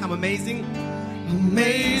them one more time. Amazing.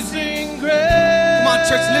 Amazing grace. Come on,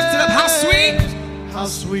 church, lift it up. How sweet. How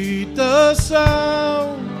sweet the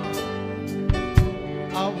sound.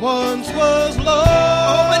 I once was lost.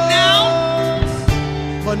 Oh,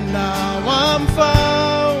 but now I'm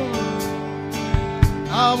found.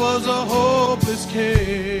 I was a hopeless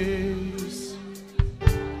case,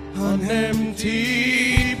 an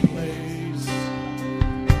empty place,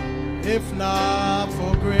 if not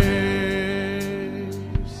for grace.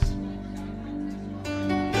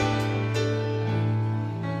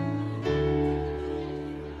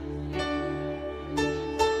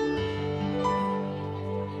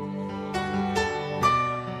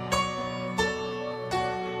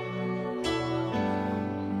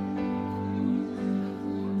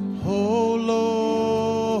 Oh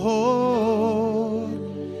Lord,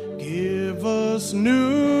 give us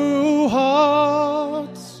new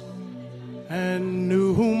hearts and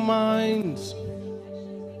new minds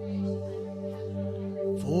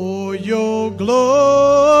for your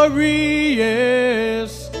glory,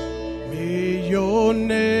 yes, may your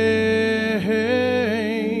name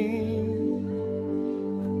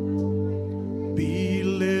be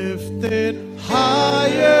lifted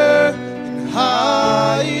higher and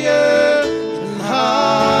higher and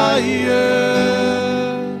higher.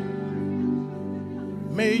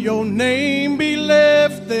 May your name be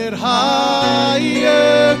lifted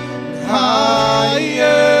higher and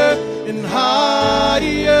higher and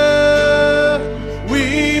higher.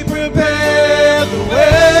 We prepare the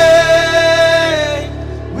way.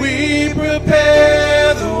 We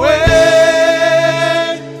prepare the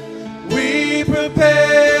way. We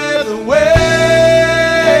prepare the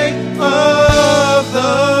way of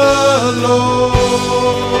the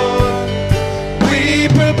Lord. We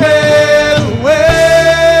prepare the way.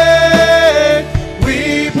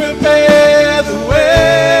 We prepare the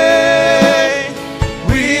way.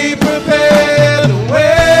 We prepare the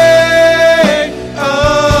way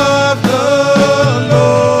of the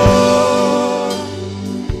Lord.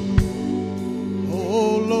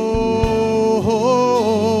 Oh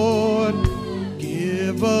Lord,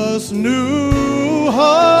 give us new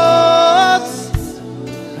hearts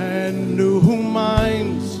and new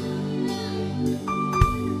minds.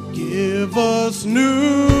 Give us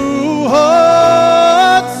new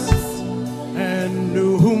hearts and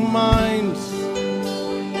new minds.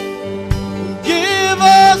 Give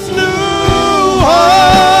us new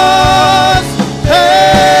hearts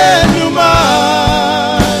and new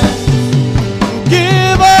minds.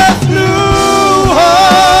 Give us new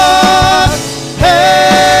hearts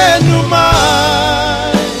and new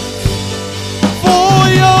minds for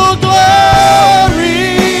your glory.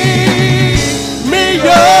 May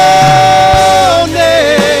your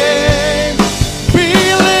name be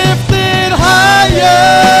lifted higher.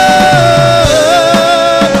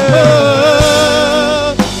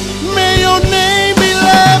 May your name be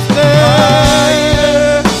lifted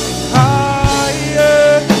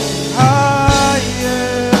higher,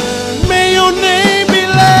 higher. May your name be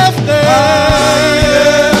lifted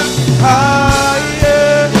higher,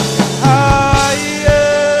 higher,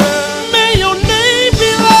 higher. May your name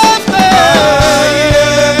be lifted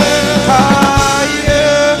higher,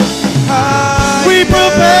 higher. We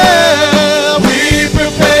prepare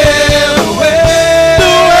the way,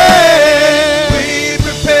 the way. We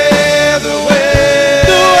prepare the way,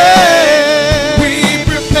 the way. We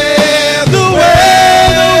prepare the way,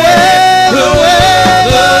 the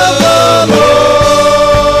way of the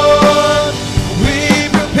Lord. We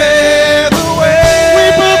prepare the way, we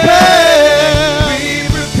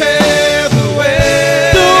prepare the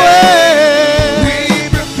way, the way. We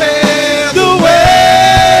prepare the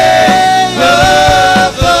way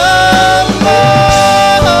of the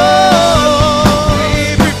Lord.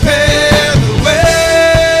 We prepare the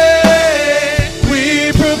way,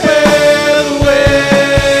 we prepare the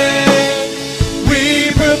way.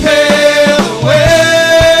 We prepare the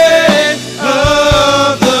way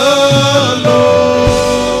of the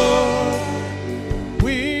Lord.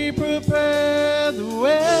 We prepare the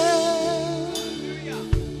way.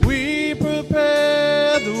 We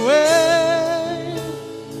prepare the way.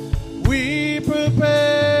 We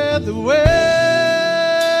prepare the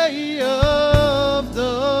way of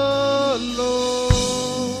the Lord.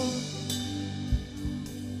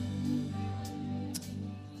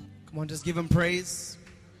 Come on, just give him praise.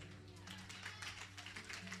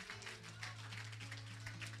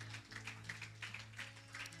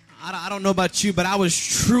 I don't know about you, but I was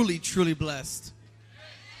truly, truly blessed.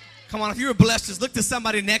 Come on, if you were blessed, just look to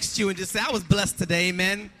somebody next to you and just say, I was blessed today,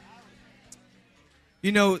 amen.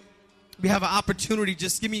 You know, we have an opportunity.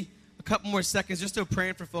 Just give me a couple more seconds. Just still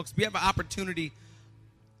praying for folks. We have an opportunity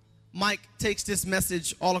Mike takes this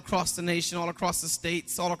message all across the nation, all across the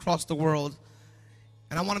states, all across the world.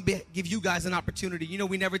 And I want to give you guys an opportunity. You know,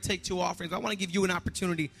 we never take two offerings. I want to give you an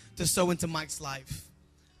opportunity to sow into Mike's life.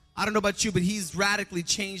 I don't know about you, but he's radically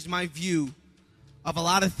changed my view of a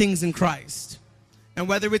lot of things in Christ. And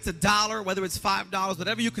whether it's $1, whether it's $5,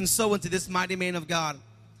 whatever you can sow into this mighty man of God,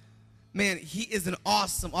 man, he is an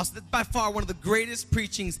awesome, by far one of the greatest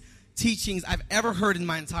teachings I've ever heard in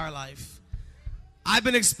my entire life. I've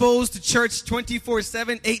been exposed to church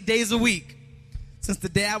 24/7, 8 days a week, since the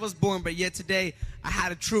day I was born, but yet today I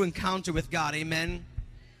had a true encounter with God. Amen.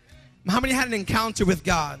 How many had an encounter with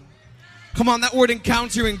God? Come on, that word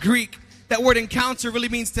encounter in Greek, that word encounter really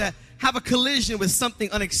means to have a collision with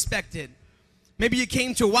something unexpected. Maybe you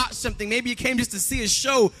came to watch something. Maybe you came just to see a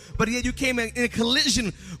show, but yet you came in a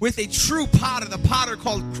collision with a true potter, the potter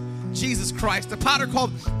called Jesus Christ, the potter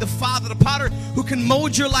called the Father, the potter who can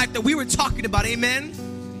mold your life that we were talking about. Amen.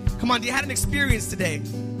 Come on, you had an experience today.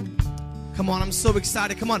 Come on, I'm so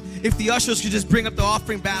excited. Come on, if the ushers could just bring up the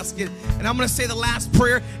offering basket, and I'm going to say the last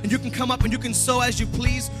prayer, and you can come up and you can sow as you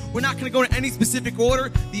please. We're not going to go in any specific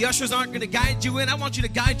order. The ushers aren't going to guide you in. I want you to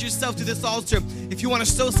guide yourself to this altar if you want to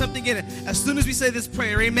sow something in it. As soon as we say this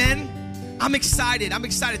prayer, amen, I'm excited. I'm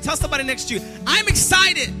excited. Tell somebody next to you, I'm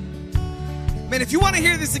excited. Man, if you want to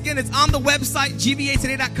hear this again, it's on the website,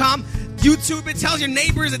 gvatoday.com. YouTube, it tells your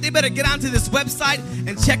neighbors that they better get onto this website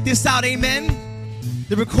and check this out, amen.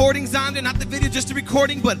 The recording's on there, not the video, just the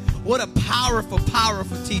recording, but what a powerful,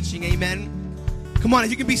 powerful teaching, amen. Come on,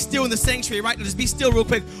 if you can be still in the sanctuary right now, just be still real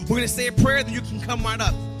quick. We're going to say a prayer, then you can come right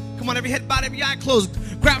up. Come on, every head bowed, every eye closed.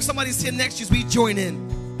 Grab somebody's hand next to you as we join in.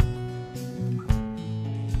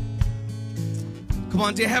 Come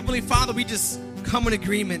on, dear Heavenly Father, we just come in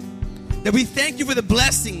agreement that we thank you for the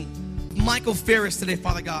blessing of Michael Ferris today,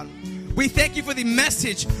 Father God. We thank you for the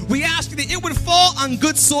message. We ask you that it would fall on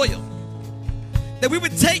good soil. That we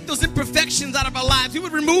would take those imperfections out of our lives. We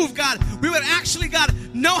would remove, God. We would actually, God,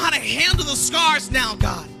 know how to handle the scars now,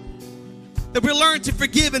 God. That we learn to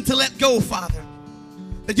forgive and to let go, Father.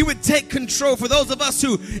 That you would take control for those of us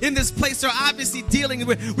who in this place are obviously dealing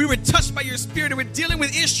with, we were touched by your spirit and we're dealing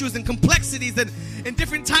with issues and complexities and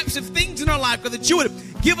different types of things in our life, God. That you would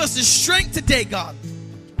give us the strength today, God,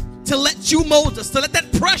 to let you mold us, to let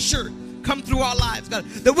that pressure come through our lives, God,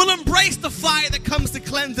 that we'll embrace the fire that comes to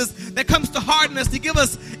cleanse us, that comes to harden us, to give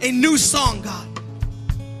us a new song, God.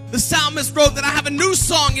 The psalmist wrote that I have a new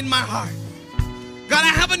song in my heart. God, I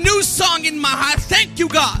have a new song in my heart. Thank you,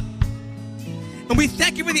 God. And we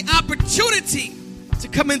thank you for the opportunity to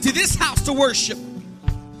come into this house to worship.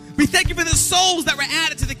 We thank you for the souls that were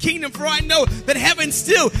added to the kingdom, for I know that heaven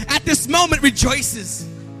still at this moment rejoices.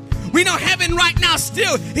 We know heaven right now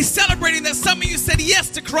still is celebrating that some of you said yes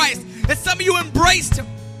to Christ, that some of you embraced him.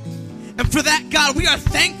 And for that, God, we are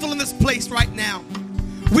thankful in this place right now.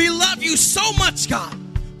 We love you so much, God,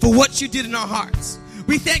 for what you did in our hearts.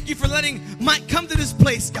 We thank you for letting Mike come to this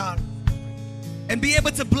place, God, and be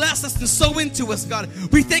able to bless us and sow into us, God.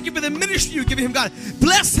 We thank you for the ministry you've given him, God.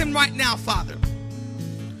 Bless him right now, Father,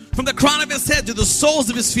 from the crown of his head to the soles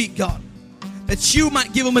of his feet, God, that you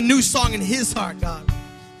might give him a new song in his heart, God.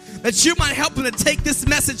 That you might help him to take this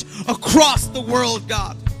message across the world,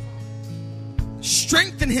 God.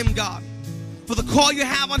 Strengthen him, God. For the call you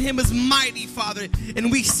have on him is mighty, Father.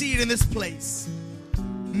 And we see it in this place.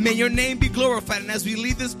 May your name be glorified. And as we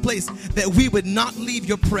leave this place, that we would not leave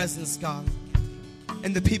your presence, God.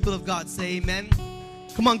 And the people of God say amen.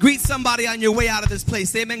 Come on, greet somebody on your way out of this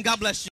place. Amen. God bless you.